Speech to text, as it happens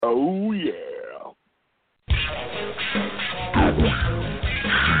Oh, yeah.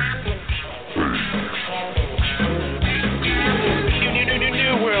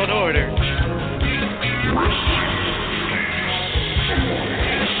 New world order.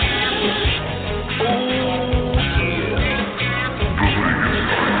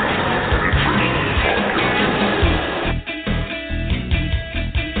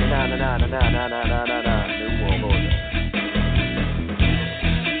 Na. New world order.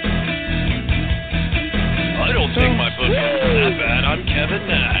 I don't think my book is that bad. I'm Kevin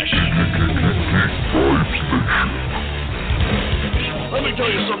Nash. Let me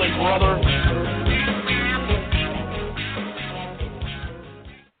tell you something, brother.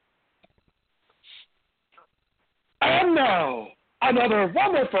 And now, another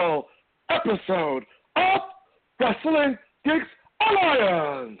wonderful episode of Wrestling Geeks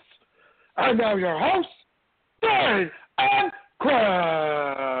Alliance. And now your hosts, Dave and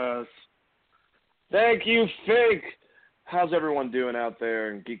Chris. Thank you, Fake. How's everyone doing out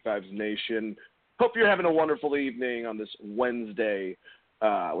there in Geek Vibes Nation? Hope you're having a wonderful evening on this Wednesday.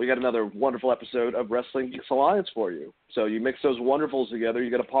 We got another wonderful episode of Wrestling Geeks Alliance for you. So you mix those wonderfuls together, you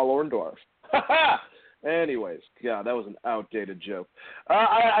get a Paul Orndorff. Anyways, yeah, that was an outdated joke.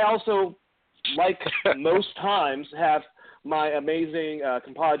 I also, like most times, have my amazing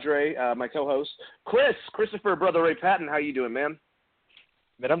compadre, my co-host, Christopher Brother Ray Patton. How you doing, man?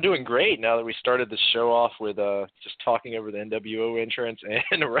 Man, I'm doing great now that we started the show off with just talking over the NWO entrance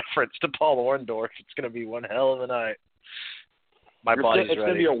and a reference to Paul Orndorff. It's going to be one hell of a night. My body's ready. It's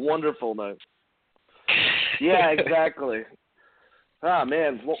going to be a wonderful night. Yeah, exactly. Ah,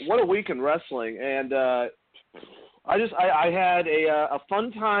 man, what a week in wrestling. And I had a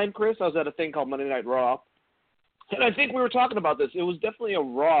fun time, Chris. I was at a thing called Monday Night Raw. And I think we were talking about this. It was definitely a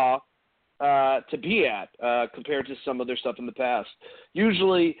Raw to be at compared to some other stuff in the past.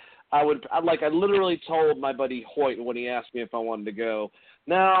 Usually, I literally told my buddy Hoyt when he asked me if I wanted to go,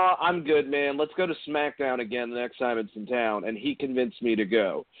 no, I'm good, man. Let's go to SmackDown again the next time it's in town. And he convinced me to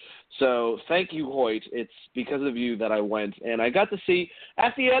go. So thank you, Hoyt. It's because of you that I went. And I got to see,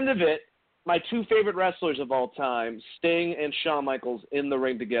 at the end of it, my two favorite wrestlers of all time, Sting and Shawn Michaels, in the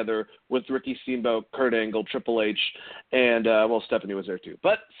ring together with Ricky Steamboat, Kurt Angle, Triple H, and, Stephanie was there too.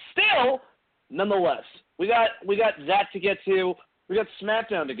 But still, nonetheless, we got that to get to. We got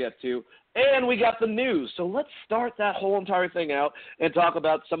SmackDown to get to. And we got the news. So let's start that whole entire thing out and talk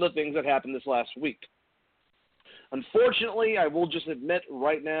about some of the things that happened this last week. Unfortunately, I will just admit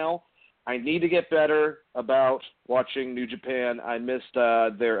right now, I need to get better about watching New Japan. I missed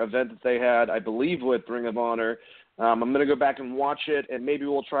their event that they had, I believe, with Ring of Honor. I'm going to go back and watch it, and maybe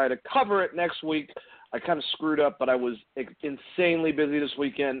we'll try to cover it next week. I kind of screwed up, but I was insanely busy this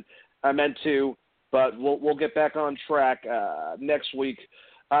weekend. I meant to, but we'll get back on track next week.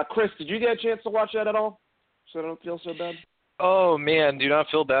 Chris, did you get a chance to watch that at all? So I don't feel so bad? Oh, man, do not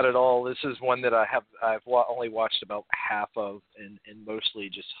feel bad at all. This is one that I've only watched about half of and mostly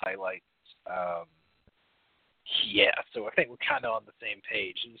just highlights. So I think we're kind of on the same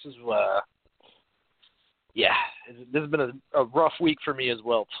page. This is, this has been a rough week for me as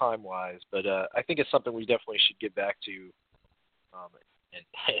well, time-wise, but I think it's something we definitely should get back to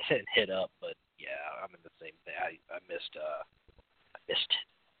and hit up. But, yeah, I'm in the same thing. I missed it.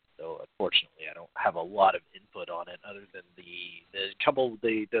 So unfortunately, I don't have a lot of input on it, other than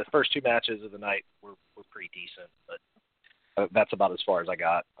the first two matches of the night were pretty decent, but that's about as far as I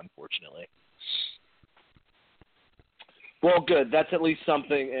got, unfortunately. Well, good. That's at least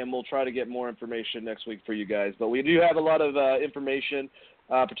something, and we'll try to get more information next week for you guys. But we do have a lot of information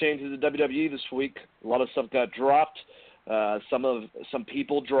pertaining to the WWE this week. A lot of stuff got dropped. Some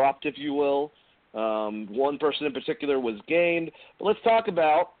people dropped, if you will. One person in particular was gained. But let's talk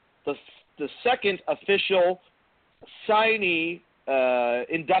about the second official signee,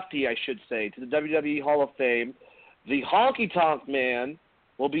 inductee, I should say, to the WWE Hall of Fame. The Honky Tonk Man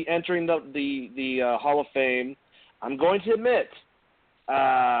will be entering the Hall of Fame. I'm going to admit,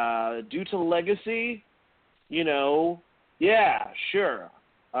 due to legacy, yeah, sure.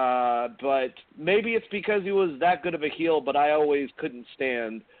 But maybe it's because he was that good of a heel, but I always couldn't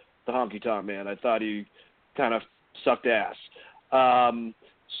stand the Honky Tonk Man. I thought he kind of sucked ass.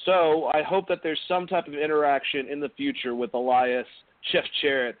 So I hope that there's some type of interaction in the future with Elias, Jeff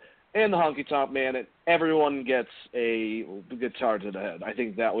Jarrett, and the Honky Tonk Man, and everyone gets a guitar to the head. I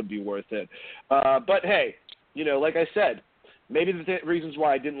think that would be worth it. But hey, like I said, maybe the reasons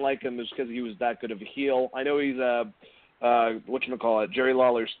why I didn't like him is because he was that good of a heel. I know he's Jerry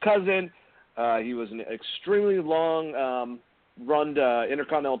Lawler's cousin. He was an extremely long run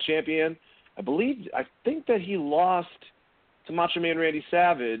Intercontinental Champion. I think that he lost to Macho Man Randy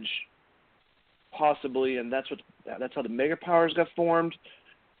Savage, possibly, and that's how the Mega Powers got formed.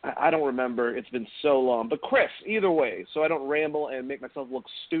 I don't remember. It's been so long. But Chris, either way, so I don't ramble and make myself look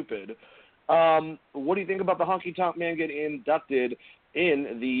stupid, what do you think about the Honky Tonk Man getting inducted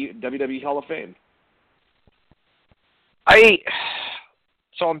in the WWE Hall of Fame?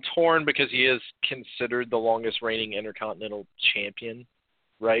 So I'm torn because he is considered the longest reigning Intercontinental Champion,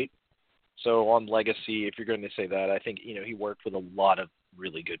 right? So on legacy, if you're going to say that, I think, he worked with a lot of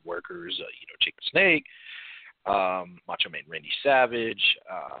really good workers, Jake the Snake, Macho Man Randy Savage.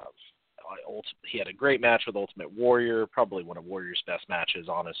 He had a great match with Ultimate Warrior, probably one of Warrior's best matches,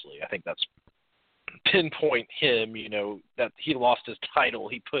 honestly. I think that's pinpoint him, that he lost his title.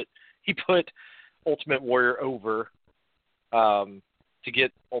 He put Ultimate Warrior over to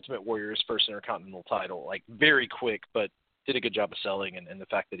get Ultimate Warrior's first Intercontinental title, like very quick, but did a good job of selling, and the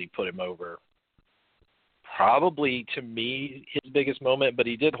fact that he put him over, probably to me his biggest moment. But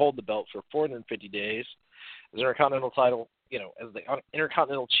he did hold the belt for 450 days as Intercontinental title, as the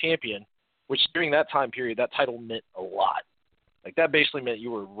Intercontinental Champion, which during that time period, that title meant a lot. Like that basically meant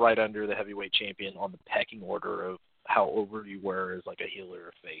you were right under the heavyweight champion on the pecking order of how over you were as like a heel or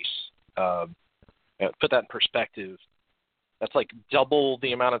a face. Put that in perspective. That's like double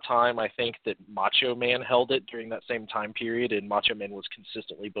the amount of time I think that Macho Man held it during that same time period, and Macho Man was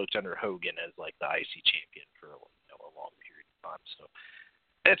consistently booked under Hogan as like the IC champion for a long period of time. So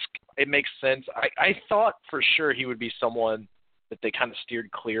it makes sense. I thought for sure he would be someone that they kind of steered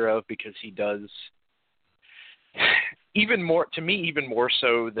clear of because he does even more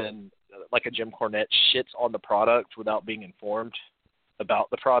so than like a Jim Cornette shits on the product without being informed about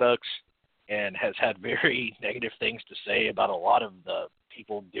the products, and has had very negative things to say about a lot of the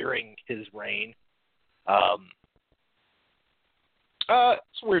people during his reign. It's a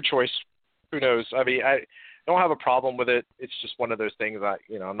weird choice. Who knows? I mean, I don't have a problem with it. It's just one of those things that,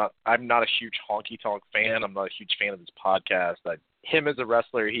 I'm not a huge Honky Tonk fan. I'm not a huge fan of this podcast. Him as a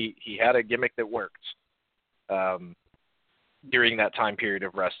wrestler, he had a gimmick that worked during that time period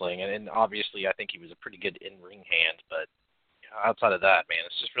of wrestling. And obviously, I think he was a pretty good in-ring hand, but outside of that, man,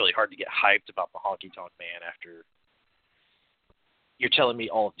 it's just really hard to get hyped about the Honky Tonk Man after you're telling me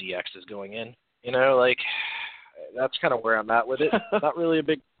all of DX is going in. That's kind of where I'm at with it. Not really a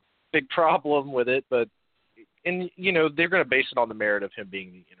big problem with it, but they're going to base it on the merit of him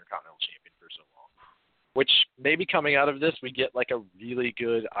being the Intercontinental Champion for so long. Which maybe coming out of this, we get like a really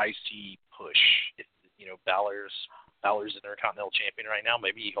good IC push. If Balor's Intercontinental Champion right now.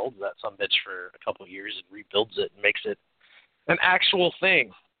 Maybe he holds that sumbitch for a couple of years and rebuilds it and makes it an actual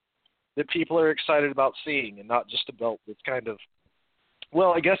thing that people are excited about seeing, and not just a belt that's kind of,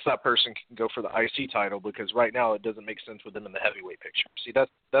 well, I guess that person can go for the IC title because right now it doesn't make sense with them in the heavyweight picture. See,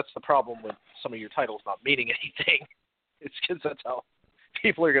 that's the problem with some of your titles not meaning anything. It's because that's how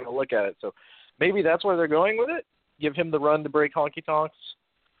people are going to look at it. So maybe that's where they're going with it. Give him the run to break Honky Tonks.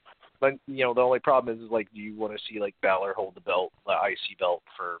 But, the only problem is like, do you want to see like Balor hold the belt, the IC belt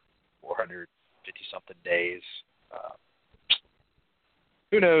for 450-something days?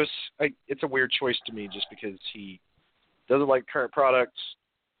 Who knows? It's a weird choice to me just because he doesn't like current products,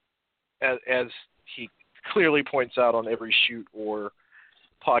 as he clearly points out on every shoot or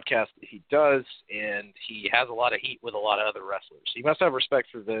podcast that he does, and he has a lot of heat with a lot of other wrestlers. He must have respect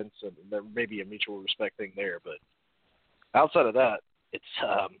for Vince, and there may be a mutual respect thing there, but outside of that, it's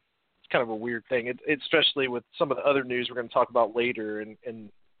kind of a weird thing, especially with some of the other news we're going to talk about later, and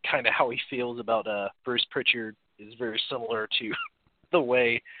kind of how he feels about Bruce Pritchard is very similar to the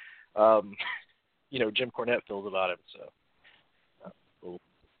way Jim Cornette feels about him. So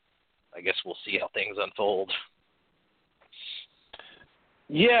I guess we'll see how things unfold.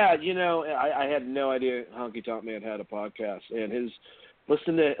 Yeah, I had no idea Honky Tonk Man had a podcast, and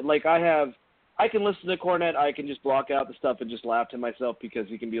I can listen to Cornette. I can just block out the stuff and just laugh to myself because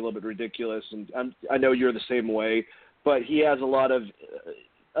he can be a little bit ridiculous, and I know you're the same way. But he has a lot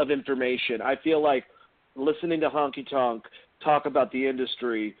of information. I feel like listening to Honky Tonk talk about the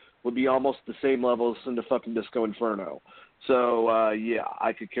industry would be almost the same level as listening to fucking Disco Inferno. So yeah,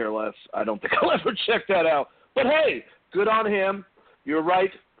 I could care less. I don't think I'll ever check that out. But hey, good on him. You're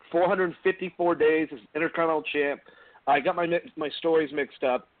right. 454 days as Intercontinental Champ. I got my stories mixed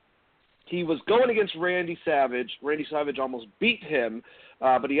up. He was going against Randy Savage. Randy Savage almost beat him,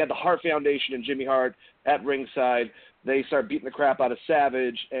 but he had the Hart Foundation and Jimmy Hart at ringside. They started beating the crap out of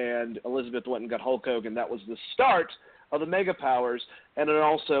Savage, and Elizabeth went and got Hulk Hogan. That was the start of the Mega Powers, and then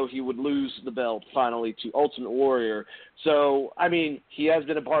also he would lose the belt finally to Ultimate Warrior. So, I mean, he has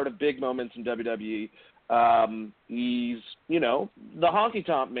been a part of big moments in WWE. He's, the Honky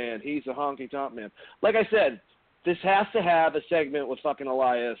Tonk Man. He's a Honky Tonk Man. Like I said, this has to have a segment with fucking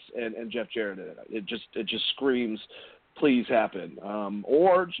Elias and Jeff Jarrett in it. It just screams, please happen.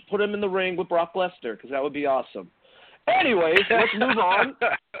 Or just put him in the ring with Brock Lesnar, because that would be awesome. Anyways, let's move on.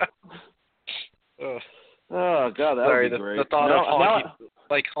 Oh, God, that would be great. The thought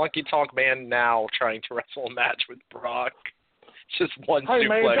of Honky Tonk Man now trying to wrestle a match with Brock. Just one suplex. Hey,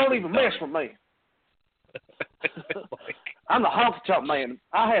 man, don't even mess with me. I'm the Honky Tonk Man.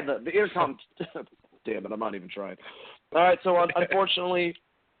 I had the intercom. Damn it, I'm not even trying. All right, so unfortunately,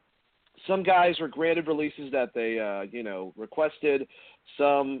 some guys were granted releases that they, requested.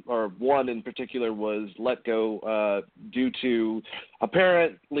 Some, or one in particular, was let go due to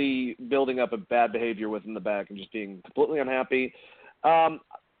apparently building up a bad behavior within the back and just being completely unhappy.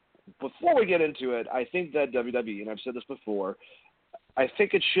 Before we get into it, I think that WWE, and I've said this before, I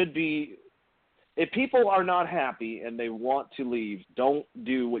think it should be, if people are not happy and they want to leave, don't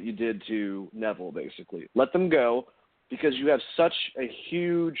do what you did to Neville, basically. Let them go, because you have such a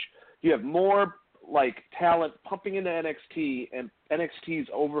huge, you have more talent pumping into NXT, and NXT is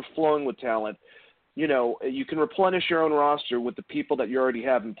overflowing with talent. You know, you can replenish your own roster with the people that you already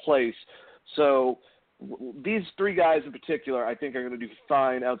have in place. So these three guys in particular, I think, are going to do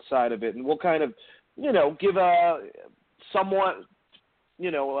fine outside of it, and we'll kind of, give a somewhat,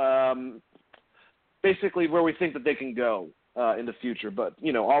 basically where we think that they can go in the future. But,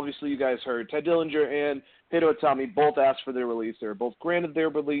 obviously you guys heard Ty Dillinger and Hideo Itami both asked for their release. They were both granted their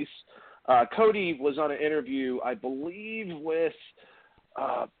release. Cody was on an interview, I believe, with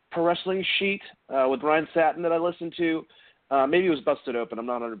Pro Wrestling Sheet with Ryan Satin that I listened to. Maybe it was Busted Open. I'm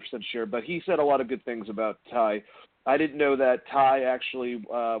not 100% sure. But he said a lot of good things about Ty. I didn't know that Ty actually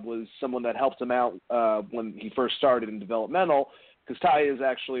was someone that helped him out when he first started in developmental, because Ty is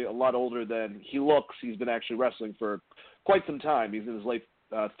actually a lot older than he looks. He's been actually wrestling for quite some time. He's in his late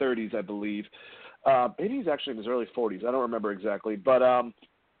 30s, I believe. Maybe he's actually in his early 40s. I don't remember exactly. But, and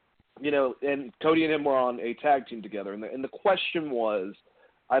Cody and him were on a tag team together. And the question was,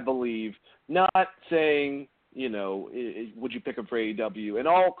 I believe, not saying, would you pick him for AEW? And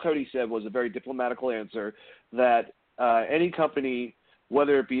all Cody said was a very diplomatical answer that any company,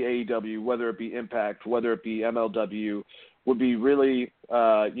 whether it be AEW, whether it be Impact, whether it be MLW, would be really,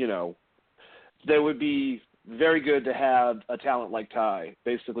 they would be very good to have a talent like Ty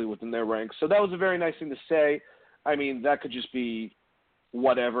basically within their ranks. So that was a very nice thing to say. I mean, that could just be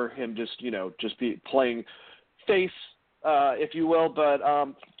whatever, him just be playing face, if you will. But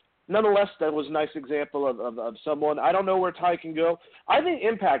nonetheless, that was a nice example of someone. I don't know where Ty can go. I think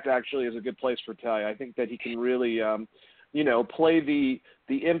Impact actually is a good place for Ty. I think that he can really, play the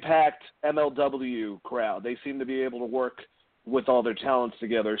Impact MLW crowd. They seem to be able to work with all their talents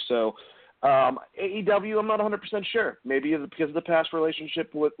together. So AEW, I'm not 100% sure. Maybe because of the past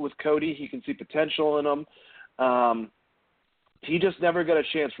relationship with Cody, he can see potential in him. He just never got a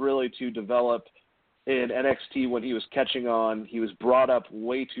chance really to develop in NXT when he was catching on. He was brought up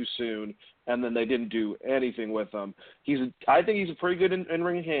way too soon, and then they didn't do anything with him. I think he's a pretty good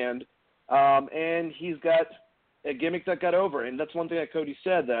in-ring hand, and he's got a gimmick that got over. And that's one thing that Cody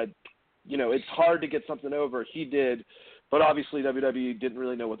said, that, it's hard to get something over. He did, but obviously WWE didn't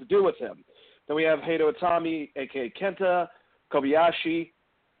really know what to do with him. Then we have Hideo Itami, a.k.a. Kenta Kobayashi,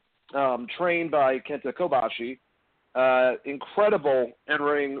 trained by Kenta Kobashi. Incredible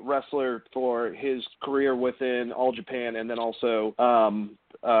in-ring wrestler for his career within All Japan and then also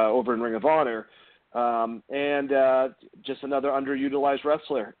over in Ring of Honor. And just another underutilized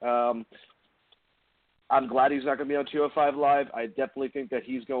wrestler. I'm glad he's not going to be on 205 Live. I definitely think that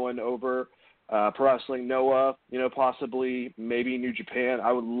he's going over Pro Wrestling Noah, possibly, maybe New Japan.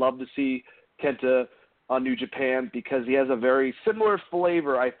 I would love to see Kenta on New Japan because he has a very similar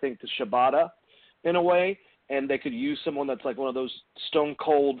flavor, I think, to Shibata in a way. And they could use someone that's like one of those stone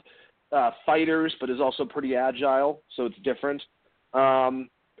cold fighters, but is also pretty agile, so it's different. And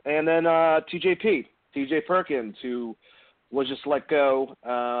then TJ Perkins, who was just let go.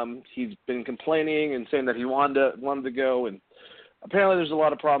 He's been complaining and saying that he wanted to go, and apparently there's a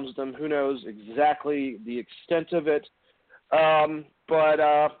lot of problems with him. Who knows exactly the extent of it?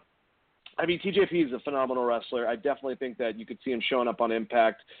 TJP is a phenomenal wrestler. I definitely think that you could see him showing up on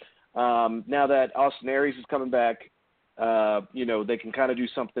Impact. Now that Austin Aries is coming back, they can kind of do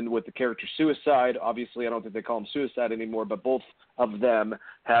something with the character Suicide. Obviously, I don't think they call him Suicide anymore, but both of them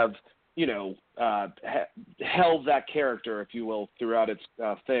have, held that character, if you will, throughout its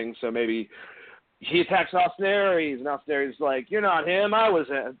thing. So maybe he attacks Austin Aries, and Austin Aries is like, "You're not him. I was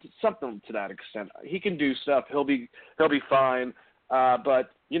something to that extent." He can do stuff. He'll be fine.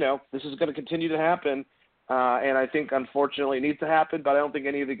 But this is going to continue to happen. And I think, unfortunately, it needs to happen, but I don't think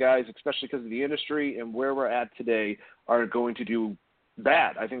any of the guys, especially because of the industry and where we're at today, are going to do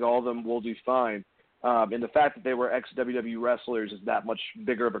bad. I think all of them will do fine. And the fact that they were ex-WWE wrestlers is that much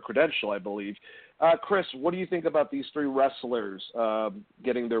bigger of a credential, I believe. Chris, what do you think about these three wrestlers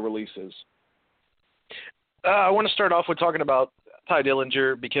getting their releases? I want to start off with talking about Tye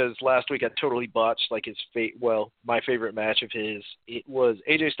Dillinger, because last week I totally botched like my favorite match of his. It was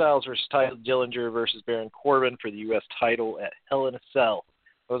AJ Styles versus Tye Dillinger versus Baron Corbin for the U.S. title at Hell in a Cell.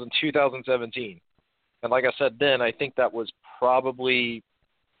 That was in 2017. And like I said then, I think that was probably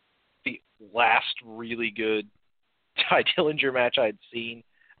the last really good Tye Dillinger match I'd seen.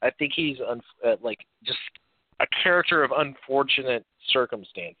 I think he's just a character of unfortunate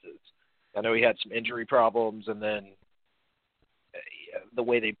circumstances. I know he had some injury problems, and then the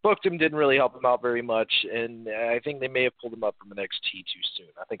way they booked him didn't really help him out very much, and I think they may have pulled him up from NXT too soon.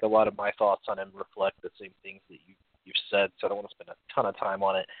 I think a lot of my thoughts on him reflect the same things that you've said, so I don't want to spend a ton of time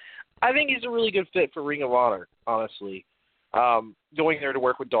on it. I think he's a really good fit for Ring of Honor, honestly. Going there to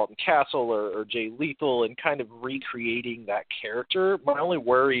work with Dalton Castle or Jay Lethal and kind of recreating that character. My only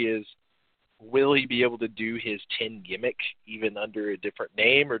worry is, will he be able to do his 10 gimmick even under a different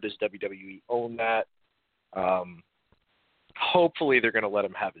name, or does WWE own that? Hopefully they're going to let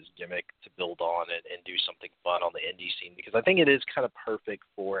him have his gimmick to build on and do something fun on the indie scene, because I think it is kind of perfect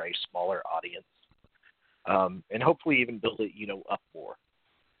for a smaller audience. And hopefully even build it, up more.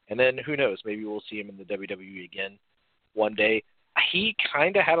 And then who knows, maybe we'll see him in the WWE again one day. He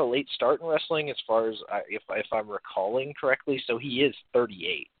kind of had a late start in wrestling as far as, if I'm recalling correctly, so he is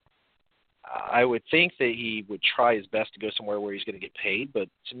 38. I would think that he would try his best to go somewhere where he's going to get paid, but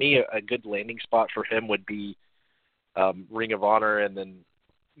to me a good landing spot for him would be Ring of Honor, and then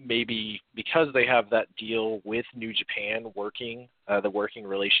maybe because they have that deal with New Japan working, the working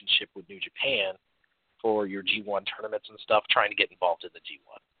relationship with New Japan for your G1 tournaments and stuff, trying to get involved in the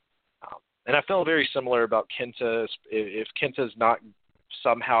G1. And I felt very similar about Kenta. If Kenta's not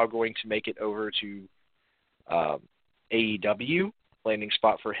somehow going to make it over to AEW, landing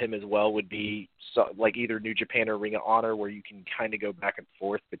spot for him as well would be like either New Japan or Ring of Honor, where you can kind of go back and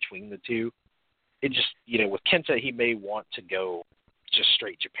forth between the two. It just, with Kenta, he may want to go just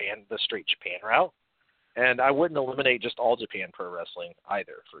the straight Japan route. And I wouldn't eliminate just all Japan Pro Wrestling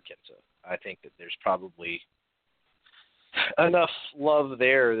either for Kenta. I think that there's probably enough love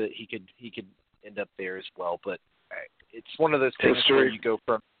there that he could end up there as well. But it's one of those things where you go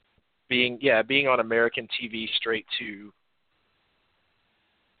from being on American TV straight to,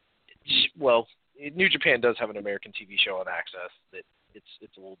 well, New Japan does have an American TV show on Access that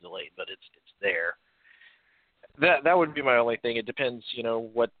it's a little delayed, but it's there. That would be my only thing. It depends,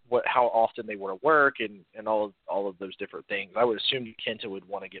 how often they want to work and all of those different things. I would assume Kenta would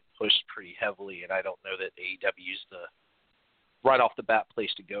want to get pushed pretty heavily, and I don't know that AEW is the right off the bat place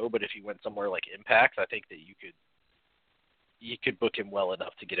to go. But if he went somewhere like Impact, I think that you could book him well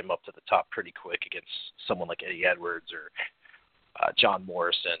enough to get him up to the top pretty quick against someone like Eddie Edwards or John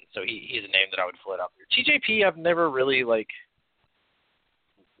Morrison. So he's a name that I would float out there. TJP, I've never really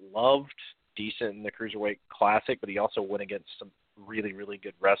loved. Decent in the Cruiserweight Classic, but he also went against some really, really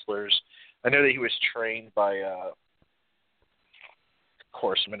good wrestlers. I know that he was trained by, of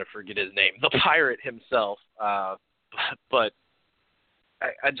course, I'm going to forget his name, the Pirate himself. But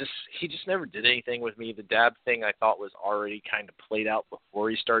he just never did anything with me. The dab thing I thought was already kind of played out before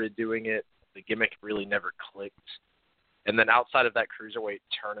he started doing it. The gimmick really never clicked. And then outside of that Cruiserweight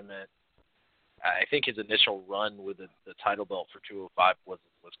tournament, I think his initial run with the title belt for 205 was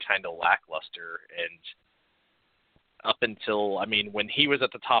kind of lackluster, and up until, when he was at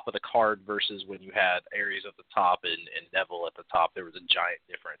the top of the card versus when you had Aries at the top and Neville at the top, there was a giant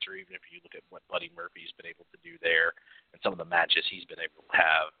difference. Or even if you look at what Buddy Murphy's been able to do there and some of the matches he's been able to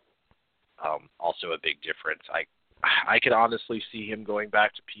have, also a big difference. I could honestly see him going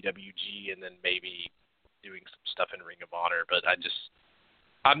back to PWG and then maybe doing some stuff in Ring of Honor, but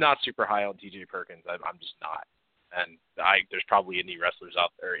I'm not super high on TJ Perkins. I'm just not. And there's probably indie wrestlers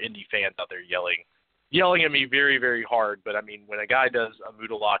out there, indie fans out there yelling at me very, very hard. But, when a guy does a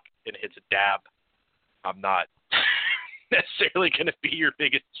Moodalock and hits a dab, I'm not necessarily going to be your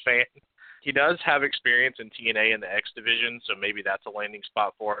biggest fan. He does have experience in TNA and the X Division, so maybe that's a landing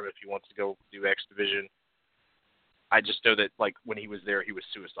spot for him if he wants to go do X Division. I just know that, when he was there, he was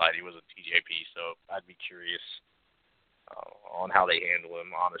Suicide. He wasn't TJP, so I'd be curious on how they handle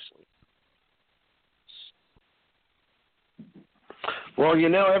him, honestly. Well,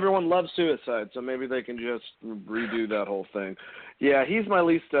 everyone loves Suicide, so maybe they can just redo that whole thing. Yeah, he's my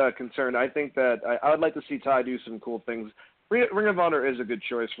least concerned. I think that I would like to see Tye do some cool things. Ring of Honor is a good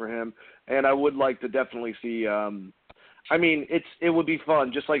choice for him, and I would like to definitely see. I mean, it would be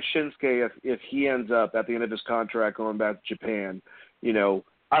fun, just like Shinsuke, if he ends up at the end of his contract going back to Japan. You know,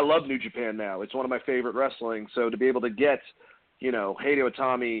 I love New Japan now. It's one of my favorite wrestling. So to be able to get, you know, Hideo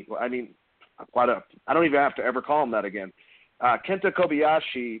Itami, I mean, I don't even have to ever call him that again. Kenta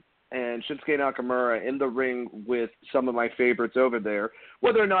Kobayashi and Shinsuke Nakamura in the ring with some of my favorites over there.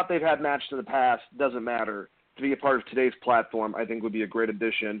 Whether or not they've had matches in the past doesn't matter. To be a part of today's platform, I think would be a great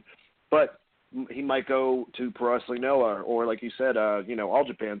addition. But he might go to Pro Wrestling Noah or, like you said, you know, All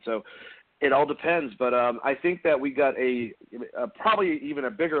Japan. So it all depends. But I think that we got a probably even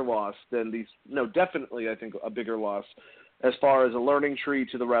a bigger loss than these. No, definitely I think a bigger loss as far as a learning tree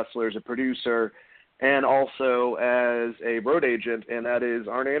to the wrestlers, a producer, and also as a road agent, and that is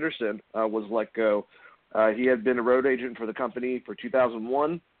Arn Anderson was let go. He had been a road agent for the company for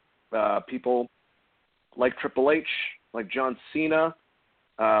 2001. People like Triple H, like John Cena,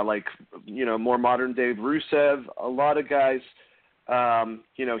 like, you know, more modern Dave Rusev, a lot of guys,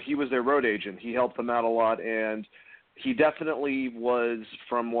 you know, he was their road agent. He helped them out a lot, and he definitely was,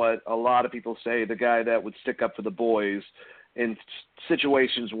 from what a lot of people say, the guy that would stick up for the boys in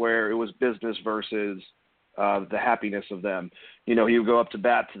situations where it was business versus the happiness of them. You know, he would go up to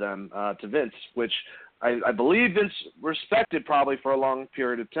bat to them, to Vince, which I believe Vince respected probably for a long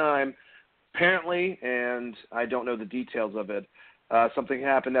period of time. Apparently, and I don't know the details of it, something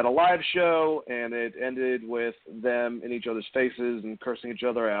happened at a live show, and it ended with them in each other's faces and cursing each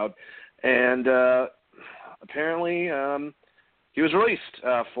other out. And apparently, he was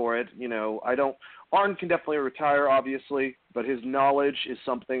released for it. You know, Arn can definitely retire, obviously, but his knowledge is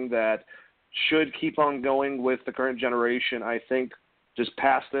something that should keep on going with the current generation. I think just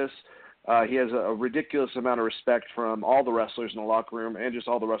past this, he has a ridiculous amount of respect from all the wrestlers in the locker room and just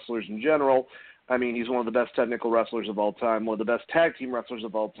all the wrestlers in general. I mean, he's one of the best technical wrestlers of all time, one of the best tag team wrestlers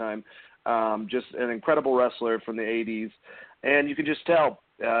of all time, just an incredible wrestler from the 80s. And you can just tell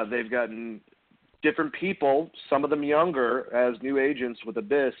they've gotten different people, some of them younger, as new agents with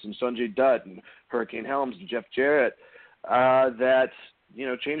Abyss and Sanjay Dutt and Hurricane Helms and Jeff Jarrett, that, you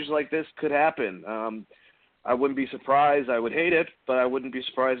know, changes like this could happen. I wouldn't be surprised. I would hate it, but I wouldn't be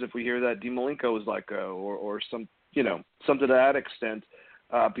surprised if we hear that Dean Malenko was let go or some, you know, something to that extent,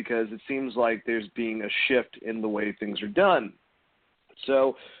 because it seems like there's being a shift in the way things are done.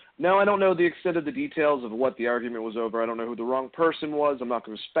 So, no, I don't know the extent of the details of what the argument was over. I don't know who the wrong person was. I'm not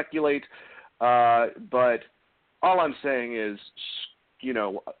going to speculate. But all I'm saying is, you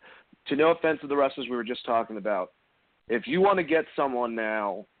know, to no offense to the wrestlers we were just talking about, if you want to get someone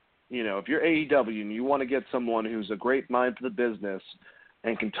now, you know, if you're AEW and you want to get someone who's a great mind for the business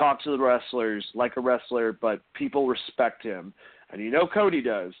and can talk to the wrestlers like a wrestler, but people respect him, and you know Cody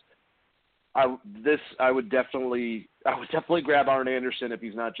does, I would definitely grab Arn Anderson if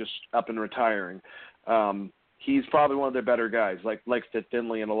he's not just up and retiring. He's probably one of their better guys, like Fit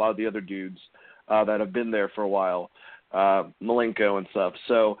Finlay and a lot of the other dudes that have been there for a while, Malenko and stuff.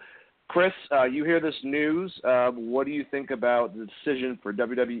 So, Chris, you hear this news. What do you think about the decision for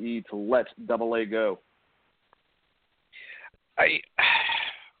WWE to let Double A go?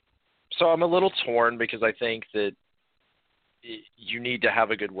 So I'm a little torn because I think that you need to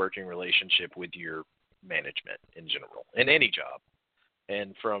have a good working relationship with your management in general, in any job.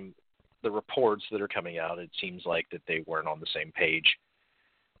 And from the reports that are coming out, it seems like that they weren't on the same page.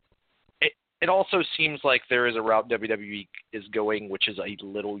 It also seems like there is a route WWE is going, which is a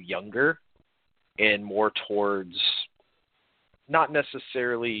little younger and more towards not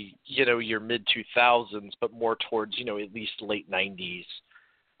necessarily, you know, your mid-2000s, but more towards, you know, at least late 90s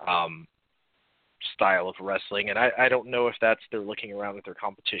style of wrestling. And I don't know if that's they're looking around at their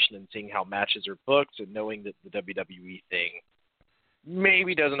competition and seeing how matches are booked and knowing that the WWE thing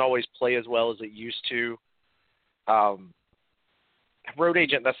maybe doesn't always play as well as it used to. Road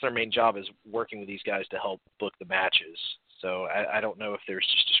agent, that's their main job, is working with these guys to help book the matches. So I don't know if there's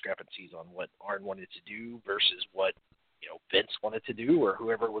just discrepancies on what Arn wanted to do versus what, you know, Vince wanted to do or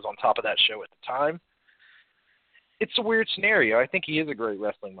whoever was on top of that show at the time. It's a weird scenario. I think he is a great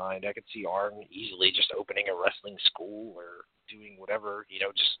wrestling mind. I could see Arn easily just opening a wrestling school or doing whatever, you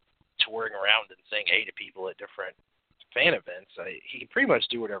know, just touring around and saying hey to people at different fan events. He can pretty much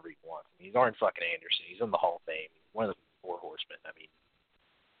do whatever he wants. I mean, he's Arn fucking Anderson. He's in the Hall of Fame. He's one of the Four Horsemen. I mean,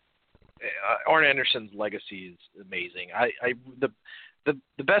 Arn Anderson's legacy is amazing.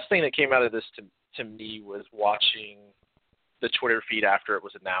 The best thing that came out of this to me was watching the Twitter feed after it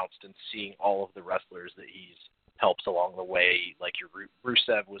was announced and seeing all of the wrestlers that he's helped along the way. Like your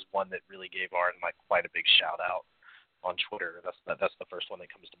Rusev was one that really gave Arn like quite a big shout out on Twitter. That's the first one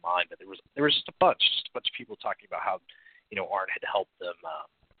that comes to mind. But there was just a bunch of people talking about how Arn had helped them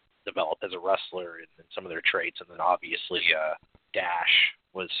develop as a wrestler and some of their traits, and then obviously Dash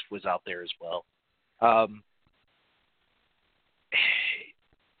was out there as well.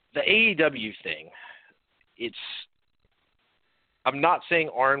 The AEW thing, I'm not saying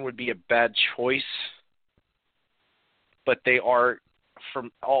Arn would be a bad choice, but they are,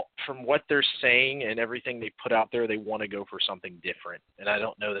 from what they're saying and everything they put out there, they want to go for something different. And I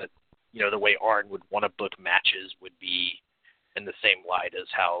don't know that, the way Arn would want to book matches would be in the same light as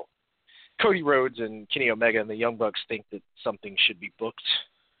how Cody Rhodes and Kenny Omega and the Young Bucks think that something should be booked.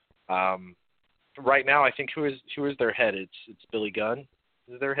 Right now, I think who is their head? It's Billy Gunn.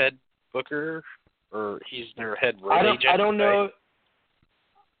 Is their head booker, or he's their head road agent? I don't know.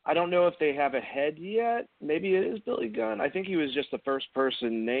 I don't know if they have a head yet. Maybe it is Billy Gunn. I think he was just the first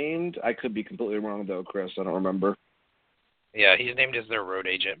person named. I could be completely wrong, though, Chris. I don't remember. Yeah, he's named as their road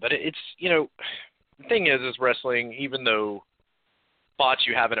agent. But it's, the thing is wrestling, even though spots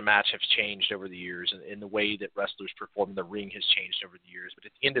you have in a match have changed over the years, and the way that wrestlers perform in the ring has changed over the years. But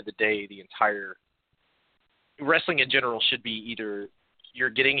at the end of the day, the entire wrestling in general should be either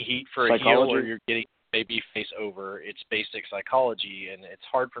you're getting heat for a heel or you're getting baby face over. It's basic psychology, and it's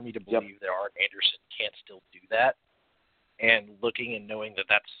hard for me to believe that Arn Anderson can't still do that. And looking and knowing that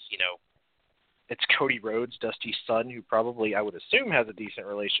that's, it's Cody Rhodes, Dusty's son, who probably, I would assume, has a decent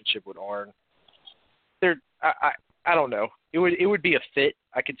relationship with Arn. I don't know. It would be a fit.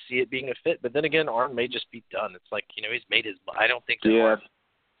 I could see it being a fit, but then again, Arn may just be done. It's like, he's made his. I don't think that Arn's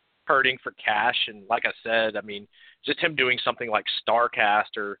hurting for cash, and like I said, I mean, just him doing something like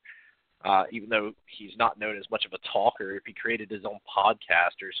StarCast or. Even though he's not known as much of a talker, if he created his own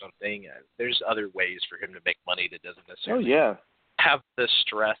podcast or something, there's other ways for him to make money that doesn't necessarily have the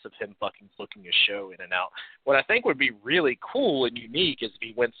stress of him booking a show in and out. What I think would be really cool and unique is if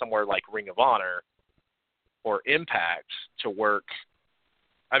he went somewhere like Ring of Honor or Impact to work.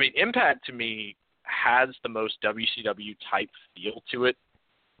 I mean, Impact to me has the most WCW type feel to it.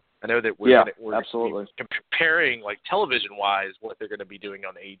 I know that we're absolutely comparing, like, television-wise, what they're going to be doing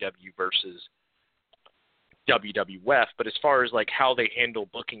on AEW versus WWF, but as far as, like, how they handle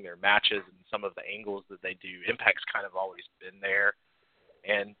booking their matches and some of the angles that they do, Impact's kind of always been there.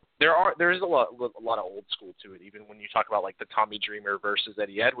 And there is a lot of old school to it. Even when you talk about, like, the Tommy Dreamer versus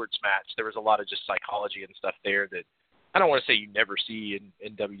Eddie Edwards match, there was a lot of just psychology and stuff there that I don't want to say you never see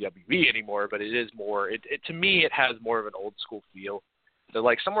in WWE anymore, but it is more – to me, it has more of an old school feel. So,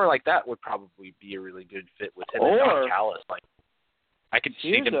 like, somewhere like that would probably be a really good fit with him and Don Callis. Like, I could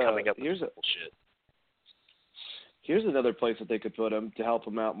see them coming up with bullshit. Here's another place that they could put him to help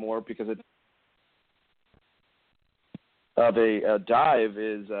him out more, because dive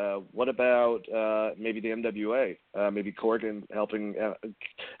is what about maybe the NWA? Maybe Corgan helping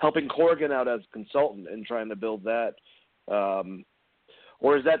Corgan out as a consultant and trying to build that.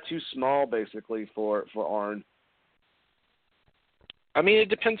 Or is that too small, basically, for Arn? I mean, it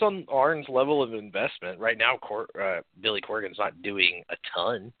depends on Arn's level of investment. Right now, Billy Corgan's not doing a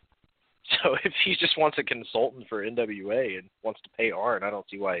ton. So if he just wants a consultant for NWA and wants to pay Arn, I don't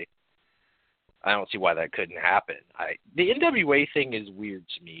see why that couldn't happen. The NWA thing is weird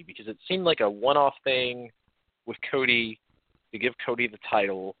to me because it seemed like a one-off thing with Cody to give Cody the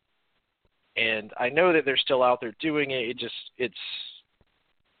title. And I know that they're still out there doing it.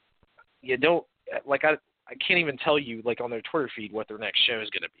 I can't even tell you, like, on their Twitter feed what their next show is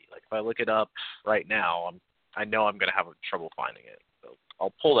going to be. Like, if I look it up right now, I know I'm going to have trouble finding it. So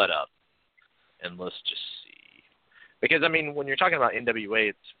I'll pull that up, and let's just see. Because, I mean, when you're talking about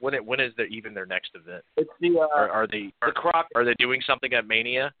NWA, it's when is even their next event? It's the are they doing something at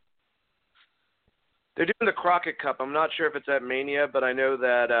Mania? They're doing the Crockett Cup. I'm not sure if it's at Mania, but I know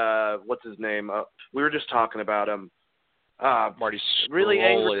that what's his name? We were just talking about him. Marty Scurll. Really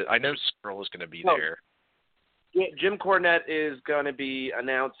angry. I know Scurll is going to be there. Yeah, Jim Cornette is going to be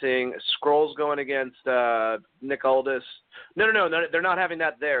announcing. Scroll's going against Nick Aldis. No, they're not having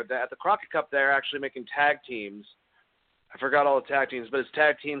that there. At the Crockett Cup, they're actually making tag teams. I forgot all the tag teams, but it's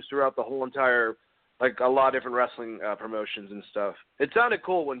tag teams throughout the whole entire, like, a lot of different wrestling promotions and stuff. It sounded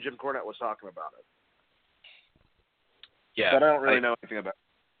cool when Jim Cornette was talking about it. Yeah. But I don't really know anything about it.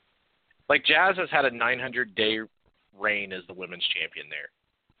 Like, Jazz has had a 900-day reign as the women's champion there.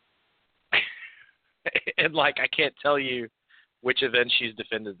 And, like, I can't tell you which event she's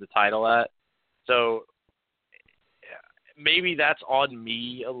defended the title at. So maybe that's on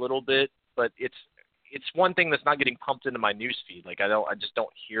me a little bit, but it's one thing that's not getting pumped into my news feed. Like, I just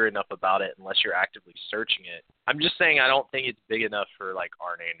don't hear enough about it unless you're actively searching it. I'm just saying I don't think it's big enough for, like,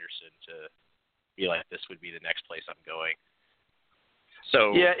 Arn Anderson to be like, this would be the next place I'm going.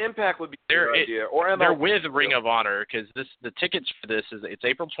 So yeah, Impact would be a good idea. Or MLW. They're with Ring of Honor because the tickets for this it's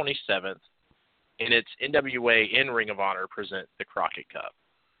April 27th, and it's NWA in Ring of Honor present the Crockett Cup.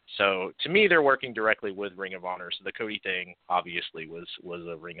 So to me, they're working directly with Ring of Honor. So the Cody thing obviously was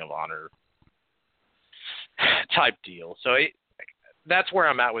a Ring of Honor type deal. So that's where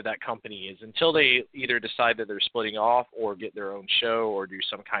I'm at with that company is until they either decide that they're splitting off or get their own show or do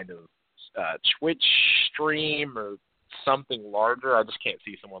some kind of Twitch stream or something larger. I just can't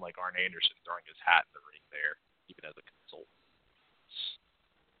see someone like Arn Anderson throwing his hat in the ring there, even as a consultant.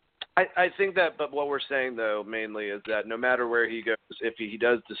 I think that, but what we're saying though mainly is that no matter where he goes, if he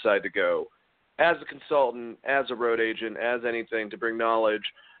does decide to go, as a consultant, as a road agent, as anything to bring knowledge,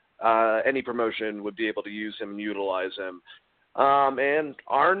 any promotion would be able to use him and utilize him. And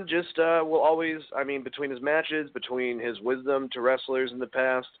Arn just will always, I mean, between his matches, between his wisdom to wrestlers in the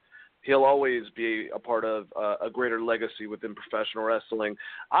past, he'll always be a part of a greater legacy within professional wrestling.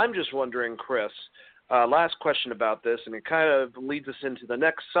 I'm just wondering, Chris, last question about this, and it kind of leads us into the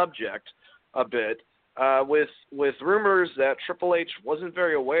next subject a bit, with rumors that Triple H wasn't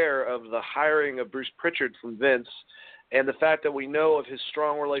very aware of the hiring of Bruce Pritchard from Vince and the fact that we know of his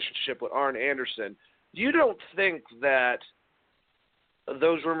strong relationship with Arn Anderson. You don't think that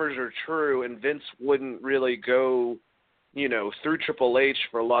those rumors are true and Vince wouldn't really go, through Triple H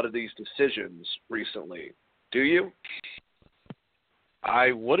for a lot of these decisions recently, do you?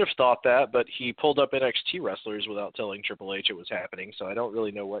 I would have thought that, but he pulled up NXT wrestlers without telling Triple H it was happening, so I don't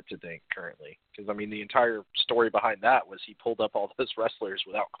really know what to think currently. Because, I mean, the entire story behind that was he pulled up all those wrestlers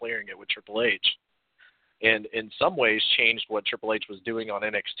without clearing it with Triple H. And in some ways changed what Triple H was doing on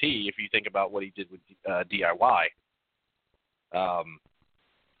NXT if you think about what he did with DIY.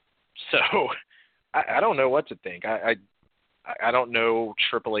 So I don't know what to think. I don't know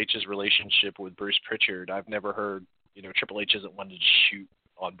Triple H's relationship with Bruce Pritchard. I've never heard, Triple H isn't one to shoot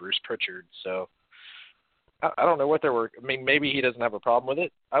on Bruce Pritchard. So I don't know what there were. I mean, maybe he doesn't have a problem with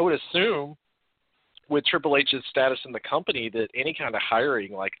it. I would assume with Triple H's status in the company that any kind of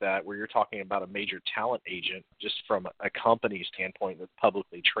hiring like that where you're talking about a major talent agent just from a company standpoint that's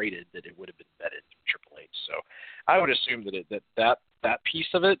publicly traded, that it would have been vetted through Triple H. So I would assume that piece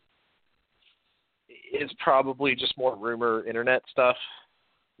of it is probably just more rumor internet stuff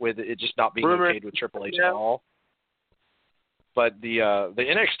with it just not being okayed with Triple H at all. But the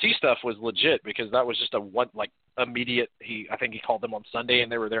NXT stuff was legit because that was just immediate. I think he called them on Sunday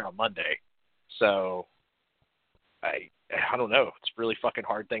and they were there on Monday. So I don't know. It's a really fucking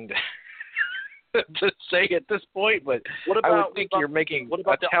hard thing to say at this point. But I would think you're making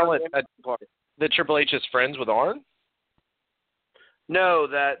a talent that Triple H is friends with Arn. No,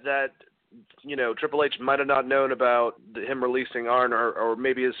 that Triple H might have not known about him releasing Arn or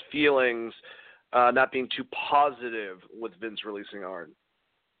maybe his feelings not being too positive with Vince releasing Arn.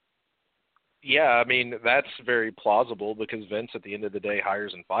 Yeah, I mean, that's very plausible because Vince at the end of the day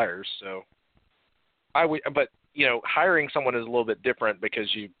hires and fires. So but hiring someone is a little bit different because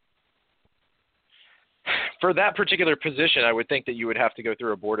for that particular position, I would think that you would have to go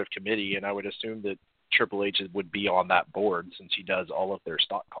through a board of committee, and I would assume that Triple H would be on that board since he does all of their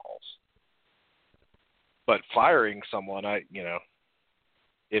stock calls. But firing someone,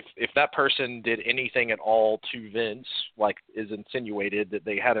 if that person did anything at all to Vince, like is insinuated that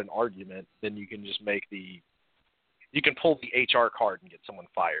they had an argument, then you can just you can pull the HR card and get someone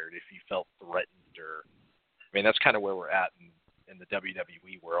fired if you felt threatened that's kind of where we're at in the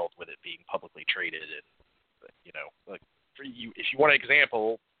WWE world with it being publicly traded. And, if you want an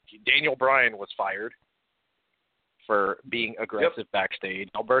example, Daniel Bryan was fired for being aggressive backstage.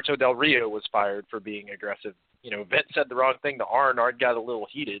 Alberto Del Rio was fired for being aggressive. Vince said the wrong thing to Arn. Arn got a little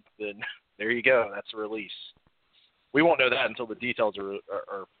heated. Then there you go. That's a release. We won't know that until the details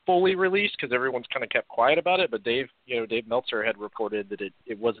are fully released because everyone's kind of kept quiet about it. But Dave Meltzer had reported that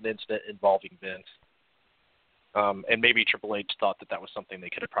it was an incident involving Vince. And maybe Triple H thought that was something they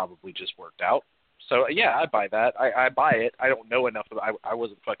could have probably just worked out. So, yeah, I buy that. I buy it. I don't know enough. I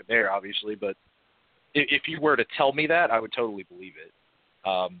wasn't fucking there, obviously. But if you were to tell me that, I would totally believe it,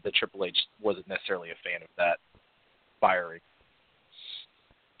 that Triple H wasn't necessarily a fan of that firing.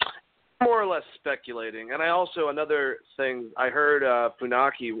 More or less speculating. And another thing, I heard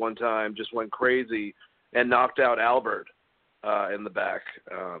Funaki one time just went crazy and knocked out Albert in the back.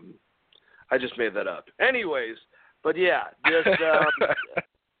 I just made that up. Anyways, but yeah, just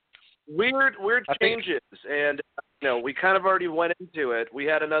weird changes. And, we kind of already went into it. We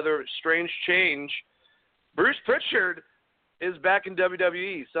had another strange change. Bruce Pritchard is back in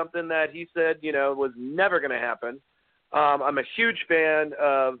WWE, something that he said, was never going to happen. I'm a huge fan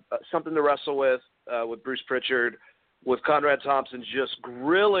of Something to Wrestle with Bruce Pritchard. with Conrad Thompson just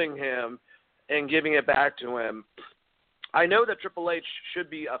grilling him and giving it back to him. I know that Triple H should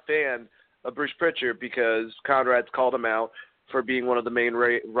be a fan of Bruce Pritchard because Conrad's called him out for being one of the main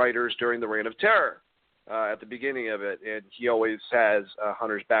writers during the Reign of Terror at the beginning of it, and he always has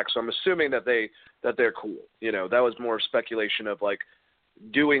Hunter's back. So I'm assuming that they're cool. You know, that was more speculation of like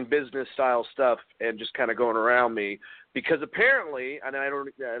doing business style stuff and just kind of going around me, because apparently, and I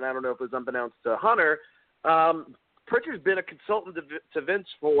don't know if it was unbeknownst to Hunter, Pritchard's been a consultant to Vince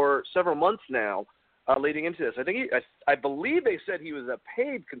for several months now, leading into this. I believe they said he was a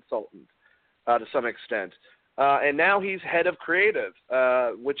paid consultant to some extent, and now he's head of creative,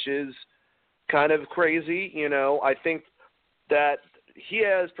 which is kind of crazy. You know, I think that he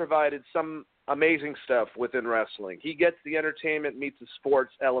has provided some amazing stuff within wrestling. He gets the entertainment meets the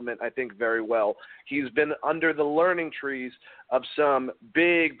sports element, I think, very well. He's been under the learning trees of some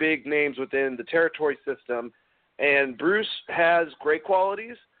big names within the territory system, and Bruce has great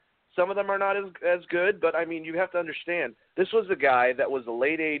qualities. Some of them are not as good, but, I mean, you have to understand, this was the guy that was the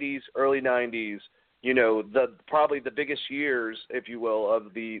late 80s, early 90s, you know, probably the biggest years, if you will,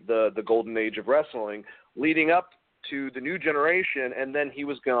 of the golden age of wrestling, leading up to the new generation, and then he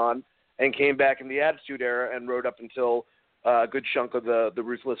was gone and came back in the Attitude Era and rode up until a good chunk of the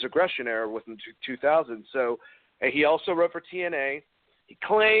Ruthless Aggression Era within 2000. So he also wrote for TNA. He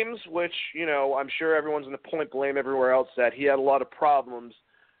claims, which, you know, I'm sure everyone's going to point blame everywhere else, that he had a lot of problems,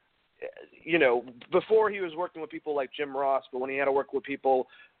 you know, before he was working with people like Jim Ross, but when he had to work with people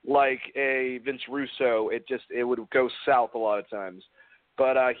like a Vince Russo, it would go south a lot of times.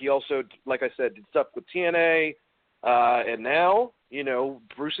 But he also, like I said, did stuff with TNA, and now, you know,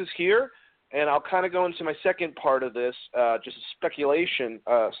 Bruce is here, and I'll kind of go into my second part of this, just a speculation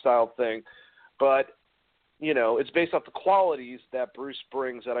style thing, but, you know, it's based off the qualities that Bruce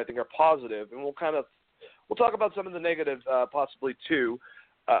brings that I think are positive, and we'll talk about some of the negative possibly too.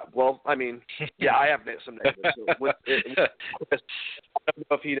 Well, I mean, yeah, I have some negatives. So I don't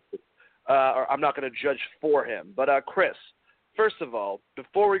know if he did, or I'm not going to judge for him. But Chris, first of all,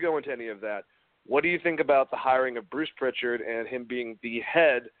 before we go into any of that, what do you think about the hiring of Bruce Pritchard and him being the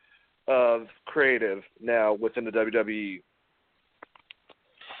head of creative now within the WWE?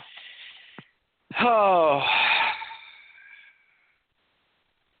 Oh,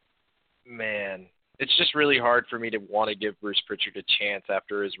 man. It's just really hard for me to want to give Bruce Pritchard a chance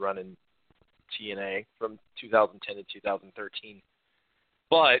after his run in TNA from 2010 to 2013.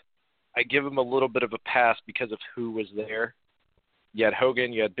 But I give him a little bit of a pass because of who was there. You had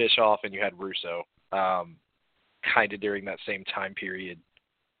Hogan, you had Bischoff, and you had Russo kind of during that same time period.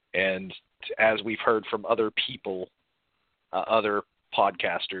 And as we've heard from other people, other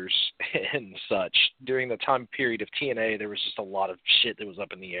podcasters and such, during the time period of TNA, there was just a lot of shit that was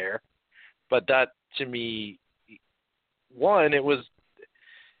up in the air. But that, to me, one, it was,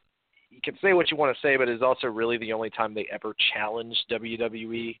 you can say what you want to say, but it's also really the only time they ever challenged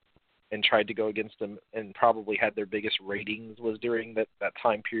WWE and tried to go against them and probably had their biggest ratings was during that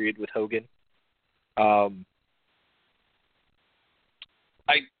time period with Hogan.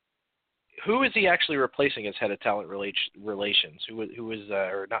 Who is he actually replacing as head of talent relations? Who is,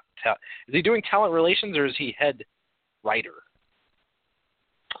 or not, is he doing talent relations or is he head writer?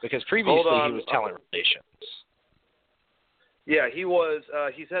 Because previously he was talent relations. Yeah, he was.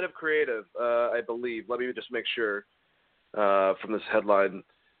 He's head of creative, I believe. Let me just make sure from this headline.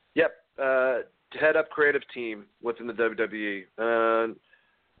 Yep, head up creative team within the WWE.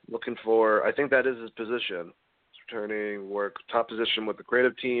 Looking for, I think that is his position. Returning work, top position with the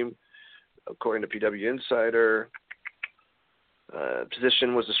creative team, according to PW Insider.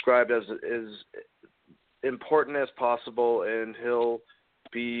 Position was described as important as possible, and he'll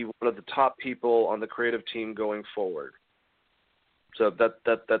be one of the top people on the creative team going forward. So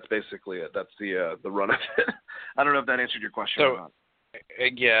that's basically it. That's the run of it. I don't know if that answered your question or not.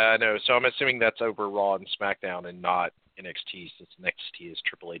 Yeah, I know. So I'm assuming that's over Raw and SmackDown and not NXT, since NXT is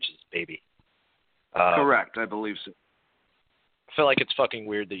Triple H's baby. Correct, I believe so. I feel like it's fucking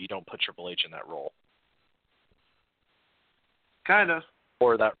weird that you don't put Triple H in that role. Kind of.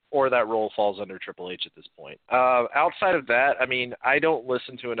 Or that role falls under Triple H at this point. Outside of that, I mean, I don't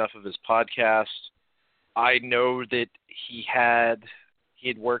listen to enough of his podcasts. I know that he had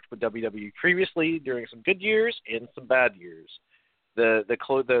worked with WWE previously during some good years and some bad years. The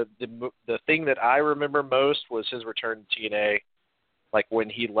thing that I remember most was his return to TNA. Like when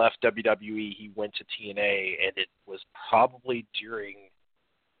he left WWE, he went to TNA, and it was probably during,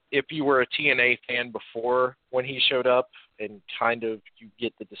 if you were a TNA fan before when he showed up, and kind of you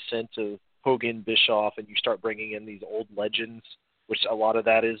get the descent of Hogan, Bischoff, and you start bringing in these old legends which a lot of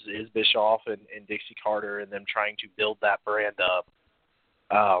that is Bischoff and Dixie Carter and them trying to build that brand up.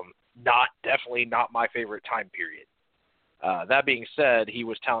 Definitely not my favorite time period. That being said, he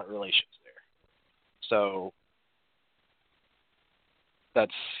was talent relations there. So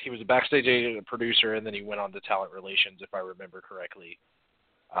he was a backstage agent, a producer, and then he went on to talent relations, if I remember correctly,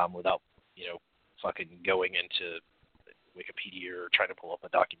 without, fucking going into Wikipedia or trying to pull up a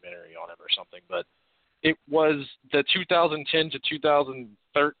documentary on him or something. But it was the 2010 to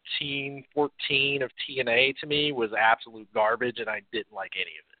 2013, 14 of TNA to me was absolute garbage, and I didn't like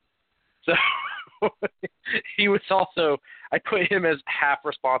any of it. So he was also, I put him as half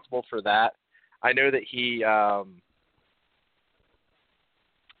responsible for that. I know that he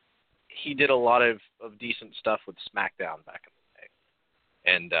did a lot of decent stuff with SmackDown back in the day.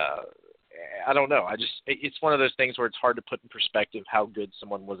 And I don't know. It's one of those things where it's hard to put in perspective how good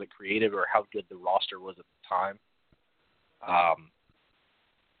someone was at creative or how good the roster was at the time.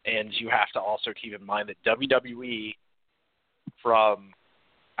 And you have to also keep in mind that WWE from,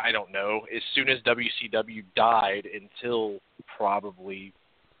 I don't know, as soon as WCW died until probably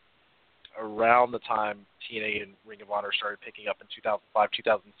around the time TNA and Ring of Honor started picking up in 2005,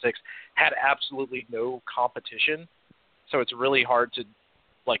 2006, had absolutely no competition. So it's really hard to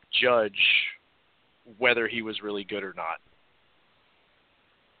judge whether he was really good or not.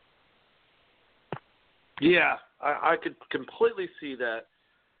 Yeah, I could completely see that.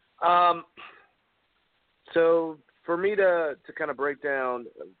 So for me to kind of break down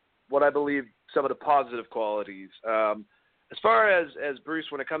what I believe some of the positive qualities, as far as Bruce,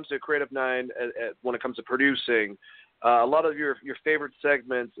 when it comes to Creative Nine, when it comes to producing, a lot of your favorite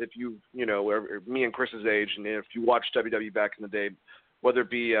segments, if or me and Chris's age, and if you watched WWE back in the day, whether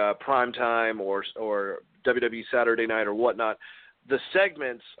it be Prime Time or WWE Saturday Night or whatnot, the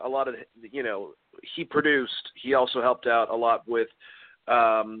segments, a lot of, he produced. He also helped out a lot with,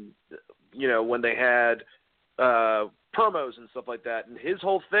 when they had promos and stuff like that. And his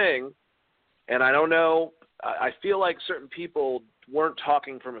whole thing, and I don't know, I feel like certain people weren't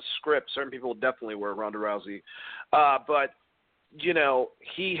talking from a script. Certain people definitely were, Ronda Rousey. But,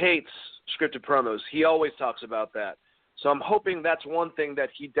 he hates scripted promos. He always talks about that. So I'm hoping that's one thing that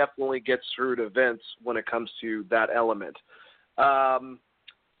he definitely gets through to Vince when it comes to that element.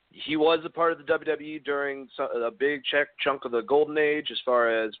 He was a part of the WWE during a big chunk of the Golden Age as far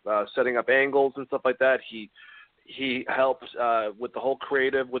as setting up angles and stuff like that. He helped with the whole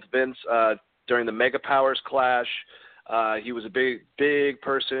creative with Vince during the Mega Powers clash. He was a big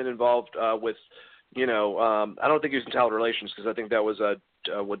person involved with, I don't think he was in talent relations because I think that was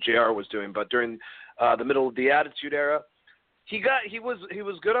what JR was doing. But during the middle of the Attitude Era, he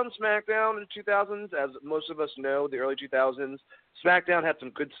was good on SmackDown in the 2000s, as most of us know, the early 2000s. SmackDown had some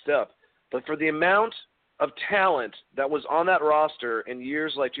good stuff, but for the amount of talent that was on that roster in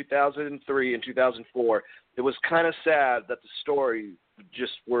years like 2003 and 2004, it was kind of sad that the stories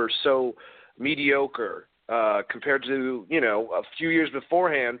just were so mediocre compared to a few years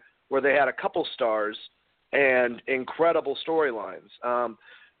beforehand where they had a couple stars and incredible storylines.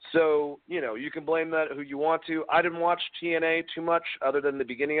 So, you can blame that who you want to. I didn't watch TNA too much other than the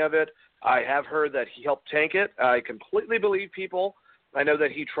beginning of it. I have heard that he helped tank it. I completely believe people. I know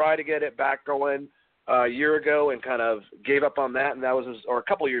that he tried to get it back going a year ago and kind of gave up on that, and that was or a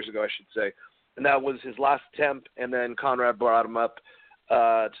couple of years ago, I should say. And that was his last attempt, and then Conrad brought him up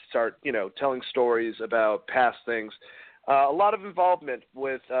to start, telling stories about past things. A lot of involvement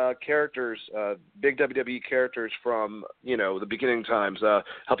with characters, big WWE characters from, the beginning times,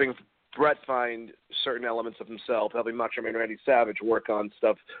 helping Brett find certain elements of himself, helping Macho Man Randy Savage work on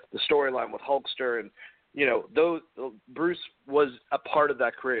stuff, the storyline with Hulkster, and, Bruce was a part of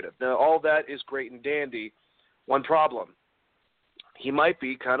that creative. Now, all that is great and dandy. One problem, he might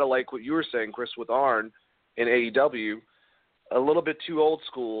be kind of like what you were saying, Chris, with Arn in AEW, a little bit too old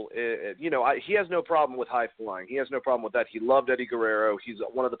school. He has no problem with high flying. He has no problem with that. He loved Eddie Guerrero. He's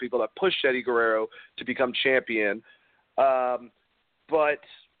one of the people that pushed Eddie Guerrero to become champion. But,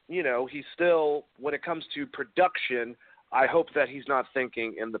 he's still, when it comes to production, I hope that he's not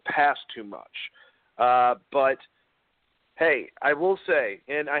thinking in the past too much. But, hey, I will say,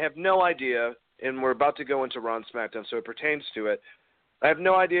 and I have no idea, and we're about to go into Raw and SmackDown, so it pertains to it. I have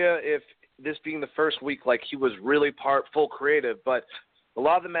no idea if this being the first week, he was really full creative, but a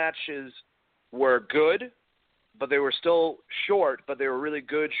lot of the matches were good, but they were still short, but they were really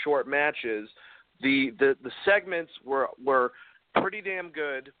good short matches. The segments were pretty damn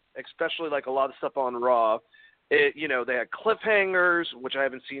good, especially a lot of stuff on Raw. They had cliffhangers, which I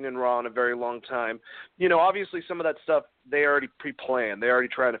haven't seen in Raw in a very long time. Obviously some of that stuff they already pre-planned. They're already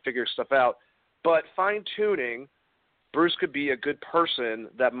trying to figure stuff out. But fine-tuning Bruce could be a good person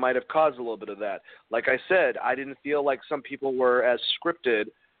that might have caused a little bit of that. Like I said, I didn't feel like some people were as scripted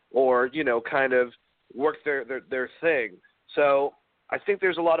or, kind of worked their thing. So I think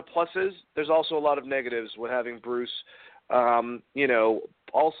there's a lot of pluses. There's also a lot of negatives with having Bruce.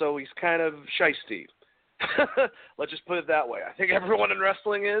 Also he's kind of shiesty. Let's just put it that way. I think everyone in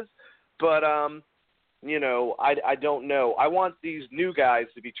wrestling is, but I don't know. I want these new guys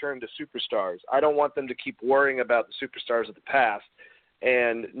to be turned to superstars. I don't want them to keep worrying about the superstars of the past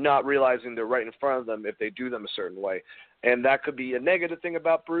and not realizing they're right in front of them if they do them a certain way. And that could be a negative thing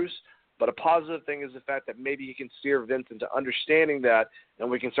about Bruce, but a positive thing is the fact that maybe he can steer Vince into understanding that, and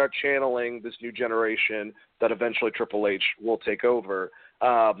we can start channeling this new generation that eventually Triple H will take over.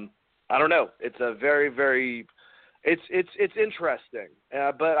 I don't know. It's a very, very it's interesting.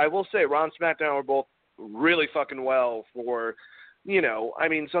 But I will say Raw and SmackDown were both really fucking well for,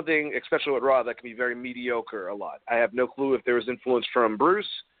 something, especially with Raw, that can be very mediocre a lot. I have no clue if there was influence from Bruce,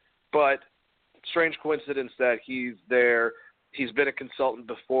 but strange coincidence that he's there. He's been a consultant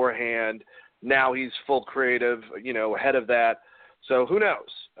beforehand. Now he's full creative, head of that. So who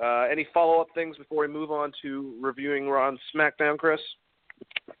knows? Any follow-up things before we move on to reviewing Raw and SmackDown, Chris?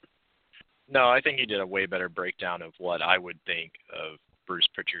 No, I think you did a way better breakdown of what I would think of Bruce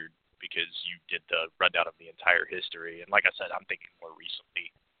Pritchard because you did the rundown of the entire history. And like I said, I'm thinking more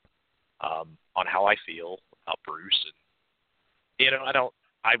recently on how I feel about Bruce. And,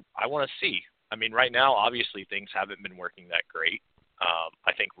 I want to see. I mean, right now, obviously, things haven't been working that great.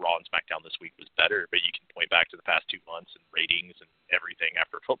 I think Raw and SmackDown this week was better, but you can point back to the past 2 months and ratings and everything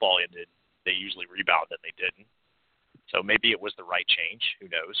after football ended. They usually rebound, and they didn't. So maybe it was the right change.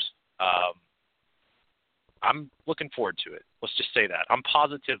 Who knows? I'm looking forward to it. Let's just say that. I'm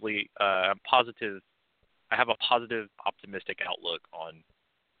positive. I have a positive, optimistic outlook on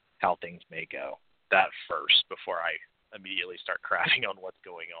how things may go. That first, before I immediately start crapping on what's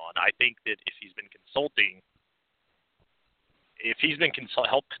going on. I think that if he's been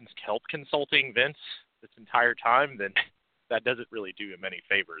help consulting Vince this entire time, then that doesn't really do him any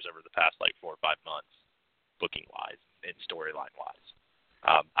favors over the past 4 or 5 months, booking wise and storyline wise.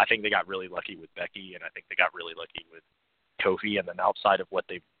 I think they got really lucky with Becky, and I think they got really lucky with Kofi. And then outside of what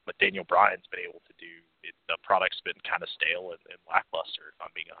Daniel Bryan's been able to do, the product's been kind of stale and lackluster. If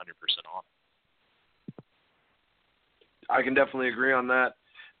I'm being 100% honest. I can definitely agree on that.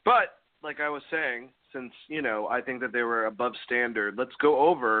 But like I was saying, since I think that they were above standard, let's go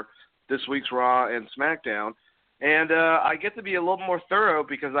over this week's Raw and SmackDown. And I get to be a little more thorough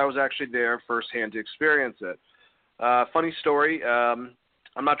because I was actually there firsthand to experience it. Funny story.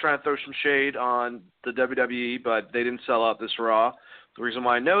 I'm not trying to throw some shade on the WWE, but they didn't sell out this Raw. The reason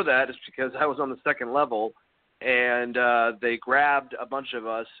why I know that is because I was on the second level, and they grabbed a bunch of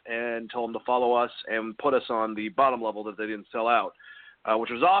us and told them to follow us and put us on the bottom level that they didn't sell out,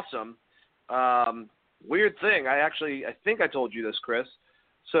 which was awesome. Weird thing. I think I told you this, Chris.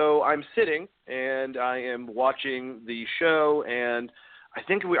 So I'm sitting, and I am watching the show, and I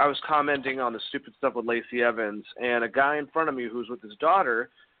think I was commenting on the stupid stuff with Lacey Evans, and a guy in front of me who's with his daughter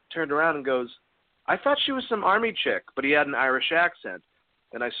turned around and goes, "I thought she was some army chick," but he had an Irish accent.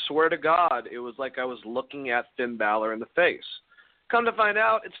 And I swear to God, it was like I was looking at Finn Balor in the face. Come to find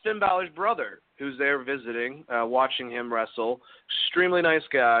out, it's Finn Balor's brother who's there visiting, watching him wrestle. Extremely nice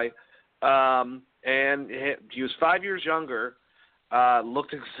guy. And he was 5 years younger,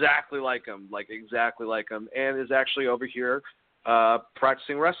 looked exactly like him, and is actually over here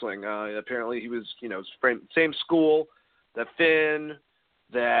practicing wrestling. Apparently he was, same school that Finn,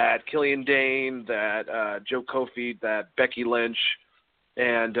 that Killian Dane, that Joe Kofi, that Becky Lynch,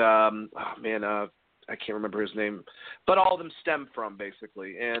 and I can't remember his name, but all of them stem from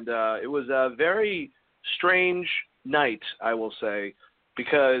basically. And it was a very strange night, I will say,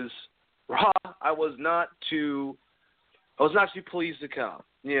 because Raw, I was not too pleased to come.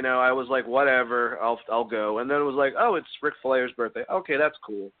 I was like, whatever, I'll go. And then it was like, oh, it's Ric Flair's birthday. Okay, that's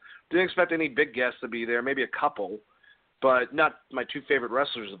cool. Didn't expect any big guests to be there, maybe a couple, but not my two favorite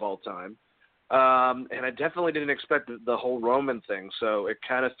wrestlers of all time. And I definitely didn't expect the whole Roman thing, so it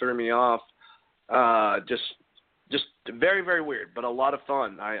kind of threw me off. Just very, very weird, but a lot of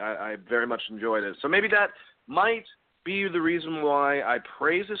fun. I very much enjoyed it. So maybe that might be the reason why I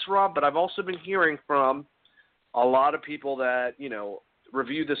praise this Raw, but I've also been hearing from a lot of people that,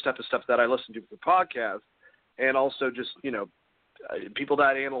 review this type of stuff that I listen to for the podcast, and also just, people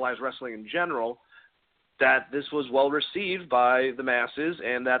that analyze wrestling in general, that this was well received by the masses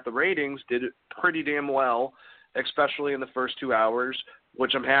and that the ratings did pretty damn well, especially in the first 2 hours,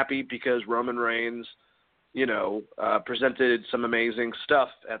 which I'm happy because Roman Reigns, presented some amazing stuff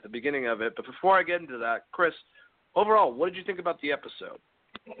at the beginning of it. But before I get into that, Chris, overall, what did you think about the episode?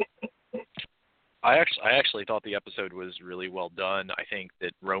 I actually thought the episode was really well done. I think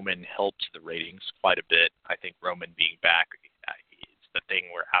that Roman helped the ratings quite a bit. I think Roman being back, it's the thing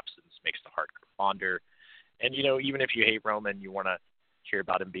where absence makes the heart grow fonder. And, even if you hate Roman, you want to hear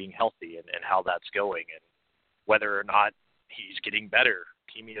about him being healthy and how that's going and whether or not he's getting better.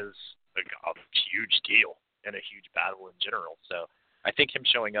 Leukemia is a huge deal and a huge battle in general. So I think him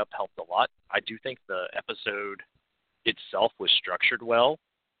showing up helped a lot. I do think the episode itself was structured well.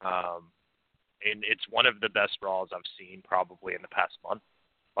 And it's one of the best Raws I've seen probably in the past month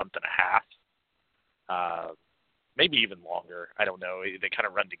and a half. Maybe even longer. I don't know. They kind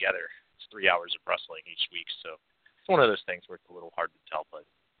of run together. It's 3 hours of wrestling each week. So it's one of those things where it's a little hard to tell. But,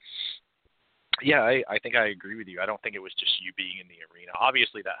 yeah, I think I agree with you. I don't think it was just you being in the arena.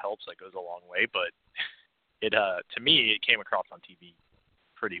 Obviously, that helps. That goes a long way. But it to me, it came across on TV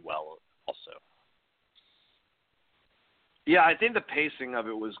pretty well also. Yeah, I think the pacing of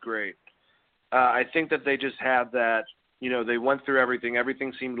it was great. I think that they just had that, they went through everything.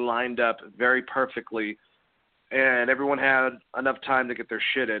 Everything seemed lined up very perfectly, and everyone had enough time to get their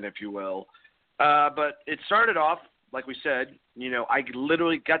shit in, if you will. But it started off, like we said, I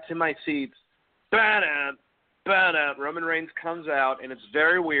literally got to my seats. Roman Reigns comes out, and it's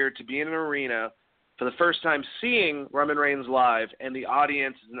very weird to be in an arena for the first time seeing Roman Reigns live, and the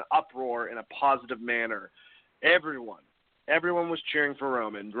audience is in an uproar in a positive manner. Everyone was cheering for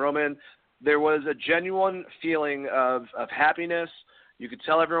Roman. There was a genuine feeling of happiness. You could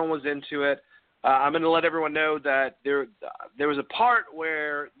tell everyone was into it. I'm going to let everyone know that there was a part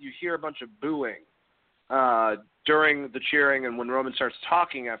where you hear a bunch of booing during the cheering and when Roman starts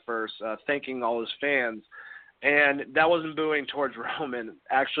talking at first, thanking all his fans. And that wasn't booing towards Roman.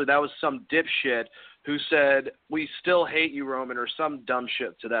 Actually, that was some dipshit who said, "We still hate you, Roman," or some dumb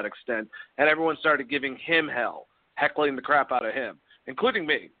shit to that extent. And everyone started giving him hell, heckling the crap out of him, including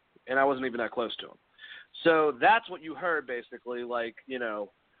me. And I wasn't even that close to him. So that's what you heard, basically.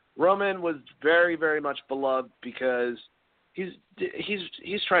 Roman was very, very much beloved because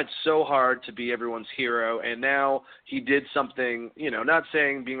he's tried so hard to be everyone's hero, and now he did something, not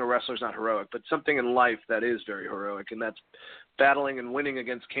saying being a wrestler is not heroic, but something in life that is very heroic, and that's battling and winning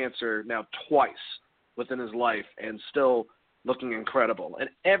against cancer now twice within his life and still looking incredible. And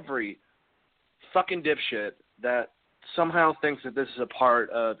every fucking dipshit that somehow thinks that this is a part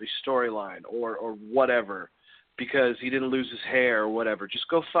of a storyline or whatever because he didn't lose his hair or whatever, just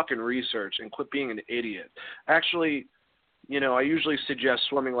go fucking research and quit being an idiot. Actually, I usually suggest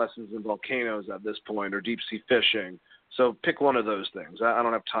swimming lessons in volcanoes at this point or deep sea fishing. So pick one of those things. I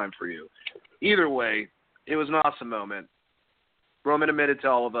don't have time for you. Either way, it was an awesome moment. Roman admitted to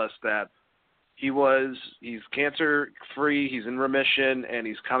all of us that he's cancer free, he's in remission, and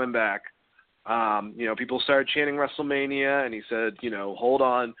he's coming back. People started chanting WrestleMania, and he said, hold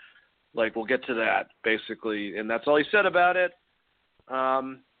on, we'll get to that, basically, and that's all he said about it.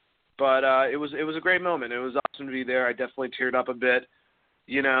 But it was a great moment. It was awesome to be there. I definitely teared up a bit,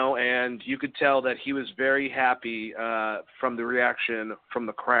 and you could tell that he was very happy from the reaction from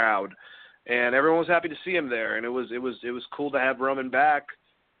the crowd, and everyone was happy to see him there, and it was cool to have Roman back.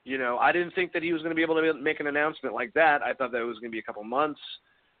 I didn't think that he was going to be able to make an announcement like that. I thought that it was going to be a couple months.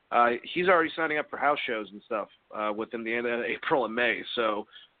 He's already signing up for house shows and stuff within the end of April and May, so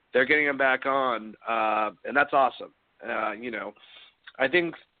they're getting him back on, and that's awesome. I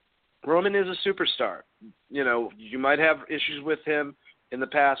think Roman is a superstar. You might have issues with him in the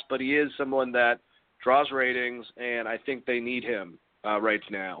past, but he is someone that draws ratings, and I think they need him right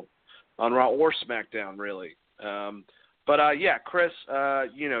now on Raw or SmackDown, really. Yeah, Chris,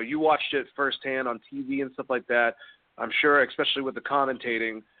 you watched it firsthand on TV and stuff like that. I'm sure, especially with the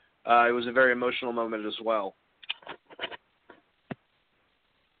commentating, it was a very emotional moment as well.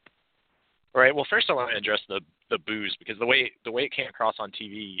 All right. Well, first I want to address the boos because the way it came across on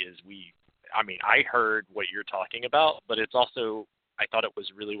TV is I heard what you're talking about, but it's also I thought it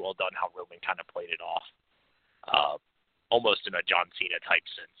was really well done how Roman kind of played it off, almost in a John Cena type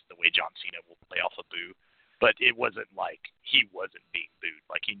sense, the way John Cena will play off a boo. But it wasn't like he wasn't being booed,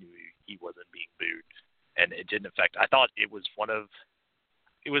 like he knew he wasn't being booed, and it didn't affect. I thought it was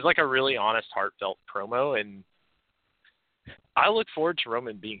like a really honest, heartfelt promo, and I look forward to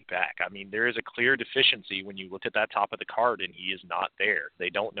Roman being back. There is a clear deficiency when you look at that top of the card, and he is not there.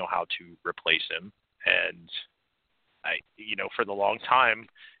 They don't know how to replace him, and for the long time,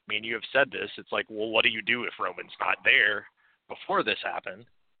 you have said this. It's like, well, what do you do if Roman's not there before this happened?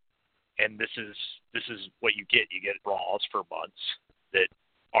 And this is what you get. You get Raws for months that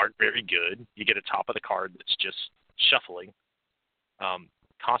aren't very good. You get a top of the card that's just shuffling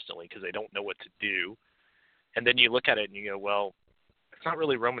constantly because they don't know what to do. And then you look at it and you go, well, it's not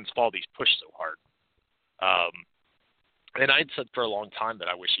really Roman's fault he's pushed so hard. And I'd said for a long time that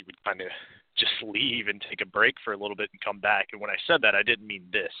I wish he would kind of just leave and take a break for a little bit and come back. And when I said that, I didn't mean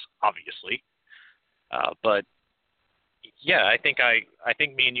this, obviously. But yeah, I think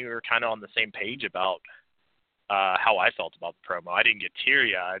me and you are kind of on the same page about how I felt about the promo. I didn't get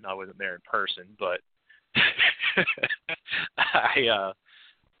teary-eyed. I wasn't there in person, but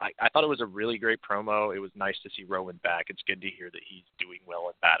I thought it was a really great promo. It was nice to see Roman back. It's good to hear that he's doing well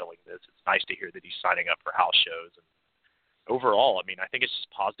and battling this. It's nice to hear that he's signing up for house shows. And overall, I mean, I think it's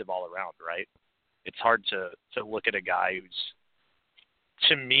just positive all around, right? It's hard to look at a guy who's,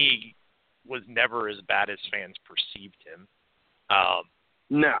 to me, was never as bad as fans perceived him.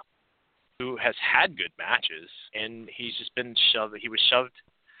 No. Who has had good matches, and he's just been shoved. He was shoved,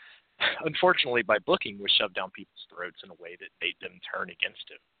 unfortunately, by booking, was shoved down people's throats in a way that made them turn against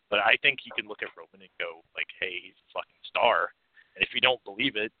him. But I think you can look at Roman and go, like, hey, he's a fucking star. And if you don't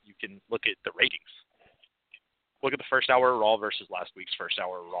believe it, you can look at the ratings. Look at the first hour of Raw versus last week's first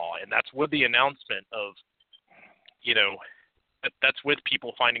hour of Raw. And that's with the announcement of, that's with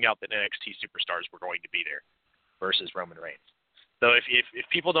people finding out that NXT superstars were going to be there versus Roman Reigns. So if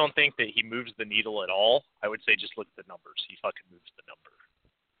people don't think that he moves the needle at all, I would say just look at the numbers. He fucking moves the number.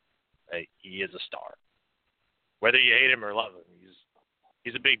 Right? He is a star. Whether you hate him or love him,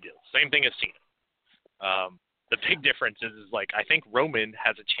 he's a big deal. Same thing as Cena. The big difference is like I think Roman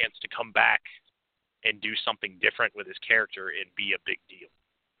has a chance to come back and do something different with his character and be a big deal.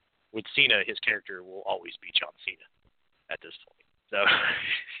 With Cena, his character will always be John Cena at this point. So,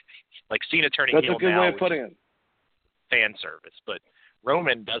 like Cena turning heel now. That's a good way of putting it. Fan service, but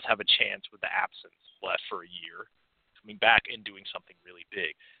Roman does have a chance with the absence left for a year, coming back and doing something really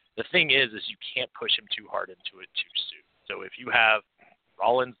big. The thing is you can't push him too hard into it too soon. So if you have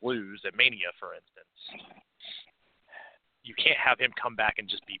Rollins lose at Mania, for instance, you can't have him come back and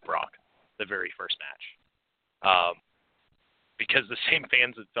just beat Brock the very first match. Because the same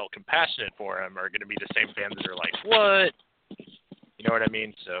fans that felt compassionate for him are going to be the same fans that are like, what? You know what I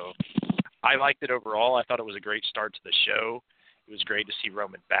mean? So I liked it overall. I thought it was a great start to the show. It was great to see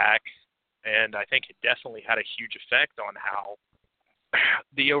Roman back. And I think it definitely had a huge effect on how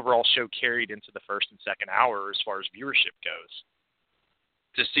the overall show carried into the first and second hour as far as viewership goes.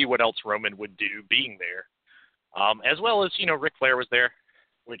 To see what else Roman would do being there. As well as, Ric Flair was there,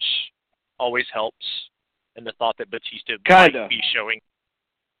 which always helps. And the thought that Batista might be showing.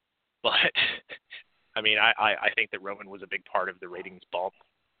 But, I mean, I think that Roman was a big part of the ratings bump.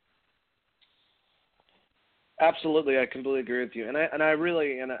 Absolutely, I completely agree with you, and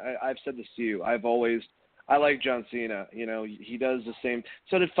I've said this to you. I like John Cena. He does the same.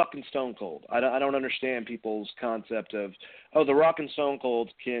 So did fucking Stone Cold. I don't understand people's concept of, The Rock and Stone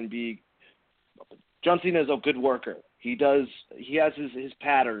Cold can be. John Cena is a good worker. He has his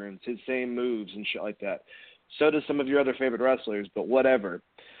patterns, his same moves and shit like that. So does some of your other favorite wrestlers, but whatever.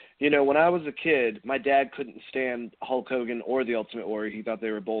 When I was a kid, my dad couldn't stand Hulk Hogan or The Ultimate Warrior. He thought they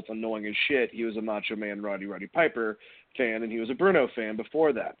were both annoying as shit. He was a Macho Man Roddy Piper fan, and he was a Bruno fan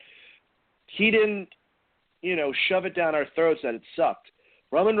before that. He didn't, shove it down our throats that it sucked.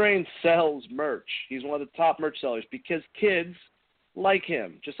 Roman Reigns sells merch. He's one of the top merch sellers because kids like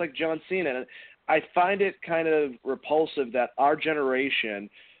him, just like John Cena. And I find it kind of repulsive that our generation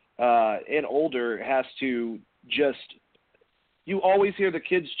and older has to just – you always hear the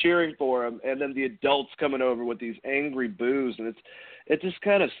kids cheering for him, and then the adults coming over with these angry boos, and it's just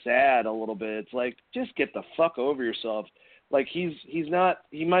kind of sad a little bit. It's like, just get the fuck over yourself. Like he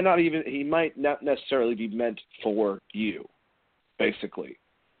might not necessarily be meant for you. Basically,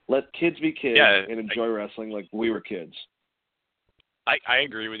 let kids be kids and enjoy wrestling like we were kids. I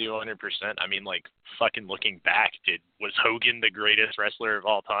agree with you 100%. I mean, like, fucking looking back, was Hogan the greatest wrestler of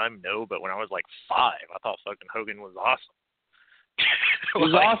all time? No, but when I was like 5, I thought fucking Hogan was awesome. It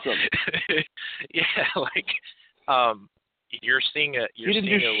was awesome. Yeah, you're seeing a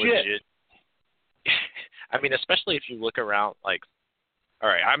legit. I mean, especially if you look around, like, all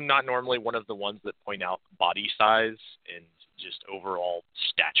right, I'm not normally one of the ones that point out body size and just overall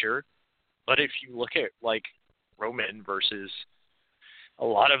stature, but if you look at like Roman versus a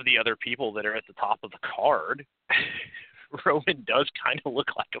lot of the other people that are at the top of the card, Roman does kind of look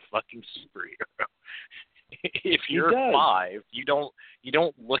like a fucking superhero. If you're 5, you don't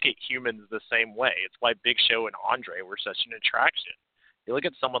look at humans the same way. It's why Big Show and Andre were such an attraction. You look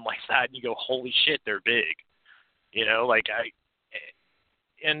at someone like that and you go, holy shit, they're big.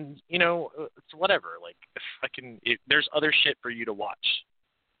 It's whatever. Like, there's other shit for you to watch,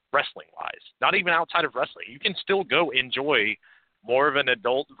 wrestling-wise. Not even outside of wrestling. You can still go enjoy more of an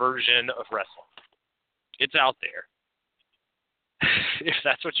adult version of wrestling. It's out there. If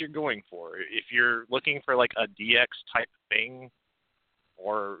that's what you're going for. If you're looking for like a DX type thing,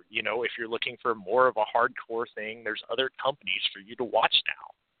 or, you know, if you're looking for more of a hardcore thing, there's other companies for you to watch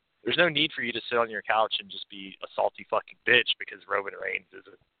now. There's no need for you to sit on your couch and just be a salty fucking bitch because Roman Reigns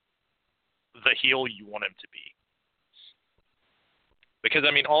isn't the heel you want him to be. Because,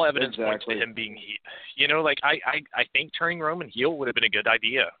 I mean, all evidence points to him being, you know, like, I think turning Roman heel would have been a good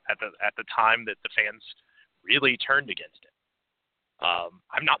idea at the time that the fans really turned against him.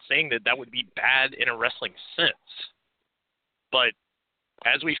 I'm not saying that would be bad in a wrestling sense, but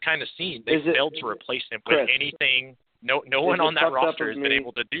as we've kind of seen, they failed to replace him with anything. No one on that roster has been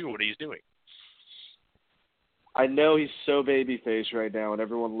able to do what he's doing. I know he's so babyface right now, and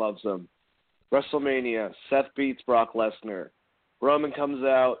everyone loves him. WrestleMania, Seth beats Brock Lesnar. Roman comes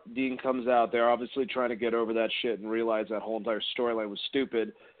out, Dean comes out. They're obviously trying to get over that shit and realize that whole entire storyline was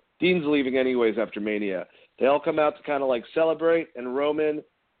stupid. Dean's leaving anyways after Mania. They all come out to kind of like celebrate, and Roman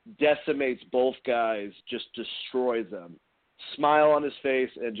decimates both guys, just destroys them. Smile on his face,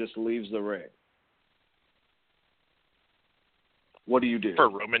 and just leaves the ring. What do you do? For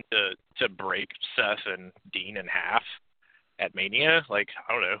Roman to break Seth and Dean in half at Mania? Like,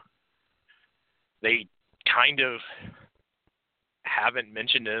 I don't know. They kind of haven't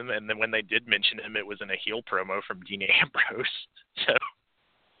mentioned him, and then when they did mention him, it was in a heel promo from Dean Ambrose. So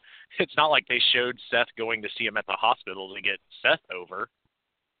it's not like they showed Seth going to see him at the hospital to get Seth over.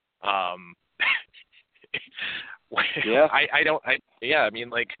 Yeah. I mean,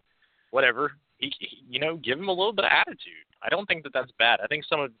 like, whatever. He, you know, give him a little bit of attitude. I don't think that's bad. I think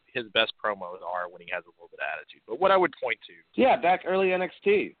some of his best promos are when he has a little bit of attitude. But what I would point to... Yeah, back early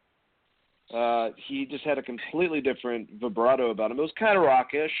NXT. He just had a completely different vibrato about him. It was kind of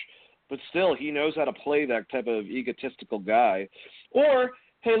rockish, but still, he knows how to play that type of egotistical guy. Or,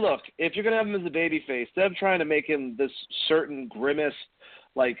 hey, look, if you're going to have him as a babyface, instead of trying to make him this certain grimace,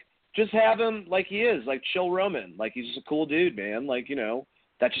 like, just have him like he is, like chill Roman. Like, he's just a cool dude, man. Like, you know,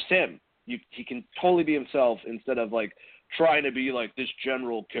 that's just him. He can totally be himself instead of, like, trying to be, like, this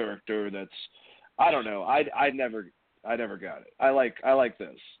general character that's, I don't know. I never got it. I like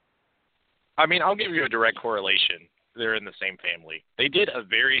this. I mean, I'll give you a direct correlation. They're in the same family. They did a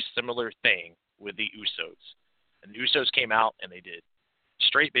very similar thing with the Usos. And the Usos came out and they did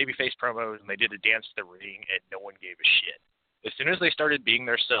straight babyface promos, and they did a dance to the ring, and no one gave a shit. As soon as they started being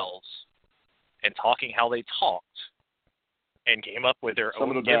themselves and talking how they talked and came up with their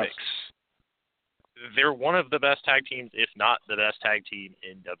own gimmicks, they're one of the best tag teams, if not the best tag team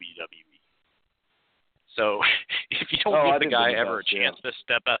in WWE. So if you don't give the guy ever a chance to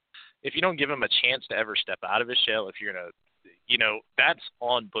step up, if you don't give him a chance to ever step out of his shell, if you're going to, you know, that's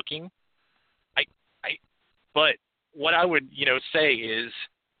on booking. But what I would, you know, say is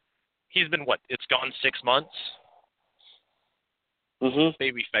he's been, it's gone 6 months? Mm-hmm.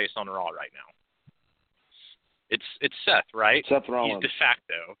 Babyface on Raw right now. It's Seth, right? Seth Rollins. He's de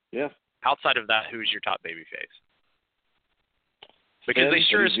facto. Yeah. Outside of that, who's your top babyface? Because they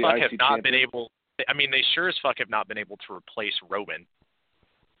sure as fuck have not been able. I mean, they sure as fuck have not been able to replace Roman.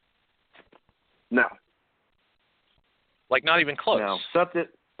 No. Like, not even close. No.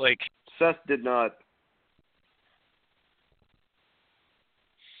 Seth did not.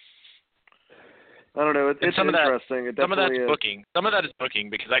 I don't know. It's interesting. Some of that's booking. Some of that is booking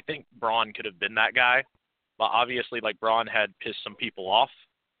because I think Braun could have been that guy. But obviously, like, Braun had pissed some people off,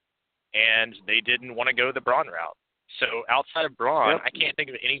 and they didn't want to go the Braun route. So outside of Braun, I can't think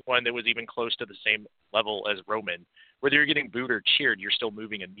of anyone that was even close to the same level as Roman. Whether you're getting booed or cheered, you're still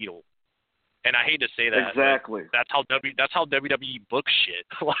moving a needle. And I hate to say that. Exactly. That's how WWE books shit.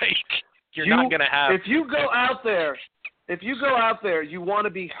 Like, you're not going to have. If you go out there, you want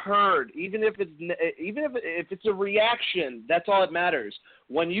to be heard, even if it's a reaction. That's all that matters.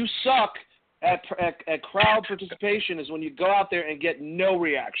 When you suck at crowd participation is when you go out there and get no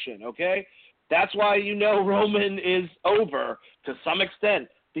reaction. Okay, that's why you know Roman is over to some extent,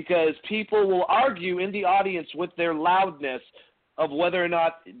 because people will argue in the audience with their loudness of whether or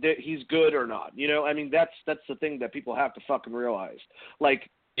not he's good or not. You know, I mean, that's the thing that people have to fucking realize. Like,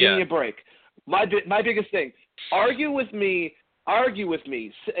 give me a break. My biggest thing, argue with me.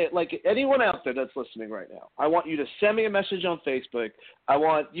 Like, anyone out there that's listening right now, I want you to send me a message on Facebook.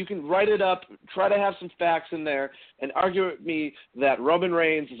 You can write it up, try to have some facts in there, and argue with me that Roman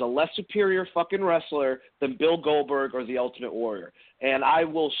Reigns is a less superior fucking wrestler than Bill Goldberg or the Ultimate Warrior. And I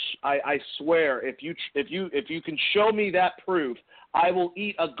will, I swear, if you can show me that proof, I will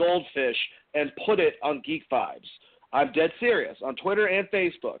eat a goldfish and put it on Geek Vibes. I'm dead serious, on Twitter and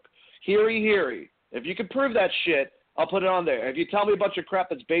Facebook. Heary. If you can prove that shit, I'll put it on there. If you tell me a bunch of crap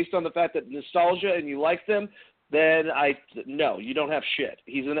that's based on the fact that nostalgia and you like them, then no, you don't have shit.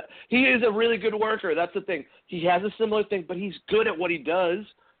 He is a really good worker. That's the thing. He has a similar thing, but he's good at what he does.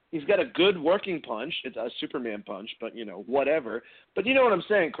 He's got a good working punch. It's a Superman punch, but, whatever. But you know what I'm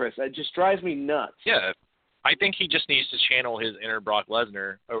saying, Chris? It just drives me nuts. Yeah. I think he just needs to channel his inner Brock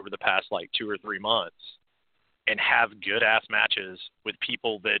Lesnar over the past, 2 or 3 months and have good-ass matches with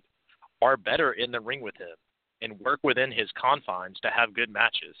people that are better in the ring with him and work within his confines to have good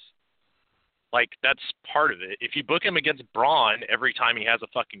matches. That's part of it. If you book him against Braun every time he has a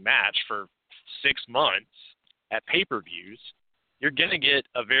fucking match for 6 months at pay-per-views, you're going to get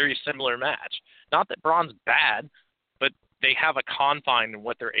a very similar match. Not that Braun's bad, but they have a confine in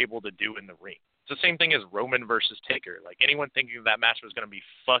what they're able to do in the ring. It's the same thing as Roman versus Taker. Anyone thinking that match was going to be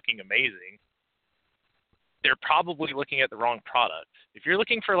fucking amazing, they're probably looking at the wrong product. If you're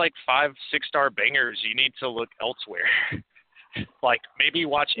looking for 5, 6-star bangers, you need to look elsewhere. Maybe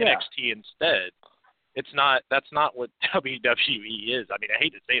watch NXT instead. That's not what WWE is. I mean, I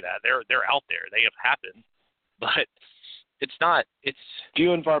hate to say that. They're out there. They have happened. But it's not. It's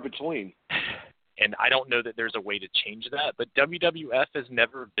few and far between. And I don't know that there's a way to change that. But WWF has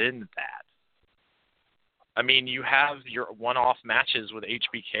never been that. I mean, you have your one-off matches with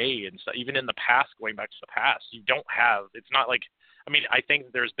HBK and stuff. Even in the past, going back to the past, you don't have. It's not I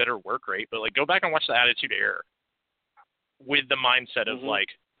think there's better work rate, but go back and watch the Attitude Era with the mindset of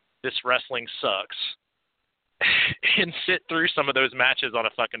this wrestling sucks, and sit through some of those matches on a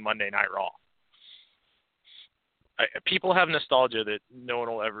fucking Monday Night Raw. People have nostalgia that no one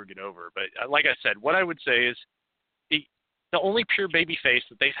will ever get over. But like I said, what I would say is the only pure babyface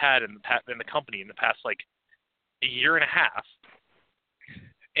that they've had in the company in the past a year and a half,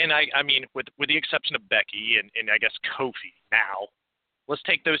 and I mean with the exception of Becky and I guess Kofi now, let's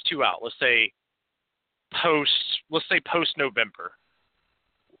take those two out. Let's say post November.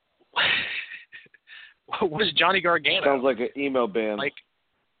 Was Johnny Gargano? Sounds like an emo band.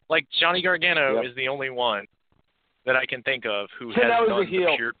 Like Johnny Gargano Yep. is the only one that I can think of who has now done he's a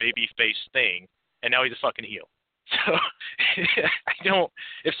heel. the pure babyface thing, and now he's a fucking heel. So I don't.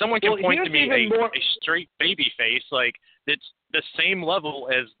 If someone can point to me a straight babyface that's the same level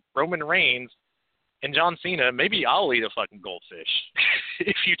as Roman Reigns and John Cena, maybe I'll eat a fucking goldfish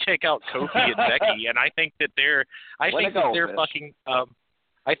if you take out Kofi and Becky. And I think that they're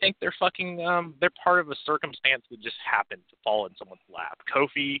part of a circumstance that just happened to fall in someone's lap.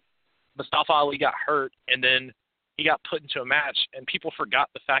 Mustafa Ali got hurt, and then he got put into a match, and people forgot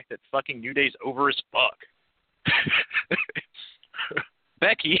the fact that fucking New Day's over as fuck.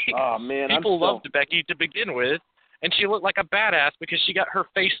 Becky, oh man, people loved Becky to begin with, and she looked like a badass because she got her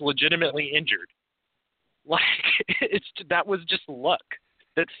face legitimately injured. That was just luck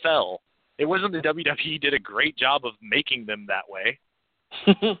that fell. It wasn't that WWE did a great job of making them that way.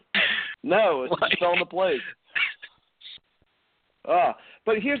 No, it just fell into place.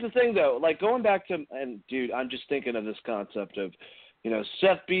 But here's the thing, though. Going back to, and dude, I'm just thinking of this concept of,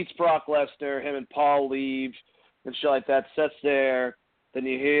 Seth beats Brock Lesnar, him and Paul leave, and shit like that. Seth's there. Then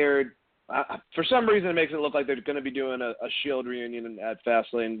you hear, for some reason, it makes it look like they're going to be doing a Shield reunion at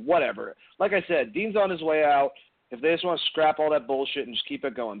Fastlane. Whatever. Like I said, Dean's on his way out. If they just want to scrap all that bullshit and just keep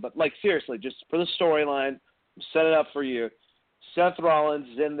it going. But, seriously, just for the storyline, set it up for you. Seth Rollins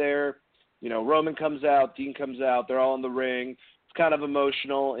is in there. Roman comes out. Dean comes out. They're all in the ring. It's kind of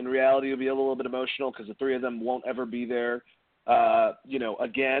emotional. In reality, it'll be a little bit emotional because the three of them won't ever be there,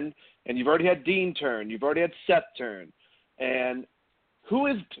 again. And you've already had Dean turn. You've already had Seth turn. And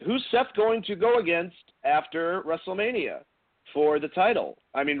who's Seth going to go against after WrestleMania for the title?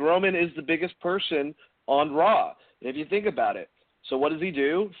 I mean, Roman is the biggest person on Raw, if you think about it. So what does he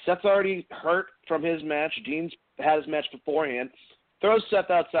do? Seth's already hurt from his match. Dean's had his match beforehand. Throws Seth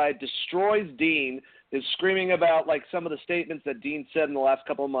outside, destroys Dean, is screaming about some of the statements that Dean said in the last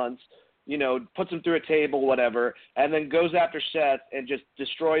couple of months, puts him through a table, whatever, and then goes after Seth and just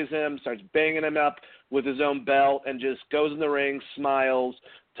destroys him, starts banging him up with his own belt, and just goes in the ring, smiles,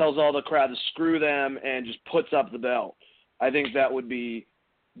 tells all the crowd to screw them, and just puts up the belt. I think that would be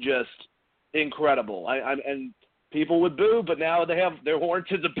just incredible. And people would boo, but now they're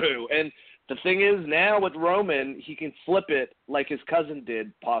warranted to boo. And the thing is, now with Roman, he can flip it like his cousin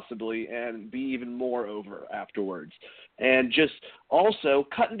did, possibly, and be even more over afterwards. And just also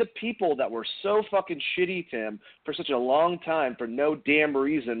cut into people that were so fucking shitty to him for such a long time for no damn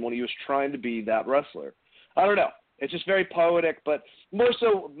reason when he was trying to be that wrestler. I don't know. It's just very poetic, but more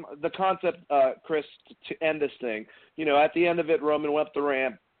so the concept, Chris, to end this thing. At the end of it, Roman went up the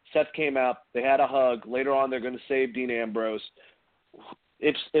ramp. Seth came out. They had a hug. Later on, they're going to save Dean Ambrose.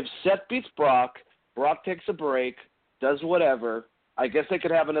 If Seth beats Brock takes a break, does whatever. I guess they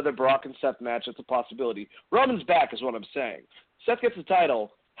could have another Brock and Seth match. That's a possibility. Roman's back is what I'm saying. Seth gets the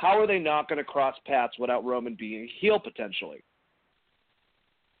title. How are they not going to cross paths without Roman being a heel potentially?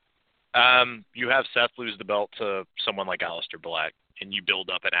 You have Seth lose the belt to someone like Aleister Black, and you build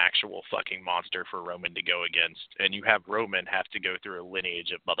up an actual fucking monster for Roman to go against, and you have Roman have to go through a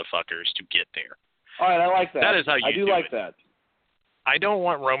lineage of motherfuckers to get there. All right, I like that. That is how you I do like it. that. I don't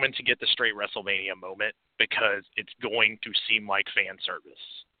want Roman to get the straight WrestleMania moment because it's going to seem like fan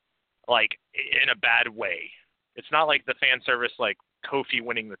service, like in a bad way. It's not like the fan service like Kofi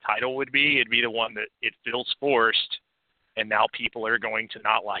winning the title would be. It'd be the one that it feels forced, and now people are going to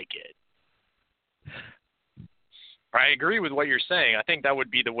not like it. I agree with what you're saying. I think that would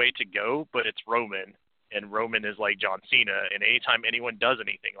be the way to go, but it's Roman, and Roman is like John Cena, and anytime anyone does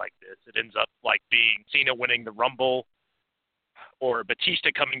anything like this, it ends up like being Cena winning the Rumble or Batista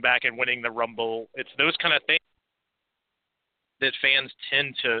coming back and winning the Rumble. It's those kind of things that fans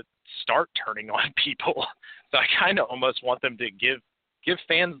tend to start turning on people. So I kind of almost want them to give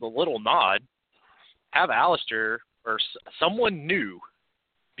fans the little nod, have Aleister or someone new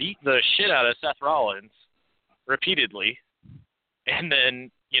beat the shit out of Seth Rollins repeatedly, and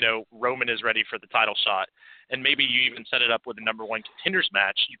then, Roman is ready for the title shot, and maybe you even set it up with a number one contenders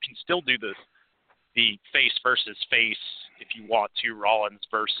match. You can still do the face versus face if you want to, Rollins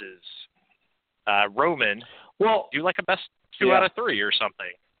versus Roman. Well, do like a best 2 out of 3 or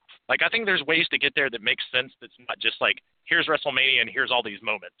something. Like, I think there's ways to get there that makes sense. That's not just like, here's WrestleMania and here's all these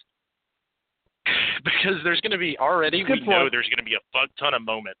moments. Because there's going to be already, we know there's going to be a fuck ton of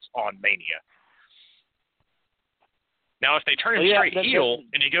moments on Mania. Now, if they turn him straight heel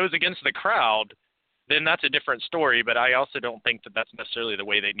and he goes against the crowd, then that's a different story. But I also don't think that that's necessarily the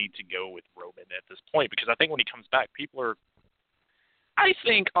way they need to go with Roman at this point, because I think when he comes back, I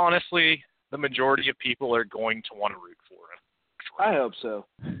think, honestly, the majority of people are going to want to root for him. I hope so.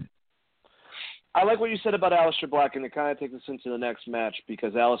 I like what you said about Aleister Black, and it kind of takes us into the next match,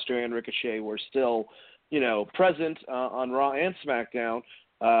 because Aleister and Ricochet were still, present on Raw and SmackDown.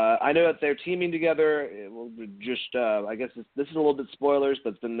 I know that they're teaming together. I guess this is a little bit spoilers,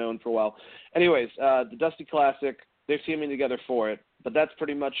 but it's been known for a while. Anyways, the Dusty Classic, they're teaming together for it, but that's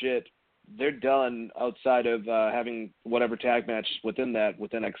pretty much it. They're done outside of having whatever tag matches within that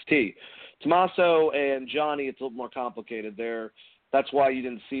with NXT. Tommaso and Johnny, it's a little more complicated. That's why you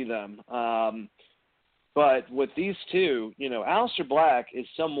didn't see them. But with these two, Aleister Black is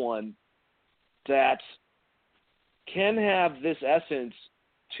someone that can have this essence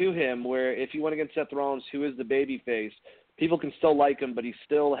to him where if you went against Seth Rollins, who is the babyface, people can still like him, but he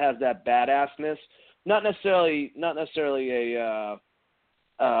still has that badassness. Not necessarily a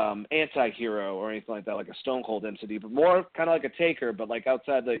anti-hero or anything like that, like a Stone Cold entity, but more kind of like a Taker, but like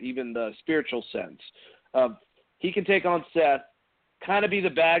outside even the spiritual sense. He can take on Seth, kind of be the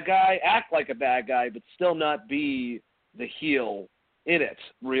bad guy, act like a bad guy, but still not be the heel in it,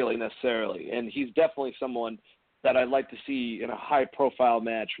 really, necessarily. And he's definitely someone that I'd like to see in a high-profile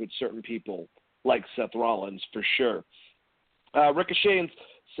match with certain people, like Seth Rollins, for sure. Ricochet and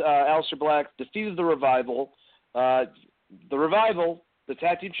Aleister Black defeated the Revival. The Revival, the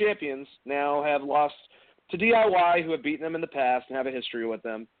tag team champions, now have lost to DIY, who have beaten them in the past and have a history with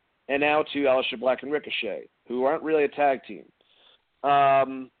them, and now to Aleister Black and Ricochet, who aren't really a tag team.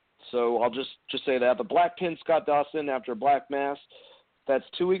 So I'll just say that. But Black pinned Scott Dawson after a black mass. That's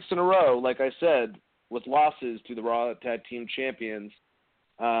 2 weeks in a row, like I said, with losses to the Raw Tag Team Champions.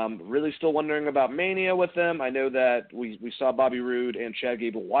 Really still wondering about Mania with them. I know that we saw Bobby Roode and Chad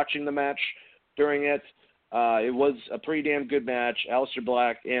Gable watching the match during it. It was a pretty damn good match. Aleister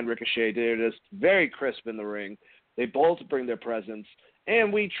Black and Ricochet did it just very crisp in the ring. They both bring their presence.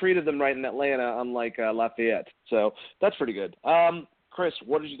 And we treated them right in Atlanta, unlike Lafayette. So that's pretty good. Chris,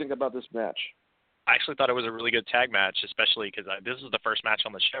 what did you think about this match? I actually thought it was a really good tag match, especially because this is the first match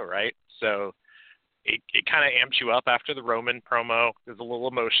on the show, right? So it kind of amped you up after the Roman promo. It was a little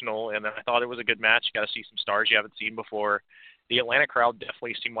emotional, and then I thought it was a good match. You got to see some stars you haven't seen before. The Atlanta crowd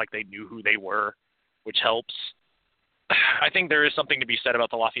definitely seemed like they knew who they were, which helps. I think there is something to be said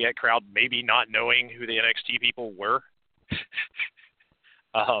about the Lafayette crowd maybe not knowing who the NXT people were.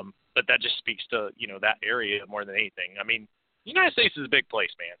 But that just speaks to, that area more than anything. I mean, the United States is a big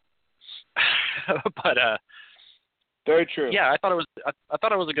place, man. But very true. Yeah, I thought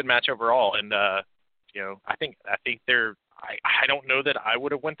it was a good match overall, and I think they're. I don't know that I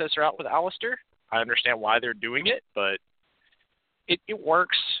would have went this route with Aleister. I understand why they're doing it, but it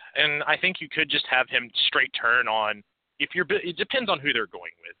works, and I think you could just have him straight turn on. It depends on who they're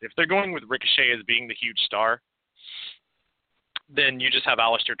going with. If they're going with Ricochet as being the huge star, then you just have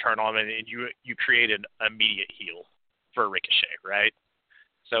Aleister turn on and you create an immediate heel. for Ricochet, right?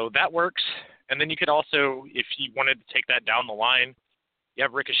 So that works. And then you could also, if you wanted to take that down the line, you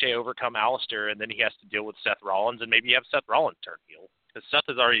have Ricochet overcome Alistair, and then he has to deal with Seth Rollins, and maybe you have Seth Rollins turn heel. Because Seth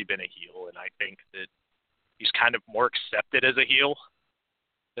has already been a heel, and I think that he's kind of more accepted as a heel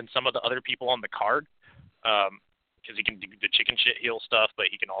than some of the other people on the card. Because he can do the chicken shit heel stuff, but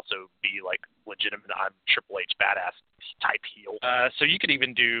he can also be like legitimate, I'm Triple H badass type heel. So you could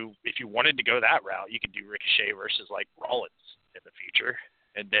even do, if you wanted to go that route, you could do Ricochet versus like Rollins in the future,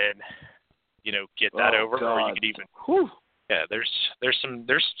 and then get that over. God. Or you could even, there's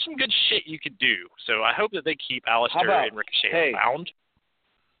some good shit you could do. So I hope that they keep Alistair and Ricochet around.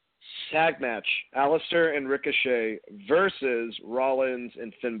 Tag match: Alistair and Ricochet versus Rollins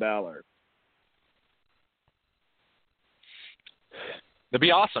and Finn Balor. That'd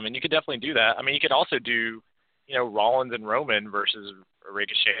be awesome, and you could definitely do that. I mean, you could also do, Rollins and Roman versus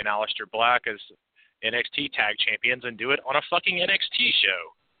Ricochet and Aleister Black as NXT tag champions and do it on a fucking NXT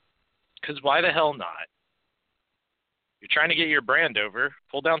show. Because why the hell not? You're trying to get your brand over.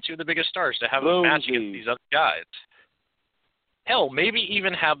 Pull down two of the biggest stars to have a match against these other guys. Hell, maybe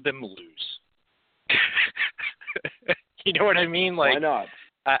even have them lose. You know what I mean? Like, why not?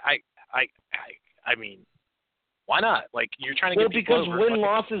 I mean, why not? Like, you're trying to get people over. Well, because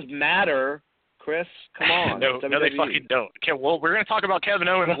win-losses matter, Chris. Come on. No, they fucking don't. Okay, well, we're going to talk about Kevin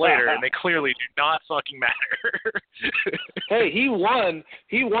Owens later, and they clearly do not fucking matter. Hey, he won.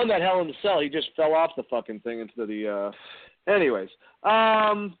 He won that Hell in a Cell. He just fell off the fucking thing into the. Anyways,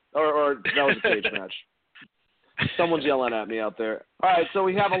 or that was a cage match. Someone's yelling at me out there. All right, so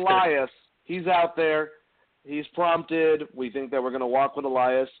we have Elias. He's out there. He's prompted. We think that we're going to walk with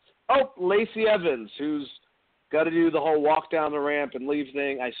Elias. Oh, Lacey Evans, who's got to do the whole walk down the ramp and leave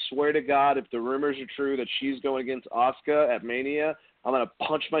thing. I swear to God, if the rumors are true that she's going against Asuka at Mania, I'm going to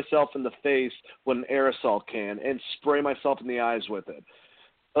punch myself in the face with an aerosol can and spray myself in the eyes with it.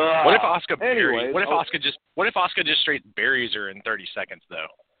 What if Asuka What if Asuka just straight buries her in 30 seconds though?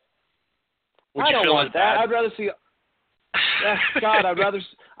 Would I you don't feel want that. bad? I'd rather see. God,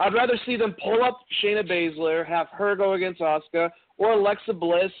 I'd rather see them pull up Shayna Baszler, have her go against Asuka, or Alexa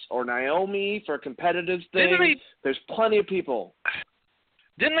Bliss, or Naomi for a competitive thing. There's plenty of people.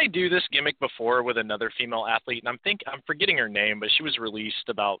 Didn't they do this gimmick before with another female athlete? And I'm forgetting her name, but she was released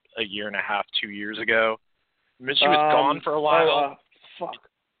about a year and a half, 2 years ago. I mean, she was gone for a while.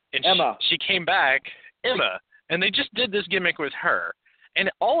 And Emma. She came back, Emma, and they just did this gimmick with her. And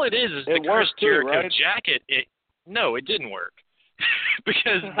all it is the Chris Jericho jacket. No, it didn't work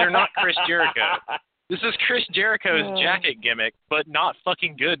because they're not Chris Jericho. This is Chris Jericho's jacket gimmick, but not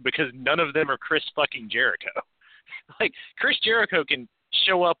fucking good because none of them are Chris fucking Jericho. Like, Chris Jericho can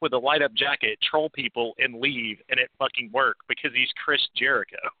show up with a light-up jacket, troll people, and leave, and it fucking work because he's Chris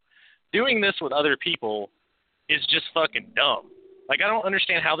Jericho. Doing this with other people is just fucking dumb. Like, I don't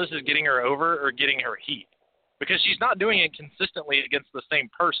understand how this is getting her over or getting her heat. Because she's not doing it consistently against the same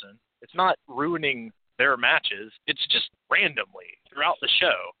person. It's not ruining their matches. It's just randomly throughout the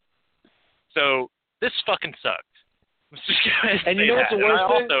show. So this fucking sucked. And you know what's the worst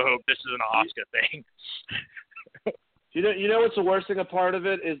thing? I also hope this is an Asuka thing. You know what's the worst thing? A part of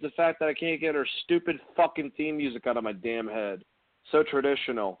it is the fact that I can't get her stupid fucking theme music out of my damn head. So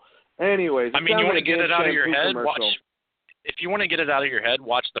traditional. Anyways, I mean, you want to get it out of your head? If you want to get it out of your head,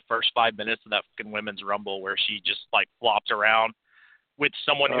 watch the first 5 minutes of that fucking Women's Rumble where she just, like, flops around with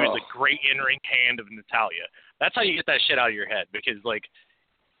someone who's a great in-ring hand of Natalya. That's how you get that shit out of your head because, like,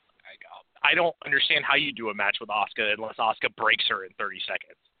 I don't understand how you do a match with Asuka unless Asuka breaks her in 30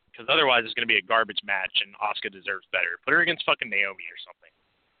 seconds. Because otherwise it's going to be a garbage match and Asuka deserves better. Put her against fucking Naomi or something.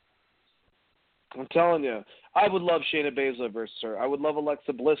 I'm telling you. I would love Shayna Baszler versus her. I would love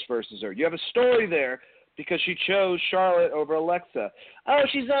Alexa Bliss versus her. You have a story there. Because she chose Charlotte over Alexa. Oh,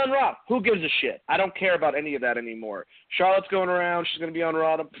 she's on Raw. Who gives a shit? I don't care about any of that anymore. Charlotte's going around. She's going to be on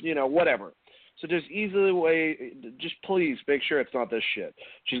Raw, whatever. So just just please make sure it's not this shit.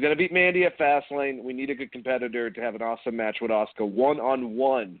 She's going to beat Mandy at Fastlane. We need a good competitor to have an awesome match with Asuka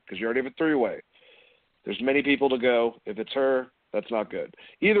one-on-one because you already have a three-way. There's many people to go. If it's her, that's not good.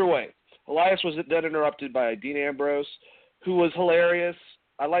 Either way, Elias was then interrupted by Dean Ambrose, who was hilarious.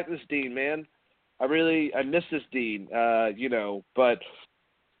 I like this Dean, man. I miss this Dean, but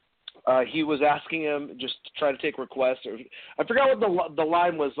he was asking him just to try to take requests. I forgot what the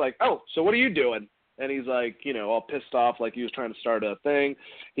line was like, oh, so what are you doing? And he's like, all pissed off like he was trying to start a thing.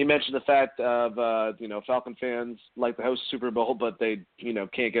 He mentioned the fact of, Falcon fans like to host Super Bowl, but they,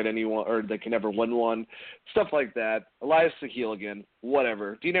 can't get anyone or they can never win one. Stuff like that. Elias the heel again.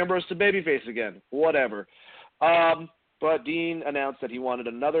 Whatever. Dean Ambrose the babyface again. Whatever. but Dean announced that he wanted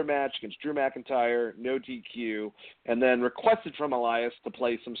another match against Drew McIntyre, no DQ, and then requested from Elias to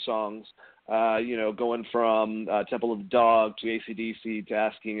play some songs, going from Temple of Dog to AC/DC to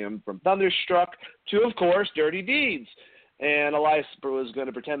asking him from Thunderstruck to, of course, Dirty Deeds. And Elias was going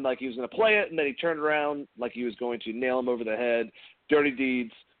to pretend like he was going to play it, and then he turned around like he was going to nail him over the head. Dirty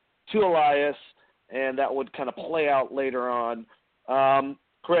Deeds to Elias, and that would kind of play out later on.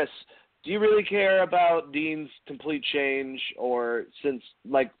 Chris, do you really care about Dean's complete change, or since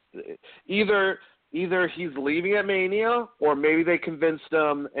either he's leaving at Mania, or maybe they convinced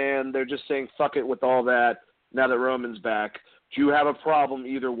him and they're just saying fuck it with all that now that Roman's back? Do you have a problem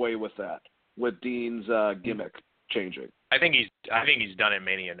either way with that, with Dean's gimmick changing? I think he's done at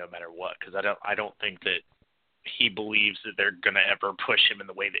Mania no matter what, because I don't think that he believes that they're gonna ever push him in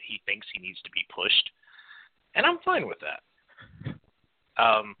the way that he thinks he needs to be pushed, and I'm fine with that.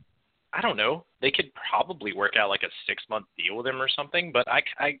 I don't know. They could probably work out like a 6-month deal with him or something, but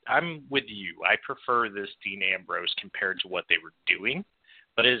I'm with you. I prefer this Dean Ambrose compared to what they were doing,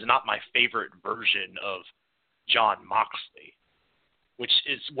 but it is not my favorite version of Jon Moxley, which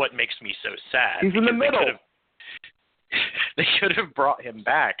is what makes me so sad. He's in the middle. They could have brought him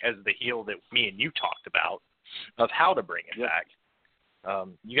back as the heel that me and you talked about of how to bring him back.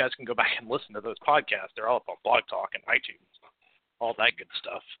 You guys can go back and listen to those podcasts. They're all up on Blog Talk and iTunes, all that good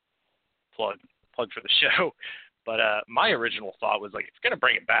stuff. Plug for the show. But my original thought was, like, if you're going to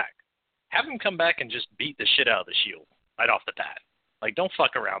bring him back, have him come back and just beat the shit out of the Shield right off the bat. Like, don't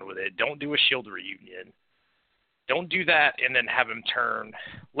fuck around with it. Don't do a Shield reunion. Don't do that and then have him turn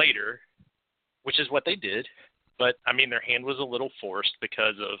later, which is what they did. But, I mean, their hand was a little forced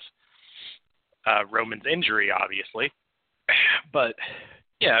because of Roman's injury, obviously. But,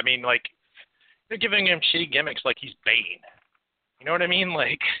 yeah, I mean, like, they're giving him shitty gimmicks like he's Bane. You know what I mean?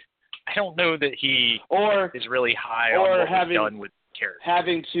 Like, I don't know that he is really high on what he's done with characters.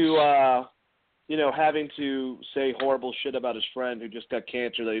 Having to say horrible shit about his friend who just got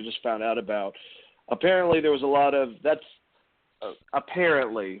cancer that he just found out about. Apparently there was a lot of, that's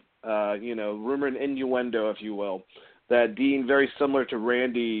apparently, rumor and innuendo, if you will, that Dean, very similar to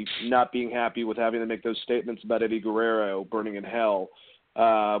Randy, not being happy with having to make those statements about Eddie Guerrero burning in hell,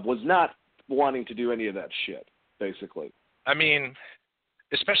 was not wanting to do any of that shit, basically. I mean,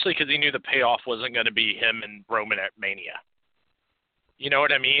 especially because he knew the payoff wasn't going to be him and Roman at Mania. You know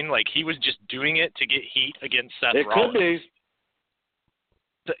what I mean? Like, he was just doing it to get heat against Seth Rollins. It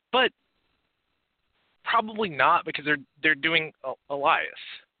could be. But probably not, because they're doing Elias.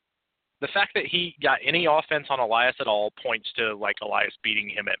 The fact that he got any offense on Elias at all points to, like, Elias beating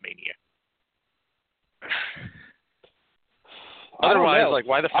him at Mania. Otherwise, like,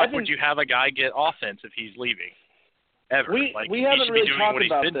 why the fuck would you have a guy get offense if he's leaving? Ever. We haven't really talked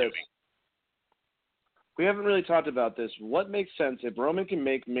about this. We haven't really talked about this. What makes sense if Roman can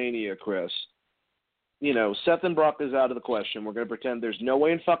make Mania, Chris? Seth and Brock is out of the question. We're going to pretend there's no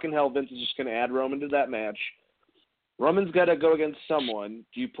way in fucking hell Vince is just going to add Roman to that match. Roman's got to go against someone.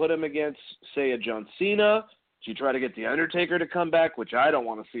 Do you put him against, say, a John Cena? Do you try to get The Undertaker to come back, which I don't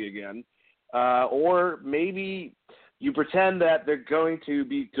want to see again? Or maybe you pretend that they're going to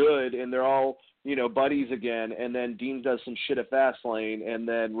be good and they're all, buddies again, and then Dean does some shit at Fastlane, and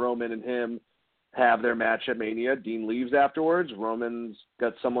then Roman and him have their match at Mania. Dean leaves afterwards. Roman's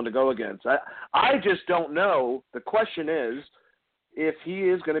got someone to go against. I just don't know. The question is, if he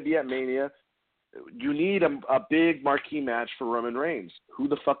is going to be at Mania, you need a big marquee match for Roman Reigns. Who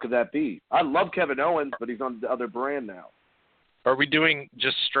the fuck could that be? I love Kevin Owens, but he's on the other brand now. Are we doing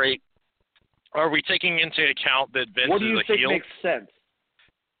just straight? Are we taking into account that Vince is a heel? What do you think makes sense?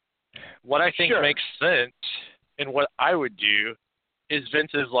 What I think makes sense, and what I would do, is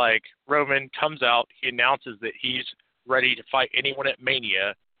Vince is like, Roman comes out, he announces that he's ready to fight anyone at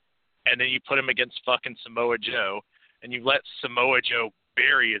Mania, and then you put him against fucking Samoa Joe, and you let Samoa Joe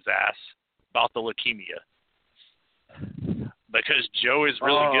bury his ass about the leukemia. Because Joe is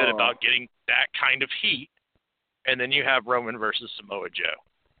really good about getting that kind of heat, and then you have Roman versus Samoa Joe.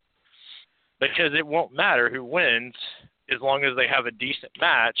 Because it won't matter who wins as long as they have a decent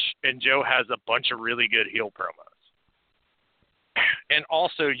match and Joe has a bunch of really good heel promos. And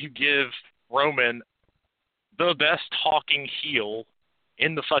also you give Roman the best talking heel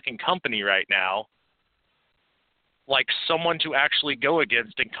in the fucking company right now, like someone to actually go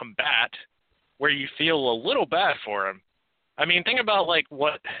against and combat, where you feel a little bad for him. I mean, think about like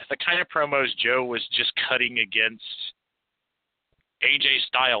what the kind of promos Joe was just cutting against AJ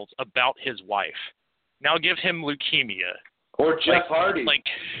Styles about his wife. Now give him leukemia. Or Jeff Hardy. Like,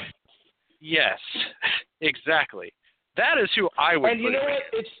 yes, exactly. That is who I would. And you know what?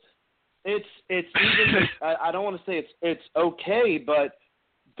 it's even. I don't want to say it's okay, but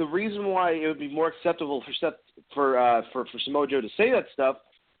the reason why it would be more acceptable for Samoa Joe to say that stuff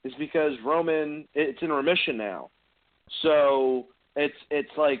is because Roman, it's in remission now. So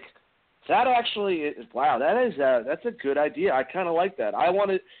it's like that actually. Wow, that's a good idea. I kind of like that. I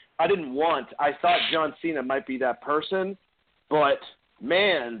thought John Cena might be that person, but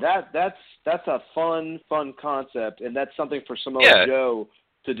man, that's a fun concept, and that's something for Samoa Joe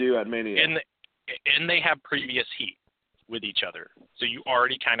to do at Mania. And they have previous heat with each other, so you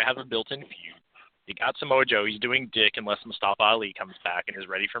already kind of have a built-in feud. You got Samoa Joe, he's doing dick unless Mustafa Ali comes back and is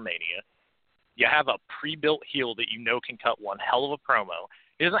ready for Mania. You have a pre-built heel that you know can cut one hell of a promo.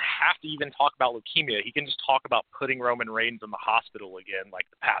 He doesn't have to even talk about leukemia. He can just talk about putting Roman Reigns in the hospital again like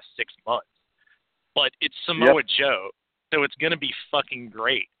the past 6 months. But it's Samoa Joe, so it's going to be fucking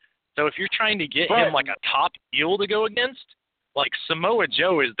great. So if you're trying to get him like a top heel to go against, like Samoa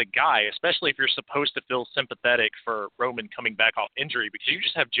Joe is the guy, especially if you're supposed to feel sympathetic for Roman coming back off injury, because you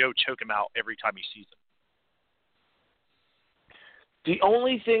just have Joe choke him out every time he sees him. The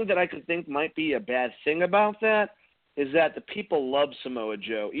only thing that I could think might be a bad thing about that is that the people love Samoa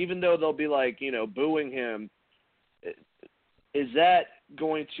Joe, even though they'll be like, booing him. Is that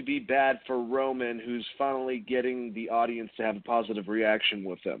going to be bad for Roman, who's finally getting the audience to have a positive reaction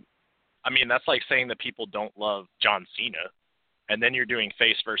with him? I mean, that's like saying that people don't love John Cena, and then you're doing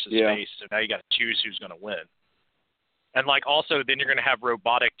face versus face, so now you got to choose who's going to win. And, like, also, then you're going to have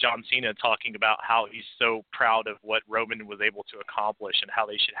robotic John Cena talking about how he's so proud of what Roman was able to accomplish and how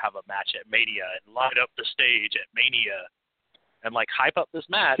they should have a match at Mania and light up the stage at Mania and, like, hype up this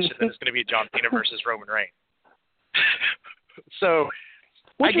match, and then it's going to be John Cena versus Roman Reigns. So,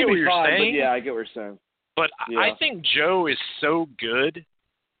 I get what you're saying. Yeah, I get what you're saying. But I think Joe is so good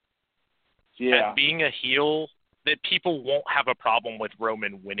at being a heel that people won't have a problem with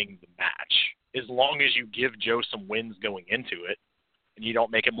Roman winning the match, as long as you give Joe some wins going into it, and you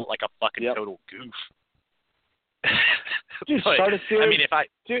don't make him look like a fucking total goof. Dude, start a series. I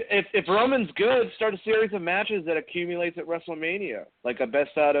mean, if Roman's good, start a series of matches that accumulates at WrestleMania, like a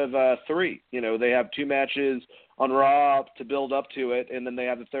best out of 3. They have 2 matches on Raw to build up to it, and then they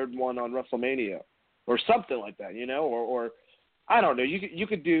have the third one on WrestleMania, or something like that. Or I don't know. You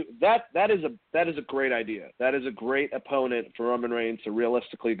could do that. That is a great idea. That is a great opponent for Roman Reigns to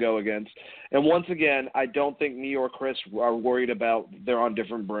realistically go against. And once again, I don't think me or Chris are worried about they're on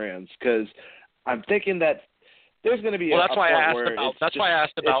different brands, because I'm thinking that there's going to be that's why I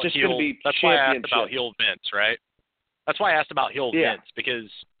asked about heel Vince, right? That's why I asked about heel Vince,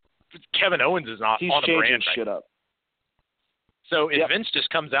 because Kevin Owens is not on the brand. Shit up. So if Vince just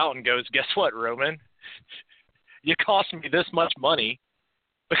comes out and goes, guess what, Roman? You cost me this much money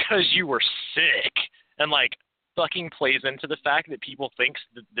because you were sick, and like fucking plays into the fact that people think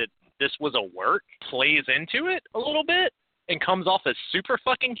that this was a work, plays into it a little bit, and comes off as super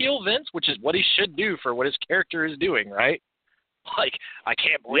fucking heel Vince, which is what he should do for what his character is doing, right? Like, I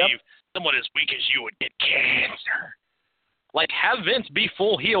can't believe someone as weak as you would get cancer. Like, have Vince be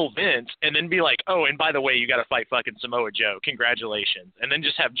full heel Vince, and then be like, oh, and by the way, you got to fight fucking Samoa Joe. Congratulations. And then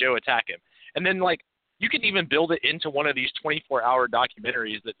just have Joe attack him. And then, like, you can even build it into one of these 24-hour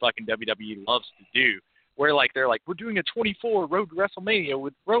documentaries that fucking WWE loves to do, where, like, they're like, we're doing a 24 Road to WrestleMania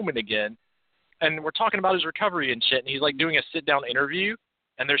with Roman again, and we're talking about his recovery and shit, and he's, like, doing a sit-down interview,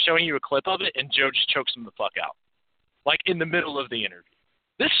 and they're showing you a clip of it, and Joe just chokes him the fuck out, like, in the middle of the interview.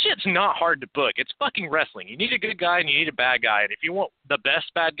 This shit's not hard to book. It's fucking wrestling. You need a good guy, and you need a bad guy, and if you want the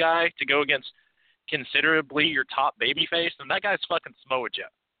best bad guy to go against considerably your top babyface, then that guy's fucking Samoa Joe.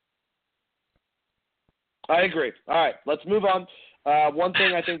 I agree. All right, let's move on. One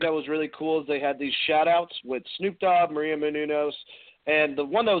thing I think that was really cool is they had these shout-outs with Snoop Dogg, Maria Menounos, and the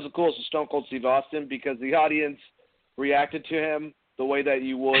one that was the coolest was Stone Cold Steve Austin, because the audience reacted to him the way that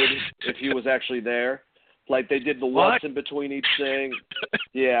you would if he was actually there. Like, they did the what's in between each thing.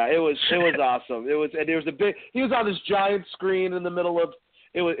 Yeah, it was awesome. He was on this giant screen in the middle of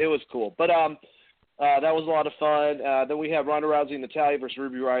it was cool. But that was a lot of fun. Then we have Ronda Rousey and Natalya versus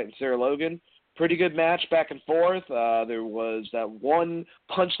Ruby Riott and Sarah Logan. Pretty good match back and forth. There was that one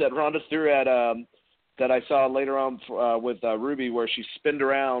punch that Ronda threw at that I saw later on with Ruby, where she spinned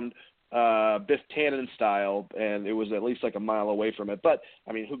around Biff Tannen style, and it was at least like a mile away from it. But,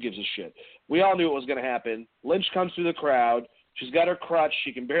 I mean, who gives a shit? We all knew it was going to happen. Lynch comes through the crowd. She's got her crutch.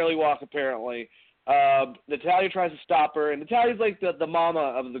 She can barely walk, apparently. Natalya tries to stop her, and Natalya's like the mama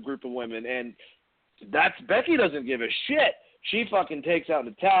of the group of women, and Becky doesn't give a shit. She fucking takes out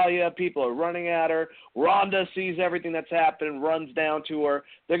Natalya. People are running at her. Ronda sees everything that's happening, runs down to her.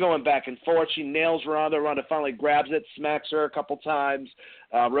 They're going back and forth. She nails Ronda. Ronda finally grabs it, smacks her a couple times.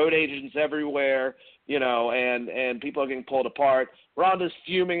 Road agents everywhere, and people are getting pulled apart. Ronda's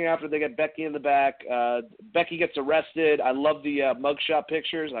fuming after they get Becky in the back. Becky gets arrested. I love the mugshot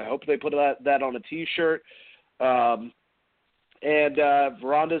pictures. I hope they put that on a T-shirt. And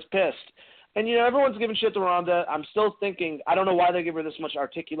Ronda's pissed. And, everyone's giving shit to Ronda. I'm still thinking, I don't know why they give her this much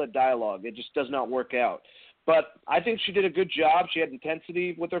articulate dialogue. It just does not work out. But I think she did a good job. She had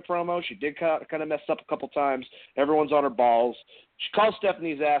intensity with her promo. She did kind of mess up a couple times. Everyone's on her balls. She calls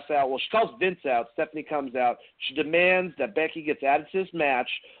Stephanie's ass out. Well, she calls Vince out. Stephanie comes out. She demands that Becky gets added to this match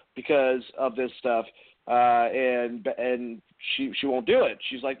because of this stuff. And she won't do it.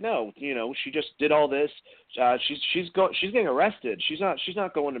 She's like, no, she just did all this. She's getting arrested. She's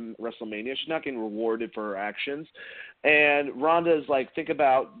not going to WrestleMania. She's not getting rewarded for her actions. And Ronda's like, think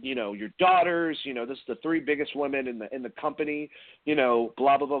about, your daughters, this is the 3 biggest women in the company, blah,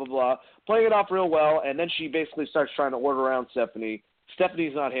 blah, blah, blah, blah, playing it off real well. And then she basically starts trying to order around Stephanie.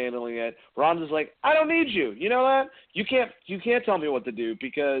 Stephanie's not handling it. Ronda's like, I don't need you. You know that? You can't tell me what to do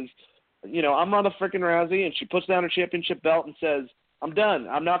because, I'm Ronda freaking Rousey, and she puts down her championship belt and says, I'm done.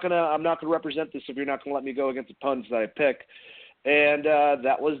 I'm not gonna represent this if you're not gonna let me go against opponents that I pick. And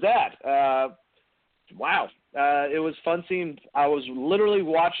that was that. Wow. It was fun seeing. I was literally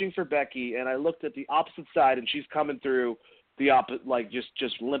watching for Becky, and I looked at the opposite side, and she's coming through the opposite, like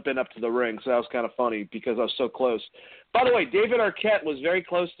just limping up to the ring. So that was kind of funny because I was so close. By the way, David Arquette was very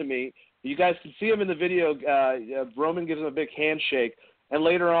close to me. You guys can see him in the video. Roman gives him a big handshake. And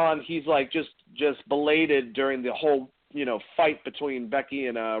later on, he's like just belated during the whole, fight between Becky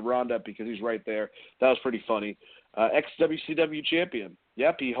and Ronda because he's right there. That was pretty funny. Ex-WCW champion.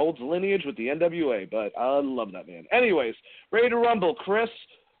 Yep, he holds lineage with the NWA, but I love that man. Anyways, ready to rumble. Chris,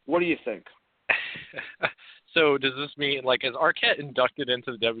 what do you think? So does this mean, is Arquette inducted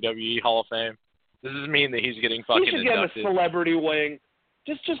into the WWE Hall of Fame? Does this mean that he's getting fucking inducted? He should get in a celebrity wing.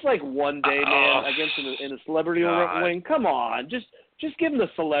 Just like one day, man, against in a celebrity wing. Come on, just give him the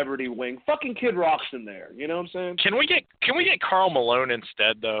celebrity wing. Fucking Kid Rock's in there. You know what I'm saying? Can we get Karl Malone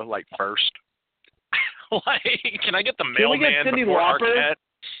instead though? First. Can I get the mailman before Arquette?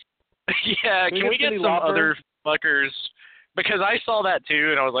 Yeah, can we get some other fuckers? Because I saw that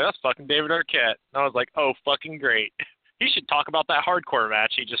too, and I was like, that's fucking David Arquette. And I was like, oh, fucking great. He should talk about that hardcore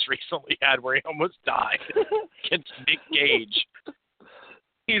match he just recently had where he almost died against Nick Gage.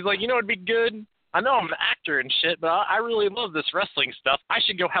 He's like, it'd be good. I know I'm an actor and shit, but I really love this wrestling stuff. I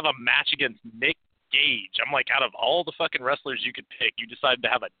should go have a match against Nick Gage. I'm like, out of all the fucking wrestlers you could pick, you decided to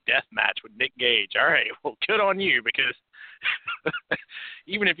have a death match with Nick Gage. All right, well, good on you, because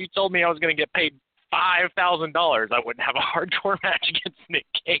even if you told me I was going to get paid $5,000, I wouldn't have a hardcore match against Nick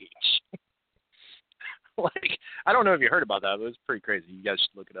Gage. I don't know if you heard about that, but it was pretty crazy. You guys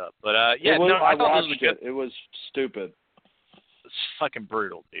should look it up. But I thought this was good. It was stupid. It's fucking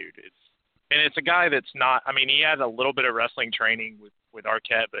brutal, dude. It's a guy that's not. I mean, he had a little bit of wrestling training with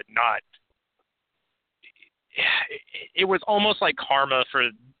Arquette, but not. It was almost like karma for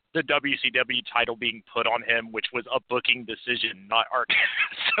the WCW title being put on him, which was a booking decision, not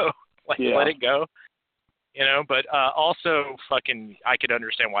Arquette. So let it go, But also, I could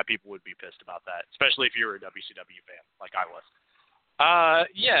understand why people would be pissed about that, especially if you were a WCW fan like I was.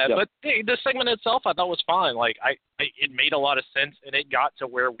 But the segment itself I thought was fine. It made a lot of sense, and it got to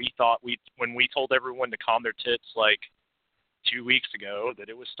where we thought when we told everyone to calm their tits 2 weeks ago that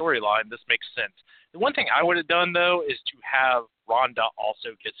it was storyline. This makes sense. The one thing I would have done though is to have Ronda also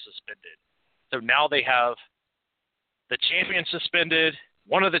get suspended. So now they have the champion suspended,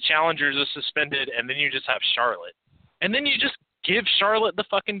 one of the challengers is suspended, and then you just have Charlotte, and then you just give Charlotte the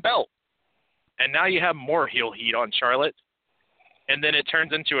fucking belt, and now you have more heel heat on Charlotte. And then it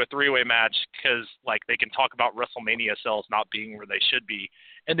turns into a 3-way match because, they can talk about WrestleMania sales not being where they should be.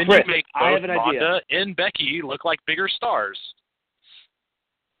 And then Chris, you make both Ronda and Becky look like bigger stars.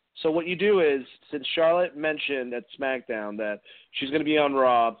 So what you do is, since Charlotte mentioned at SmackDown that she's going to be on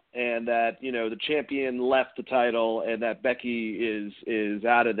Raw and that, the champion left the title and that Becky is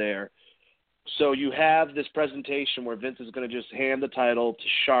out of there, so you have this presentation where Vince is going to just hand the title to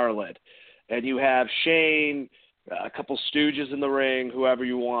Charlotte. And you have Shane, a couple stooges in the ring, whoever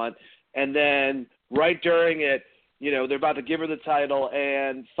you want, and then right during it, they're about to give her the title,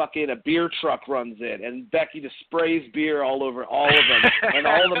 and fucking a beer truck runs in, and Becky just sprays beer all over all of them, and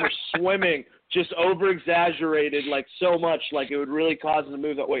all of them are swimming, just over-exaggerated, so much, it would really cause them to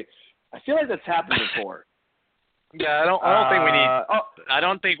move that way. I feel like that's happened before. Yeah, I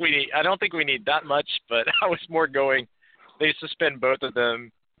don't think we need that much, but I was more going, They suspend both of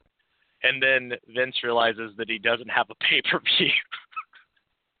them, and then Vince realizes that he doesn't have a pay-per-view.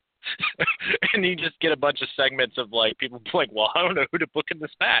 And you just get a bunch of segments of like people like, well, I don't know who to book in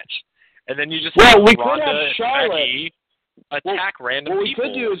this match. And then you just have we could Ronda have and Charlotte Becky attack random what people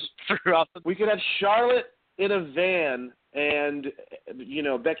we could do is throughout the. we could have Charlotte in a van, and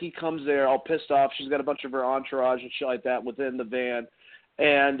Becky comes there all pissed off. She's got a bunch of her entourage and shit like that within the van,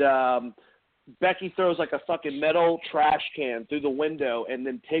 and Becky throws like a fucking metal trash can through the window and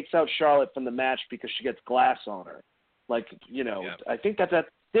then takes out Charlotte from the match because she gets glass on her. Like, I think that's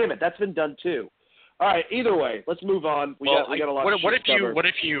damn it, that's been done too. All right, either way, let's move on. We got a lot of shit covered. What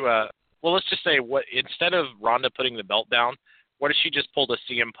if you well, let's just say instead of Ronda putting the belt down, what if she just pulled a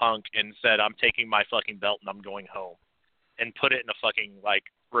CM Punk and said, I'm taking my fucking belt and I'm going home, and put it in a fucking like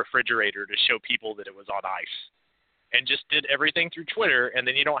refrigerator to show people that it was on ice, and just did everything through Twitter, and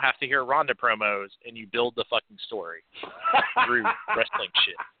then you don't have to hear Ronda promos, and you build the fucking story through wrestling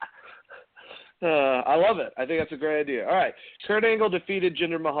shit. I love it. I think that's a great idea. All right, Kurt Angle defeated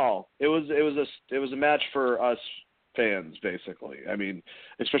Jinder Mahal. It was a match for us fans, basically. I mean,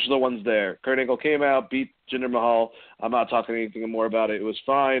 especially the ones there. Kurt Angle came out, beat Jinder Mahal. I'm not talking anything more about it. It was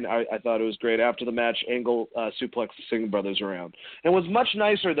fine. I thought it was great. After the match, Angle suplexed the Singh brothers around, and was much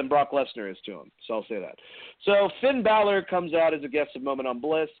nicer than Brock Lesnar is to him. So I'll say that. So Finn Balor comes out as a guest of Moment on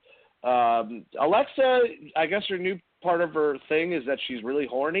Bliss. Alexa, I guess her new part of her thing is that she's really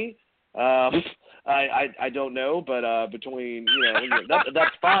horny. I don't know, but between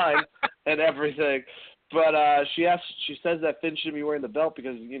that's fine and everything. But she says that Finn shouldn't be wearing the belt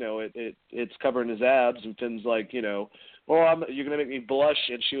because it's covering his abs, and Finn's like, well, you're gonna make me blush,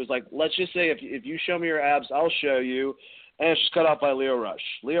 and she was like, let's just say if you show me your abs, I'll show you, and she's cut off by Leo Rush.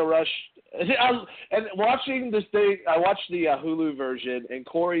 Leo Rush, and watching this thing, I watched the Hulu version, and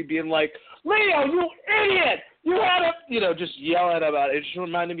Corey being like, Leo, you idiot! You had to, just yelling about it. It just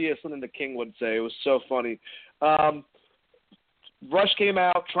reminded me of something the King would say. It was so funny. Rush came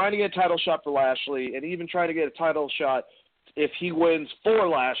out trying to get a title shot for Lashley, and even trying to get a title shot if he wins for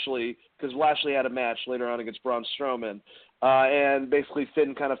Lashley, because Lashley had a match later on against Braun Strowman. And basically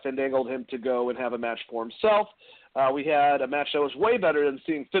Finn kind of finagled him to go and have a match for himself. We had a match that was way better than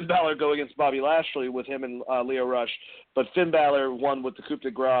seeing Finn Balor go against Bobby Lashley with him and Leo Rush. But Finn Balor won with the coup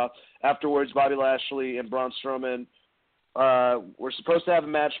de grace. Afterwards, Bobby Lashley and Braun Strowman were supposed to have a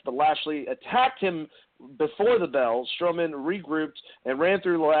match, but Lashley attacked him before the bell. Strowman regrouped and ran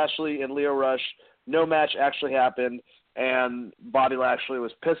through Lashley and Leo Rush. No match actually happened, and Bobby Lashley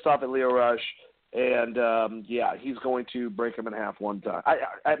was pissed off at Leo Rush. And, he's going to break him in half one time.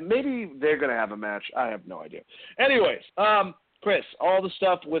 Maybe they're going to have a match. I have no idea. Anyways, Chris, all the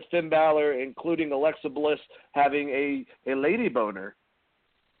stuff with Finn Balor, including Alexa Bliss having a lady boner.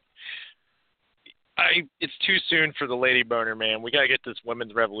 It's too soon for the lady boner, man. We got to get this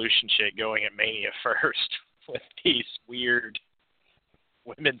women's revolution shit going at Mania first with these weird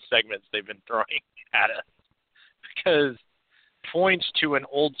women's segments they've been throwing at us. Because points to an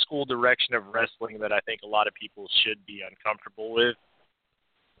old school direction of wrestling that I think a lot of people should be uncomfortable with,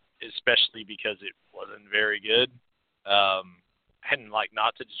 especially because it wasn't very good. And like,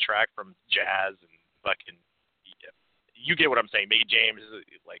 not to detract from Jazz and fucking, you get what I'm saying. Mickey James,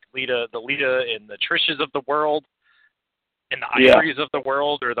 like the Lita and the Trishas of the world, and the Ivories of the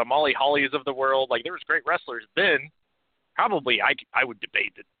world, or the Molly Hollies of the world. Like, there was great wrestlers then. Probably, I would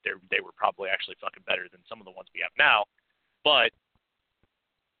debate that they were probably actually fucking better than some of the ones we have now. But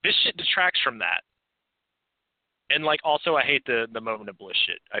this shit detracts from that. And, like, also I hate the Moment of Bliss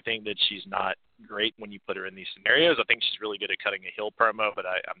shit. I think that she's not great when you put her in these scenarios. I think she's really good at cutting a heel promo, but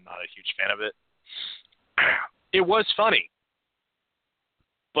I'm not a huge fan of it. It was funny.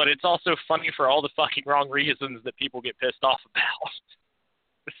 But it's also funny for all the fucking wrong reasons that people get pissed off about.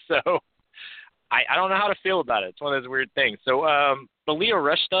 So, I don't know how to feel about it. It's one of those weird things. So, the Leo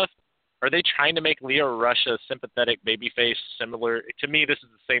Rush stuff, are they trying to make Leo Rush a sympathetic babyface similar? To me, this is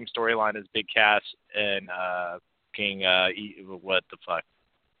the same storyline as Big Cass and what the fuck?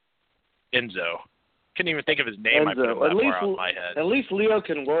 Enzo. Couldn't even think of his name. I put it that far out of my head. At least Leo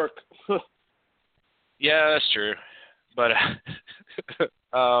can work. Yeah, that's true. But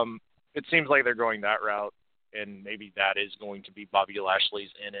it seems like they're going that route, and maybe that is going to be Bobby Lashley's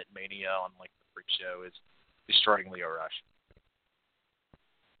in at Mania on like the Freak Show, is destroying Leo Rush.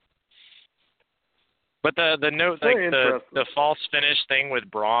 But the note, like the false finish thing with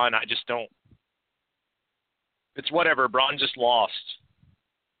Braun, I just don't. It's whatever. Braun just lost.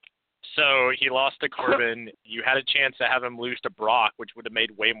 So he lost to Corbin. You had a chance to have him lose to Brock, which would have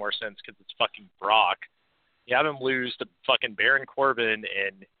made way more sense because it's fucking Brock. You have him lose to fucking Baron Corbin,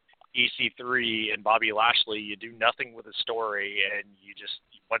 and EC3 and Bobby Lashley, you do nothing with the story, and you just,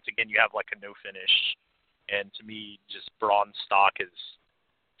 once again, you have like a no finish. And to me, just Braun stock is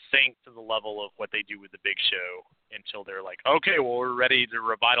sank to the level of what they do with the Big Show until they're like, okay, well, we're ready to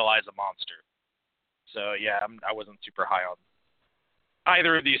revitalize a monster. So yeah, I wasn't super high on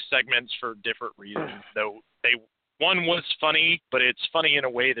either of these segments for different reasons. Though one was funny, but it's funny in a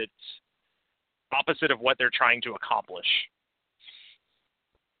way that's opposite of what they're trying to accomplish.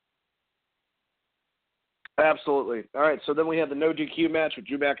 Absolutely. All right, so then we have the no DQ match with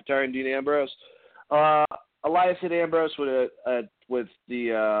Drew McIntyre and Dean Ambrose. Elias hit Ambrose with the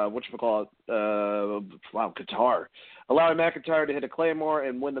whatchamacallit, guitar, allowing McIntyre to hit a Claymore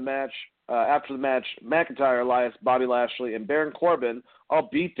and win the match. After the match, McIntyre, Elias, Bobby Lashley, and Baron Corbin all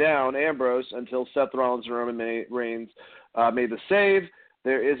beat down Ambrose until Seth Rollins and Roman Reigns made the save.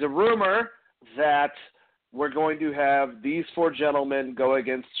 There is a rumor that we're going to have these four gentlemen go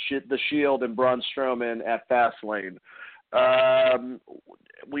against the Shield and Braun Strowman at Fastlane.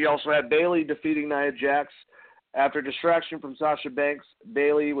 We also had Bayley defeating Nia Jax. After distraction from Sasha Banks,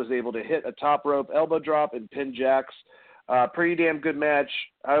 Bayley was able to hit a top rope elbow drop and pin Jax. Pretty damn good match.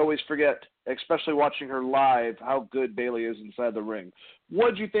 I always forget, especially watching her live, how good Bayley is inside the ring.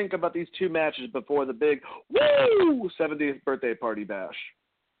 What did you think about these two matches before the big 70th birthday party bash?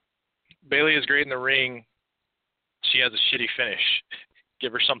 Bayley is great in the ring. She has a shitty finish.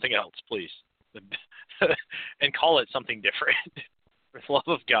 Give her something else, please. And call it something different. For the love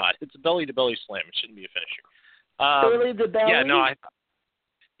of God. It's a belly-to-belly slam. It shouldn't be a finisher. Belly to belly?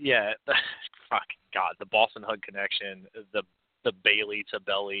 Yeah, fuck God. The Boston Hug connection, the Bayley to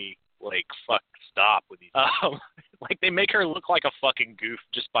belly, like, fuck, stop with these. Like, they make her look like a fucking goof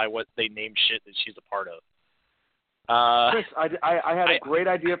just by what they name shit that she's a part of. Chris, I had a great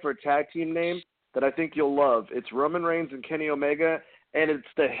idea for a tag team name that I think you'll love. It's Roman Reigns and Kenny Omega, and it's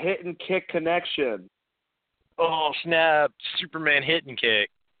the Hit and Kick Connection. Oh, snap. Superman hit and kick.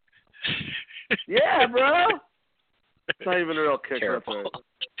 Yeah, bro. It's not even a real kick. Terrible.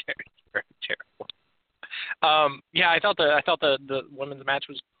 Terrible. Yeah, I thought the women's match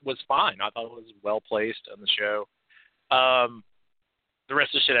was fine. I thought it was well placed on the show. The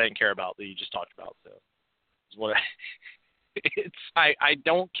rest of the shit I didn't care about that you just talked about. So is what I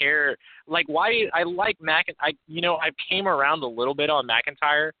don't care. Like, why I like I came around a little bit on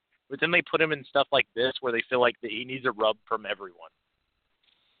McIntyre, but then they put him in stuff like this where they feel like he needs a rub from everyone.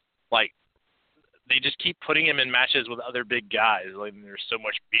 Like, they just keep putting him in matches with other big guys. Like, there's so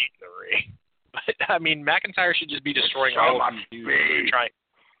much beat in the ring. But I mean, McIntyre should just be destroying all of these dudes.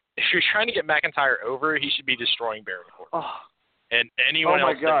 If you're trying to get McIntyre over, he should be destroying Baron Corbin. And anyone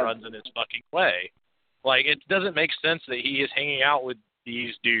else that runs in his fucking way. Like, it doesn't make sense that he is hanging out with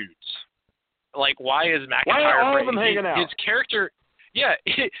these dudes. Like, why is McIntyre? Why are all of them hanging out? His character, yeah,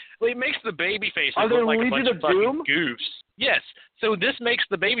 it makes the baby faces look like a bunch of fucking goofs. Yes, so this makes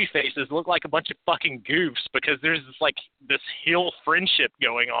the baby faces look like a bunch of fucking goofs because there's this heel friendship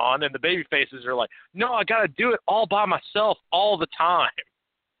going on, and the baby faces are like, no, I gotta do it all by myself all the time.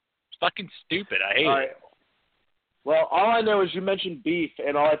 It's fucking stupid. I hate it. Well, all I know is you mentioned beef,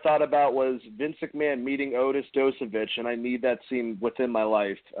 and all I thought about was Vince McMahon meeting Otis Dosovich, and I need that scene within my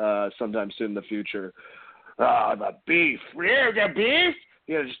life sometime soon in the future. The beef. Yeah, the beef?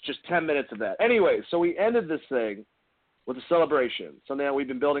 Just 10 minutes of that. Anyway, so we ended this thing with a celebration. Something that we've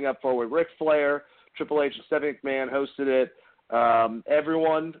been building up for with Ric Flair, Triple H, and Stephanie McMahon hosted it.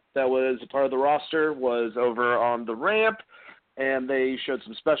 Everyone that was a part of the roster was over on the ramp, and they showed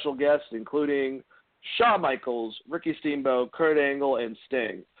some special guests, including Shawn Michaels, Ricky Steamboat, Kurt Angle, and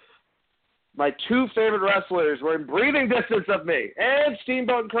Sting. My two favorite wrestlers were in breathing distance of me, and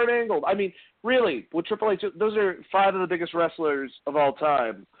Steamboat and Kurt Angle. I mean, really, with Triple H, those are five of the biggest wrestlers of all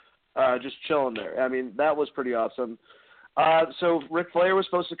time, just chilling there. I mean, that was pretty awesome. So Ric Flair was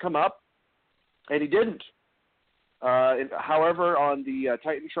supposed to come up, and he didn't. However, on the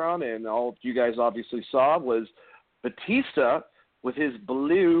Titantron, and all you guys obviously saw, was Batista with his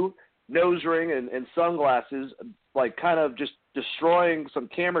blue nose ring and sunglasses, like kind of just destroying some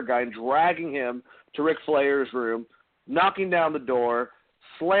camera guy and dragging him to Ric Flair's room, knocking down the door,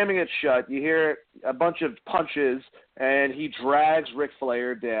 slamming it shut. You hear a bunch of punches, and he drags Ric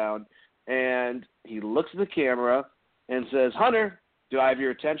Flair down, and he looks at the camera and says, "Hunter, do I have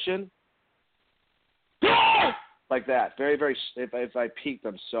your attention?" Like that. Very, very, if I peeked,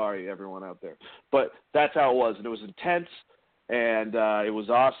 I'm sorry, everyone out there. But that's how it was, and it was intense, and it was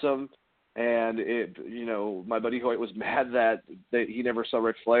awesome. And my buddy Hoyt was mad that he never saw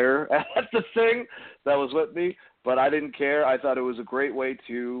Ric Flair at the thing that was with me, but I didn't care. I thought it was a great way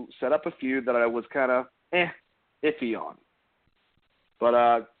to set up a feud that I was kind of iffy on.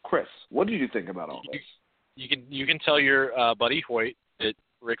 But Chris, what did you think about all this? You can tell your buddy Hoyt that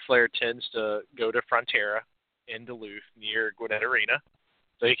Ric Flair tends to go to Frontera in Duluth near Gwinnett Arena.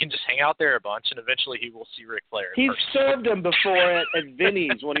 So he can just hang out there a bunch, and eventually he will see Ric Flair. He's served him before at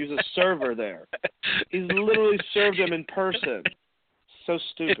Vinny's when he was a server there. He's literally served him in person. So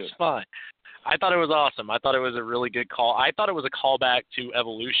stupid. It's fine. I thought it was awesome. I thought it was a really good call. I thought it was a callback to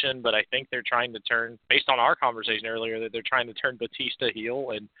Evolution, but I think they're trying to turn, based on our conversation earlier, that they're trying to turn Batista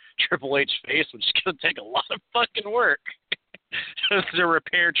heel and Triple H face, which is going to take a lot of fucking work to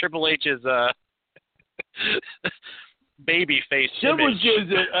repair Triple H's baby face Someone image. says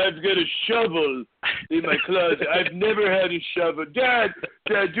that I've got a shovel in my closet. I've never had a shovel. Dad,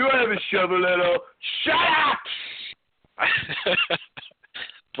 do I have a shovel at all? Shut up!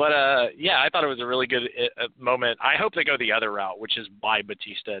 But, yeah, I thought it was a really good moment. I hope they go the other route, which is why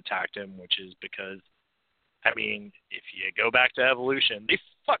Batista attacked him, which is because, I mean, if you go back to Evolution, they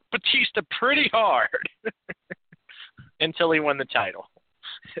fucked Batista pretty hard until he won the title.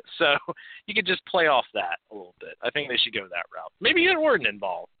 So you could just play off that a little bit. I think they should go that route. Maybe get Orton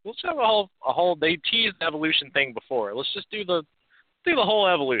involved. Let's have a whole. They teased the Evolution thing before. Let's just do the whole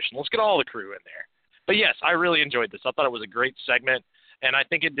Evolution. Let's get all the crew in there. But yes, I really enjoyed this. I thought it was a great segment, and I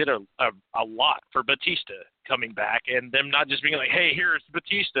think it did a lot for Batista coming back and them not just being like, "Hey, here's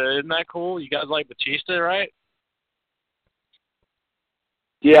Batista. Isn't that cool? You guys like Batista, right?"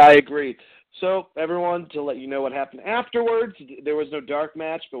 Yeah, I agree. So, everyone, to let you know what happened afterwards, there was no dark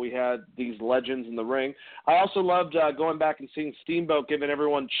match, but we had these legends in the ring. I also loved going back and seeing Steamboat giving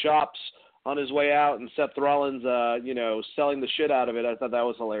everyone chops on his way out and Seth Rollins, selling the shit out of it. I thought that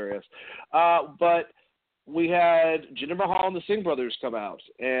was hilarious. But we had Jinder Mahal and the Singh brothers come out,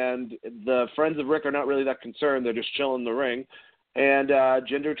 and the friends of Rick are not really that concerned. They're just chilling in the ring. And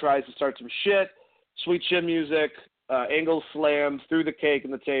Jinder tries to start some shit, sweet chin music, Angle slam through the cake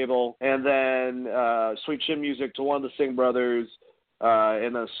and the table, and then sweet chin music to one of the Singh brothers,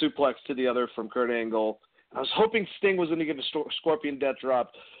 and a suplex to the other from Kurt Angle. I was hoping Sting was going to give a Scorpion Death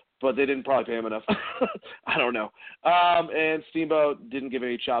Drop, but they didn't probably pay him enough. I don't know. And Steamboat didn't give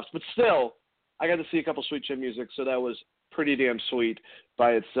any chops, but still, I got to see a couple sweet chin music, so that was pretty damn sweet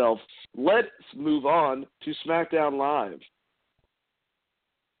by itself. Let's move on to SmackDown Live.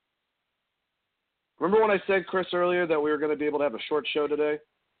 Remember when I said, Chris, earlier that we were going to be able to have a short show today?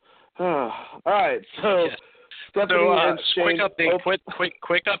 All right, so Yeah. Stephanie and Shane.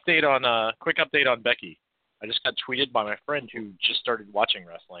 Quick update on Becky. I just got tweeted by my friend who just started watching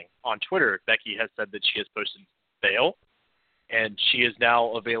wrestling on Twitter. Becky has said that she has posted bail, and she is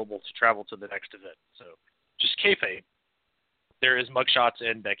now available to travel to the next event. So just kayfabe. There is mugshots,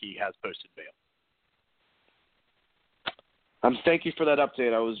 and Becky has posted bail. Thank you for that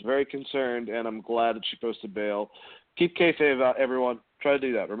update. I was very concerned, and I'm glad that she posted bail. Keep kayfabe out, everyone. Try to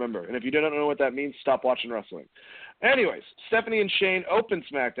do that, remember. And if you don't know what that means, stop watching wrestling. Anyways, Stephanie and Shane opened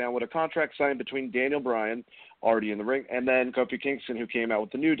SmackDown with a contract signed between Daniel Bryan, already in the ring, and then Kofi Kingston, who came out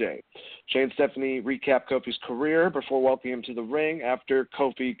with the New Day. Shane and Stephanie recapped Kofi's career before welcoming him to the ring. After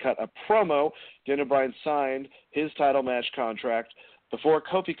Kofi cut a promo, Daniel Bryan signed his title match contract. Before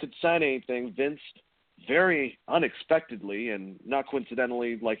Kofi could sign anything, Vince very unexpectedly and not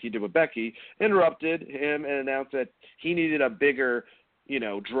coincidentally like he did with Becky, interrupted him and announced that he needed a bigger,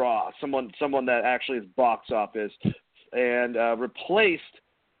 draw, someone that actually is box office, and replaced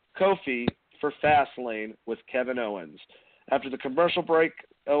Kofi for Fastlane with Kevin Owens. After the commercial break,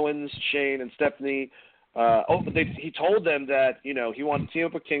 Owens, Shane, and Stephanie, he told them that, he wanted to team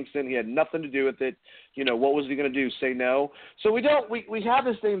up with Kingston. He had nothing to do with it. What was he going to do? Say no? So we have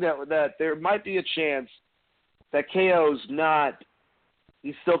this thing that there might be a chance that KO's not,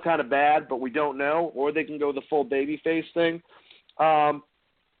 he's still kind of bad, but we don't know, or they can go the full babyface thing. But,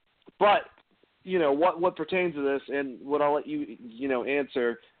 what pertains to this, and what I'll let you,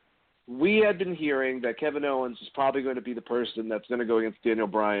 answer, we had been hearing that Kevin Owens is probably going to be the person that's going to go against Daniel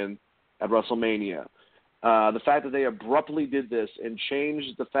Bryan at WrestleMania. The fact that they abruptly did this and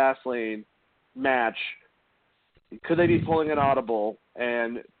changed the Fastlane match, could they be pulling an audible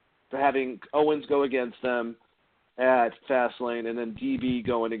and having Owens go against them at Fastlane and then DB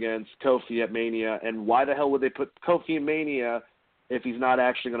going against Kofi at Mania? And why the hell would they put Kofi in Mania if he's not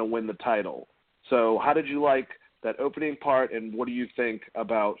actually going to win the title? So how did you like that opening part, and what do you think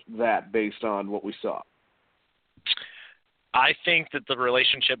about that based on what we saw? I think that the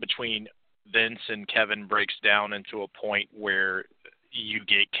relationship between Vince and Kevin breaks down into a point where you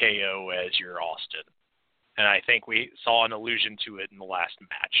get KO as your Austin. And I think we saw an allusion to it in the last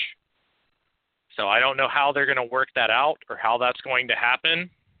match. So I don't know how they're going to work that out or how that's going to happen.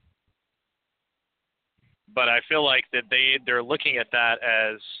 but I feel like that they're looking at that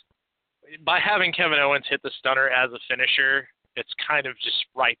as, by having Kevin Owens hit the stunner as a finisher, it's kind of just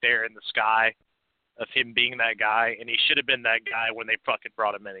right there in the sky of him being that guy, and he should have been that guy when they fucking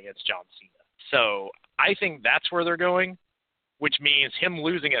brought him in against John Cena. So I think that's where they're going, which means him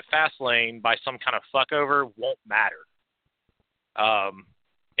losing at Fastlane by some kind of fuckover won't matter. And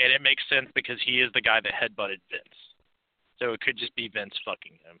it makes sense because he is the guy that headbutted Vince. So it could just be Vince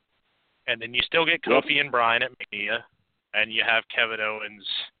fucking him. And then you still get Kofi and Bryan at Mania, and you have Kevin Owens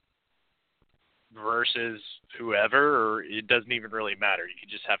versus whoever, or it doesn't even really matter. You can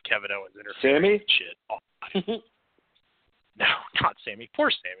just have Kevin Owens interfere Sammy? with shit. No, not Sammy.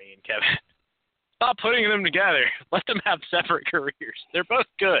 Poor Sammy and Kevin. Stop putting them together. Let them have separate careers. They're both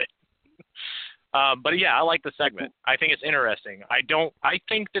good. But yeah, I like the segment. I think it's interesting. I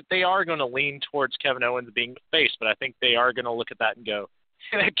think that they are going to lean towards Kevin Owens being the face, but I think they are going to look at that and go,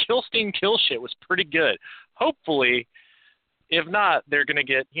 that Kill Steam Kill shit was pretty good. Hopefully, if not, they're going to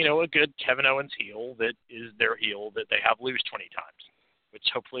get, a good Kevin Owens heel that is their heel that they have lose 20 times, which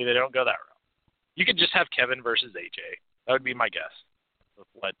hopefully they don't go that route. You could just have Kevin versus AJ. That would be my guess of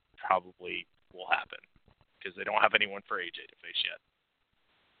what probably will happen, because they don't have anyone for AJ to face yet.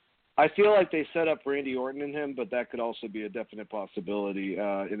 I feel like they set up Randy Orton in him, but that could also be a definite possibility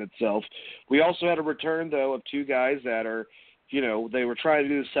in itself. We also had a return, though, of two guys that are, they were trying to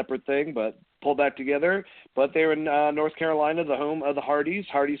do a separate thing, but pulled back together. But they were in North Carolina, the home of the Hardys.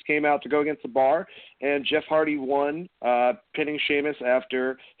 Hardys came out to go against the Bar, and Jeff Hardy won, pinning Sheamus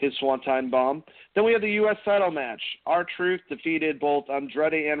after his Swanton Bomb. Then we had the U.S. title match. R-Truth defeated both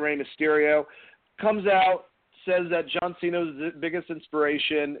Andrade and Rey Mysterio. Comes out, says that John Cena was the biggest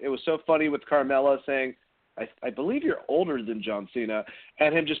inspiration. It was so funny with Carmella saying, I believe you're older than John Cena,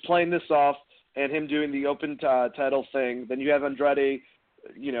 and him just playing this off and him doing the open title thing. Then you have Andrade,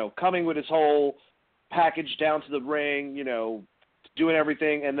 coming with his whole package down to the ring, doing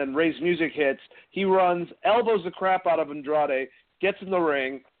everything, and then Rey's music hits. He runs, elbows the crap out of Andrade, gets in the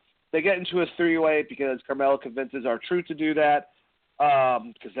ring. They get into a three-way because Carmella convinces R-Truth to do that,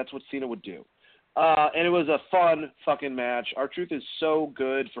 because that's what Cena would do. And it was a fun fucking match. R-Truth is so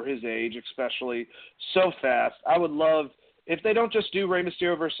good for his age, especially so fast. I would love, if they don't just do Rey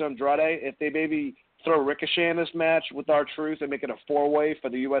Mysterio versus Andrade, if they maybe throw Ricochet in this match with R-Truth and make it a four-way for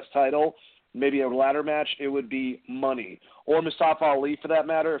the U.S. title, maybe a ladder match, it would be money. Or Mustafa Ali, for that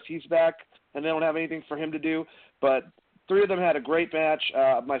matter, if he's back and they don't have anything for him to do. But three of them had a great match.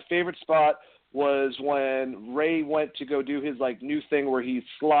 My favorite spot was when Rey went to go do his new thing where he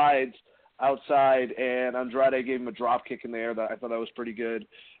slides outside, and Andrade gave him a drop kick in there. I thought that was pretty good.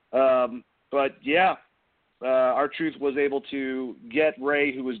 But yeah, R-Truth was able to get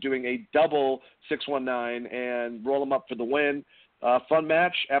Rey, who was doing a double 619, and roll him up for the win. Fun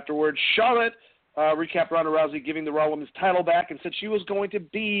match. Afterwards, Charlotte recapped Ronda Rousey giving the Raw Women's title back and said she was going to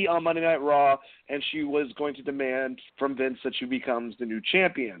be on Monday Night Raw, and she was going to demand from Vince that she becomes the new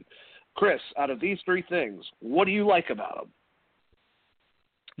champion. Chris, out of these three things, what do you like about them?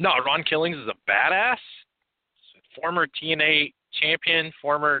 No, Ron Killings is a badass. Former TNA champion,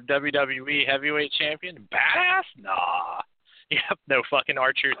 former WWE heavyweight champion. Badass? Nah. Yep, no, fucking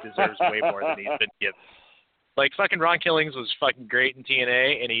R-Truth deserves way more than he's been given. Fucking Ron Killings was fucking great in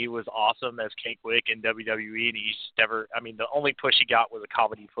TNA, and he was awesome as Cakewick in WWE, and he's never, the only push he got was a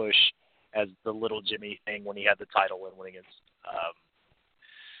comedy push as the Little Jimmy thing when he had the title win against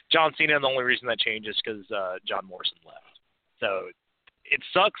John Cena, and the only reason that changed is because John Morrison left. So it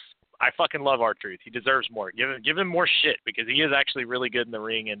sucks. I fucking love R-Truth. He deserves more. Give him more shit, because he is actually really good in the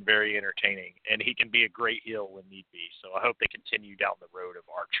ring and very entertaining, and he can be a great heel when need be. So I hope they continue down the road of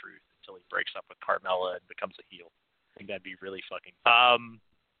R-Truth until he breaks up with Carmella and becomes a heel. I think that'd be really fucking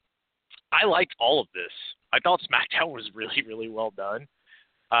I liked all of this. I thought SmackDown was really, really well done.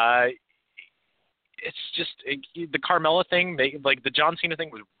 It's just the Carmella thing, the John Cena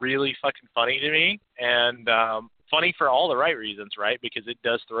thing was really fucking funny to me, and funny for all the right reasons, right? Because it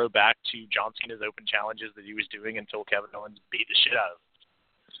does throw back to John Cena's open challenges that he was doing until Kevin Owens beat the shit out of him.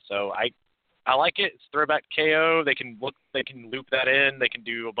 So I like it. It's throwback KO. They can loop that in. They can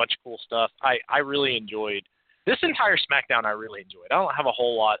do a bunch of cool stuff. I really enjoyed this entire SmackDown. I really enjoyed. I don't have a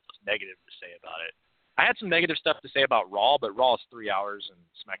whole lot of negative to say about it. I had some negative stuff to say about Raw, but Raw is 3 hours and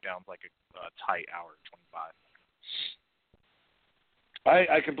SmackDown's like a tight hour and 25.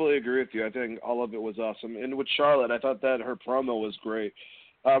 I completely agree with you. I think all of it was awesome. And with Charlotte, I thought that her promo was great.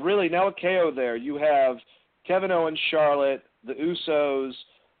 Really, now with KO there, you have Kevin Owens, Charlotte, the Usos,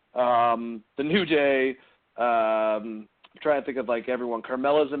 the New Day. I'm trying to think of everyone.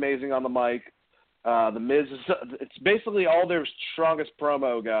 Carmella's amazing on the mic. The Miz it's basically all their strongest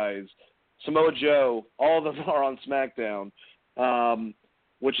promo guys. Samoa Joe, all of them are on SmackDown,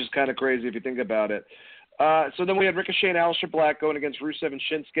 which is kind of crazy if you think about it. So then we had Ricochet and Aleister Black going against Rusev and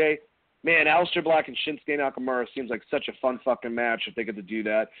Shinsuke. Man, Aleister Black and Shinsuke Nakamura seems like such a fun fucking match if they get to do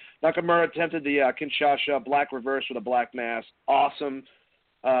that. Nakamura attempted the Kinshasa Black reverse with a black mask. Awesome.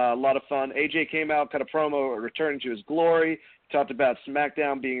 A lot of fun. AJ came out, cut a promo, returning to his glory. Talked about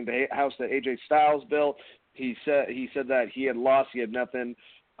SmackDown being the house that AJ Styles built. He said that he had lost. He had nothing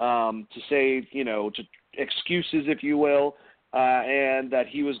to say, to excuses, if you will, and that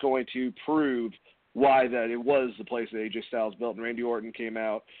he was going to prove why that it was the place that AJ Styles built. And Randy Orton came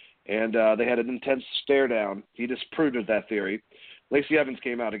out. And they had an intense stare down. He disproved that theory. Lacey Evans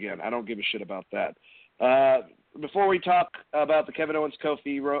came out again. I don't give a shit about that. Before we talk about the Kevin Owens,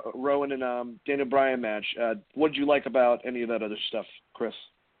 Kofi, Rowan, and Daniel Bryan match, what did you like about any of that other stuff, Chris?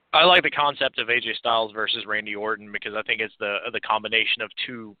 I like the concept of AJ Styles versus Randy Orton because I think it's the combination of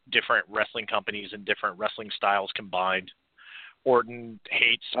two different wrestling companies and different wrestling styles combined. Orton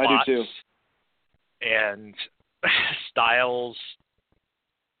hates spots. I do too. And Styles,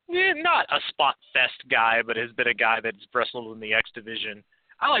 not a spot fest guy, but has been a guy that's wrestled in the X division.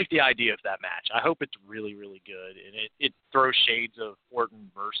 I like the idea of that match. I hope it's really, really good. And it throws shades of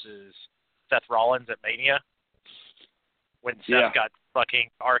Orton versus Seth Rollins at Mania when Seth got fucking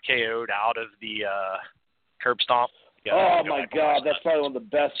RKO'd out of the curb stomp. Oh, my God. That's probably one of the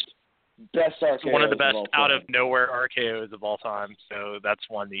best RKOs. One of the best out of nowhere RKOs of all time. So that's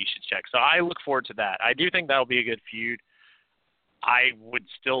one that you should check. So I look forward to that. I do think that'll be a good feud. I would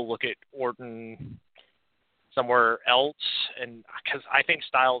still look at Orton somewhere else, and because I think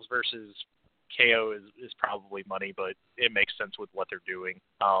Styles versus KO is probably money, but it makes sense with what they're doing.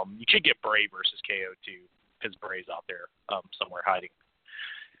 You could get Bray versus KO too, because Bray's out there somewhere hiding.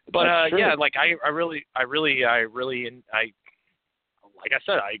 But yeah, like I really, like I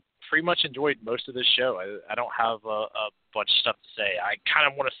said, I pretty much enjoyed most of this show. I don't have a bunch of stuff to say. I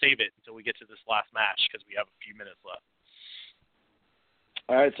kind of want to save it until we get to this last match because we have a few minutes left.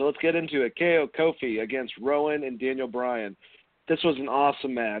 All right, so let's get into it. KO Kofi against Rowan and Daniel Bryan. This was an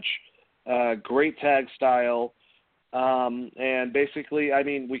awesome match. Great tag style. And basically, I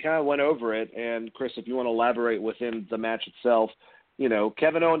mean, we kind of went over it. And, Chris, if you want to elaborate within the match itself,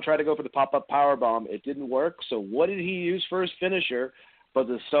 Kevin Owens tried to go for the pop-up powerbomb. It didn't work. So what did he use for his finisher but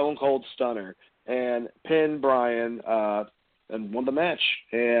the Stone Cold Stunner? And pinned Bryan and won the match.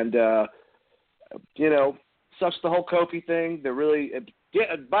 And, such the whole Kofi thing. They're really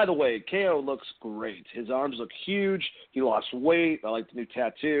by the way, KO looks great. His arms look huge. He lost weight. I like the new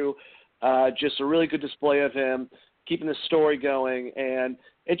tattoo. Just a really good display of him, keeping the story going. And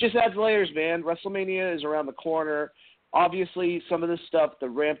it just adds layers, man. WrestleMania is around the corner. Obviously, some of this stuff, the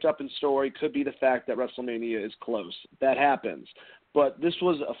ramped up in story, could be the fact that WrestleMania is close. That happens. But this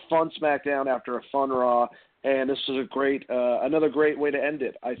was a fun SmackDown after a fun Raw, and this was another great way to end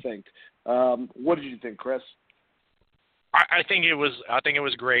it, I think. What did you think, Chris? I think it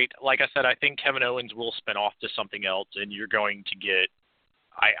was great. Like I said, I think Kevin Owens will spin off to something else, and you're going to get.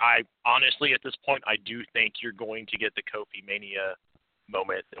 I honestly, at this point, I do think you're going to get the Kofi Mania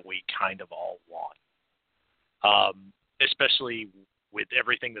moment that we kind of all want, especially with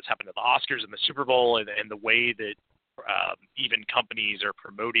everything that's happened at the Oscars and the Super Bowl, and the way that even companies are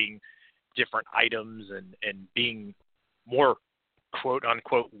promoting different items and being more quote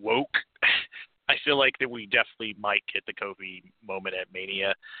unquote woke. I feel like that we definitely might get the Kofi moment at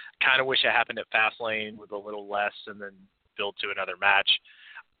Mania. Kind of wish it happened at Fastlane with a little less and then build to another match.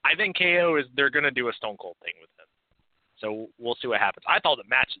 I think they're going to do a Stone Cold thing with him. So we'll see what happens. I thought the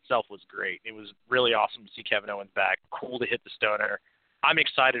match itself was great. It was really awesome to see Kevin Owens back. Cool to hit the Stoner. I'm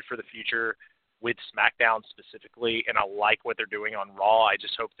excited for the future with SmackDown specifically, and I like what they're doing on Raw. I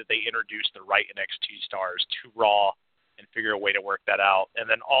just hope that they introduce the right NXT stars to Raw and figure a way to work that out. And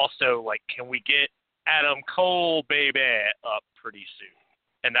then also, can we get Adam Cole, baby, up pretty soon?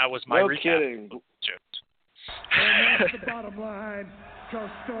 And that was my recap. No kidding. And that's the bottom line, because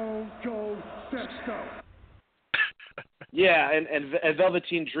Stone Cold said so. Yeah, and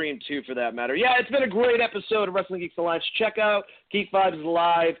Velveteen Dream, too, for that matter. Yeah, it's been a great episode of Wrestling Geeks Alliance. Check out Geek Vibes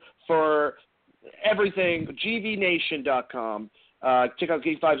Live for everything, gvnation.com. Check out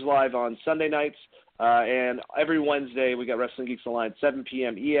Geek Vibes Live on Sunday nights. And every Wednesday, we got Wrestling Geeks Alliance, 7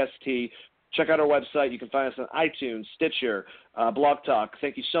 p.m. EST. Check out our website. You can find us on iTunes, Stitcher, Blog Talk.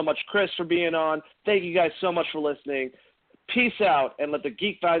 Thank you so much, Chris, for being on. Thank you guys so much for listening. Peace out, and let the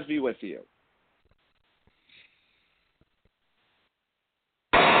Geek Vibes be with you.